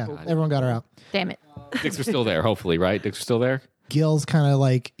good. cool, Yeah, cool, cool. everyone got her out. Damn it. Dicks are still there, hopefully, right? Dicks are still there. Gil's kind of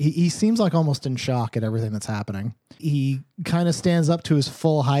like he seems like almost in shock at everything that's happening. He kind of stands up to his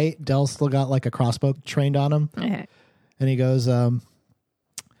full height. Dell's still got like a crossbow trained on him, Okay. and he goes,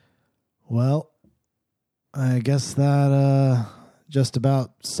 "Well, I guess that just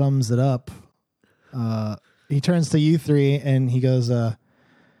about sums it up." He turns to you three and he goes,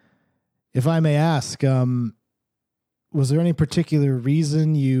 "If I may ask, was there any particular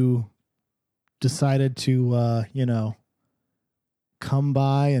reason you decided to, come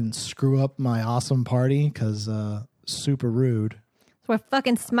by and screw up my awesome party? Because super rude." We're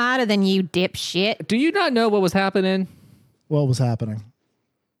fucking smarter than you, dipshit. Do you not know what was happening? What was happening?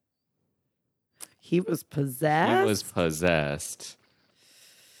 He was possessed. He was possessed.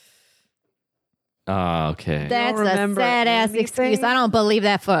 Oh, okay. That's a remember sad ass anything? excuse. I don't believe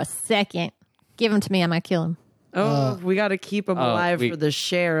that for a second. Give him to me. I might kill him. Oh, we got to keep him alive we- for the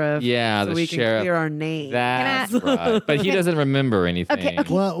sheriff. Yeah, so the we sheriff. can clear our name. That's Can right. But he doesn't remember anything. Okay,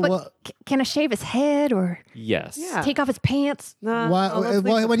 okay. Well, but well- can I shave his head or Yes. Yeah. take off his pants? Nah, Why- let's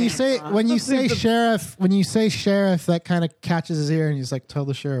leave the when you pants say on. when you Let's leave say the- sheriff, that kind of catches his ear, and he's like, "Tell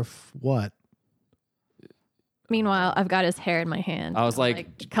the sheriff what?" Meanwhile, I've got his hair in my hand. I was I'm,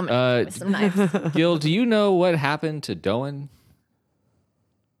 like, coming with some knives. Gil, do you know what happened to Doan?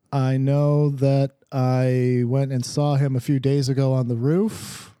 I know that I went and saw him a few days ago on the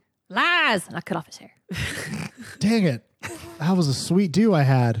roof. Lies! And I cut off his hair. Dang it. That was a sweet do I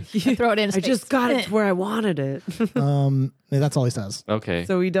had. I throw it in his I face. just got it to where I wanted it. That's all he says. Okay.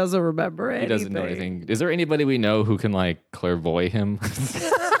 So he doesn't remember anything. He doesn't know anything. Is there anybody we know who can like clairvoy him?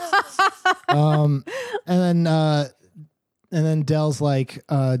 And then Dell's like,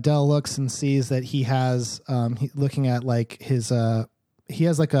 Dell looks and sees that he has, looking at like his, he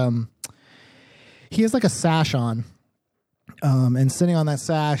has like a sash on, and sitting on that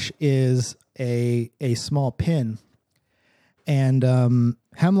sash is a small pin. And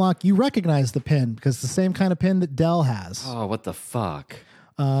Hemlock, you recognize the pin because it's the same kind of pin that Dell has. Oh, what the fuck?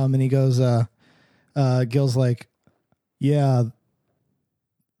 And he goes, Gil's like, yeah,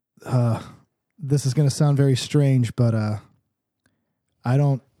 this is going to sound very strange, but I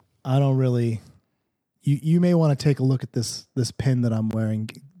don't really, you may want to take a look at this pin that I'm wearing.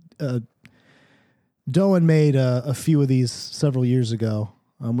 Doan made a few of these several years ago.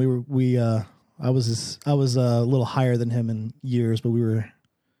 I was a little higher than him in years, but we were,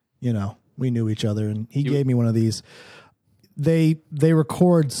 we knew each other, and he gave me one of these. They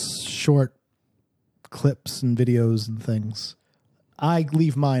record short clips and videos and things. I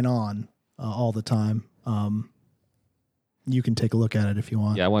leave mine on all the time. You can take a look at it if you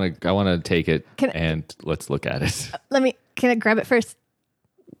want. Yeah, I want to take it Can I- and let's look at it. Can I grab it first?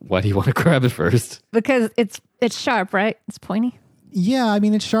 Why do you want to grab it first? Because it's sharp, right? It's pointy. Yeah, I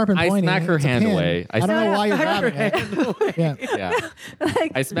mean, it's sharp and I pointy. smack her It's a hand pin. away. I don't know why you're grabbing it. Yeah. Yeah.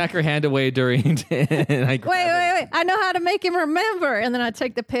 Like, I smack her hand away during and I grab it. wait. I know how to make him remember. And then I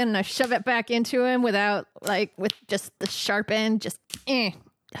take the pin and I shove it back into him with just the sharp end,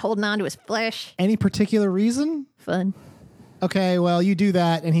 holding on to his flesh. Any particular reason? Fun. Okay, well, you do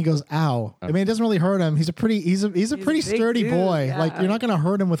that, and he goes, "Ow!" I mean, it doesn't really hurt him. He's a pretty big sturdy dude, boy. yeah. Like you're not gonna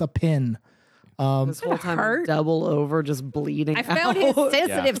hurt him with a pin. This whole time hurt? double over, just bleeding. I found his out.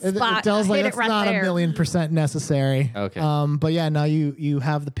 sensitive It spot. tells I like hit that's it right not there. 1,000,000% necessary. Okay. But yeah, now you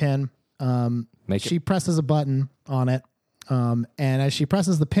have the pin. Make She it. presses a button on it, and as she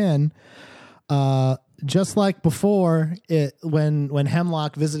presses the pin, just like before, when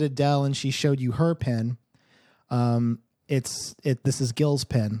Hemlock visited Dell and she showed you her pin, this is Gil's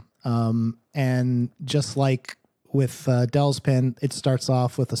pin, and just like with Dell's pin, it starts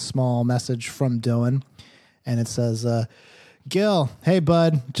off with a small message from Doan, and it says, "Gil, hey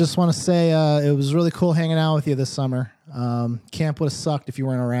bud, just want to say it was really cool hanging out with you this summer. Camp would have sucked if you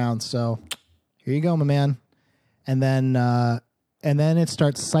weren't around, so here you go, my man." And then it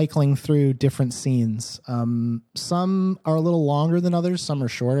starts cycling through different scenes. Some are a little longer than others. Some are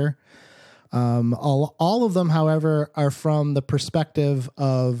shorter. All of them, however, are from the perspective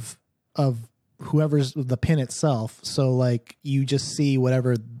of whoever's the pin itself. So like you just see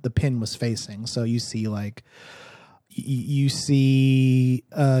whatever the pin was facing. So you see like you see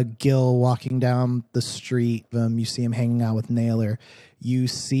Gil walking down the street. You see him hanging out with Naylor. You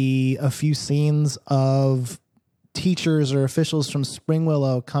see a few scenes of teachers or officials from Spring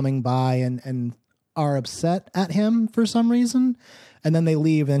Willow coming by and are upset at him for some reason. And then they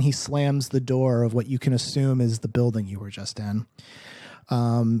leave, and he slams the door of what you can assume is the building you were just in.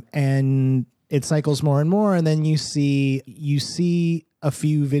 And it cycles more and more, and then you see a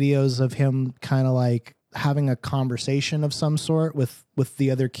few videos of him kind of like having a conversation of some sort with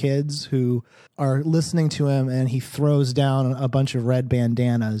the other kids who are listening to him, and he throws down a bunch of red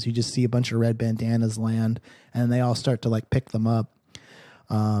bandanas. You just see a bunch of red bandanas land, and they all start to like pick them up.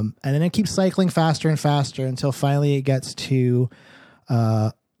 And then it keeps cycling faster and faster until finally it gets to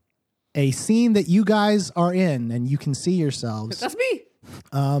a scene that you guys are in, and you can see yourselves. That's me.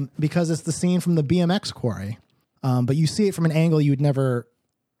 Because it's the scene from the BMX quarry. But you see it from an angle you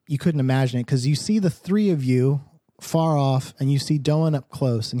couldn't imagine it, because you see the three of you far off, and you see Doan up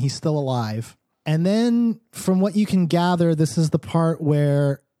close, and he's still alive. And then from what you can gather, this is the part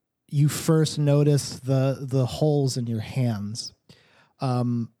where you first notice the holes in your hands.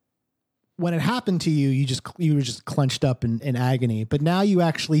 When it happened to you, you were just clenched up in agony. But now you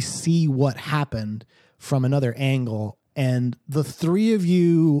actually see what happened from another angle, and the three of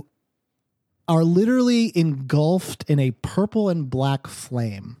you are literally engulfed in a purple and black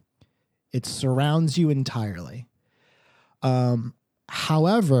flame. It surrounds you entirely.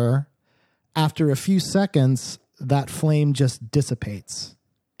 However, after a few seconds, that flame just dissipates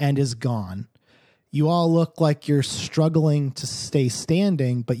and is gone. You all look like you're struggling to stay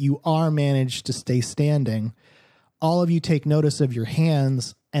standing, but you are managed to stay standing. All of you take notice of your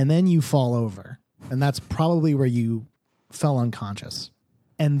hands, and then you fall over. And that's probably where you fell unconscious.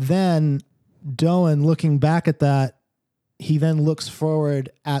 And then Doan, looking back at that, he then looks forward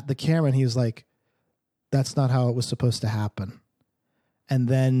at the camera, and he's like, that's not how it was supposed to happen. And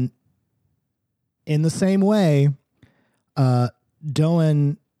then in the same way,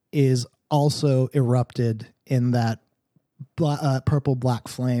 Doan is also erupted in that purple black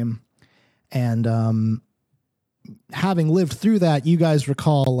flame. And having lived through that, you guys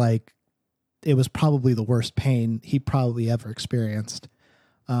recall like it was probably the worst pain he probably ever experienced.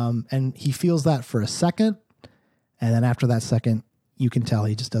 And he feels that for a second. And then after that second, you can tell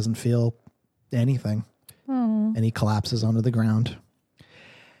he just doesn't feel anything. And he collapses onto the ground.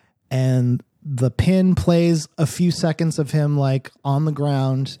 And the pin plays a few seconds of him like on the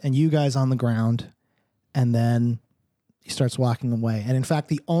ground and you guys on the ground. And then he starts walking away. And in fact,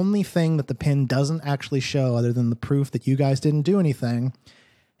 the only thing that the pin doesn't actually show, other than the proof that you guys didn't do anything,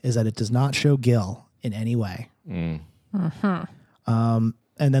 is that it does not show Gil in any way. And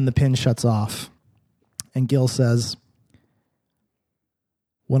then the pin shuts off. And Gil says,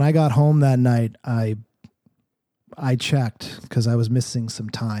 when I got home that night, I checked because I was missing some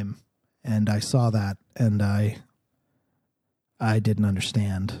time, and I saw that, and I didn't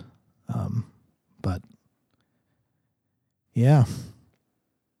understand. But yeah.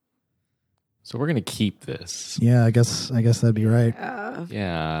 So we're gonna keep this. Yeah, I guess that'd be right.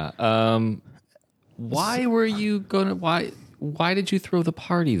 Yeah. Why were you gonna? Why did you throw the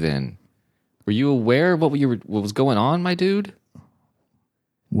party then? Were you aware of what was going on, my dude?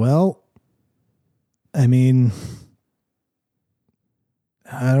 Well, I mean,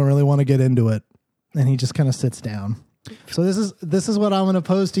 I don't really want to get into it. And he just kind of sits down. So this is what I'm going to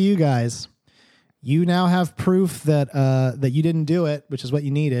pose to you guys. You now have proof that that you didn't do it, which is what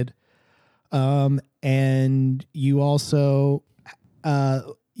you needed. And you also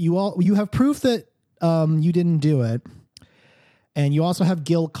you have proof that you didn't do it. And you also have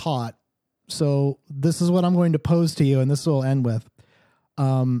Gil caught. So this is what I'm going to pose to you, and this will end with.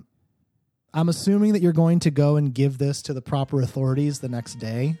 I'm assuming that you're going to go and give this to the proper authorities the next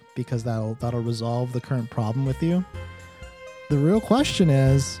day, because that'll resolve the current problem with you. The real question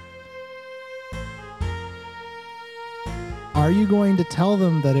is, are you going to tell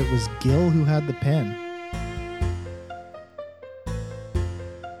them that it was Gil who had the pen?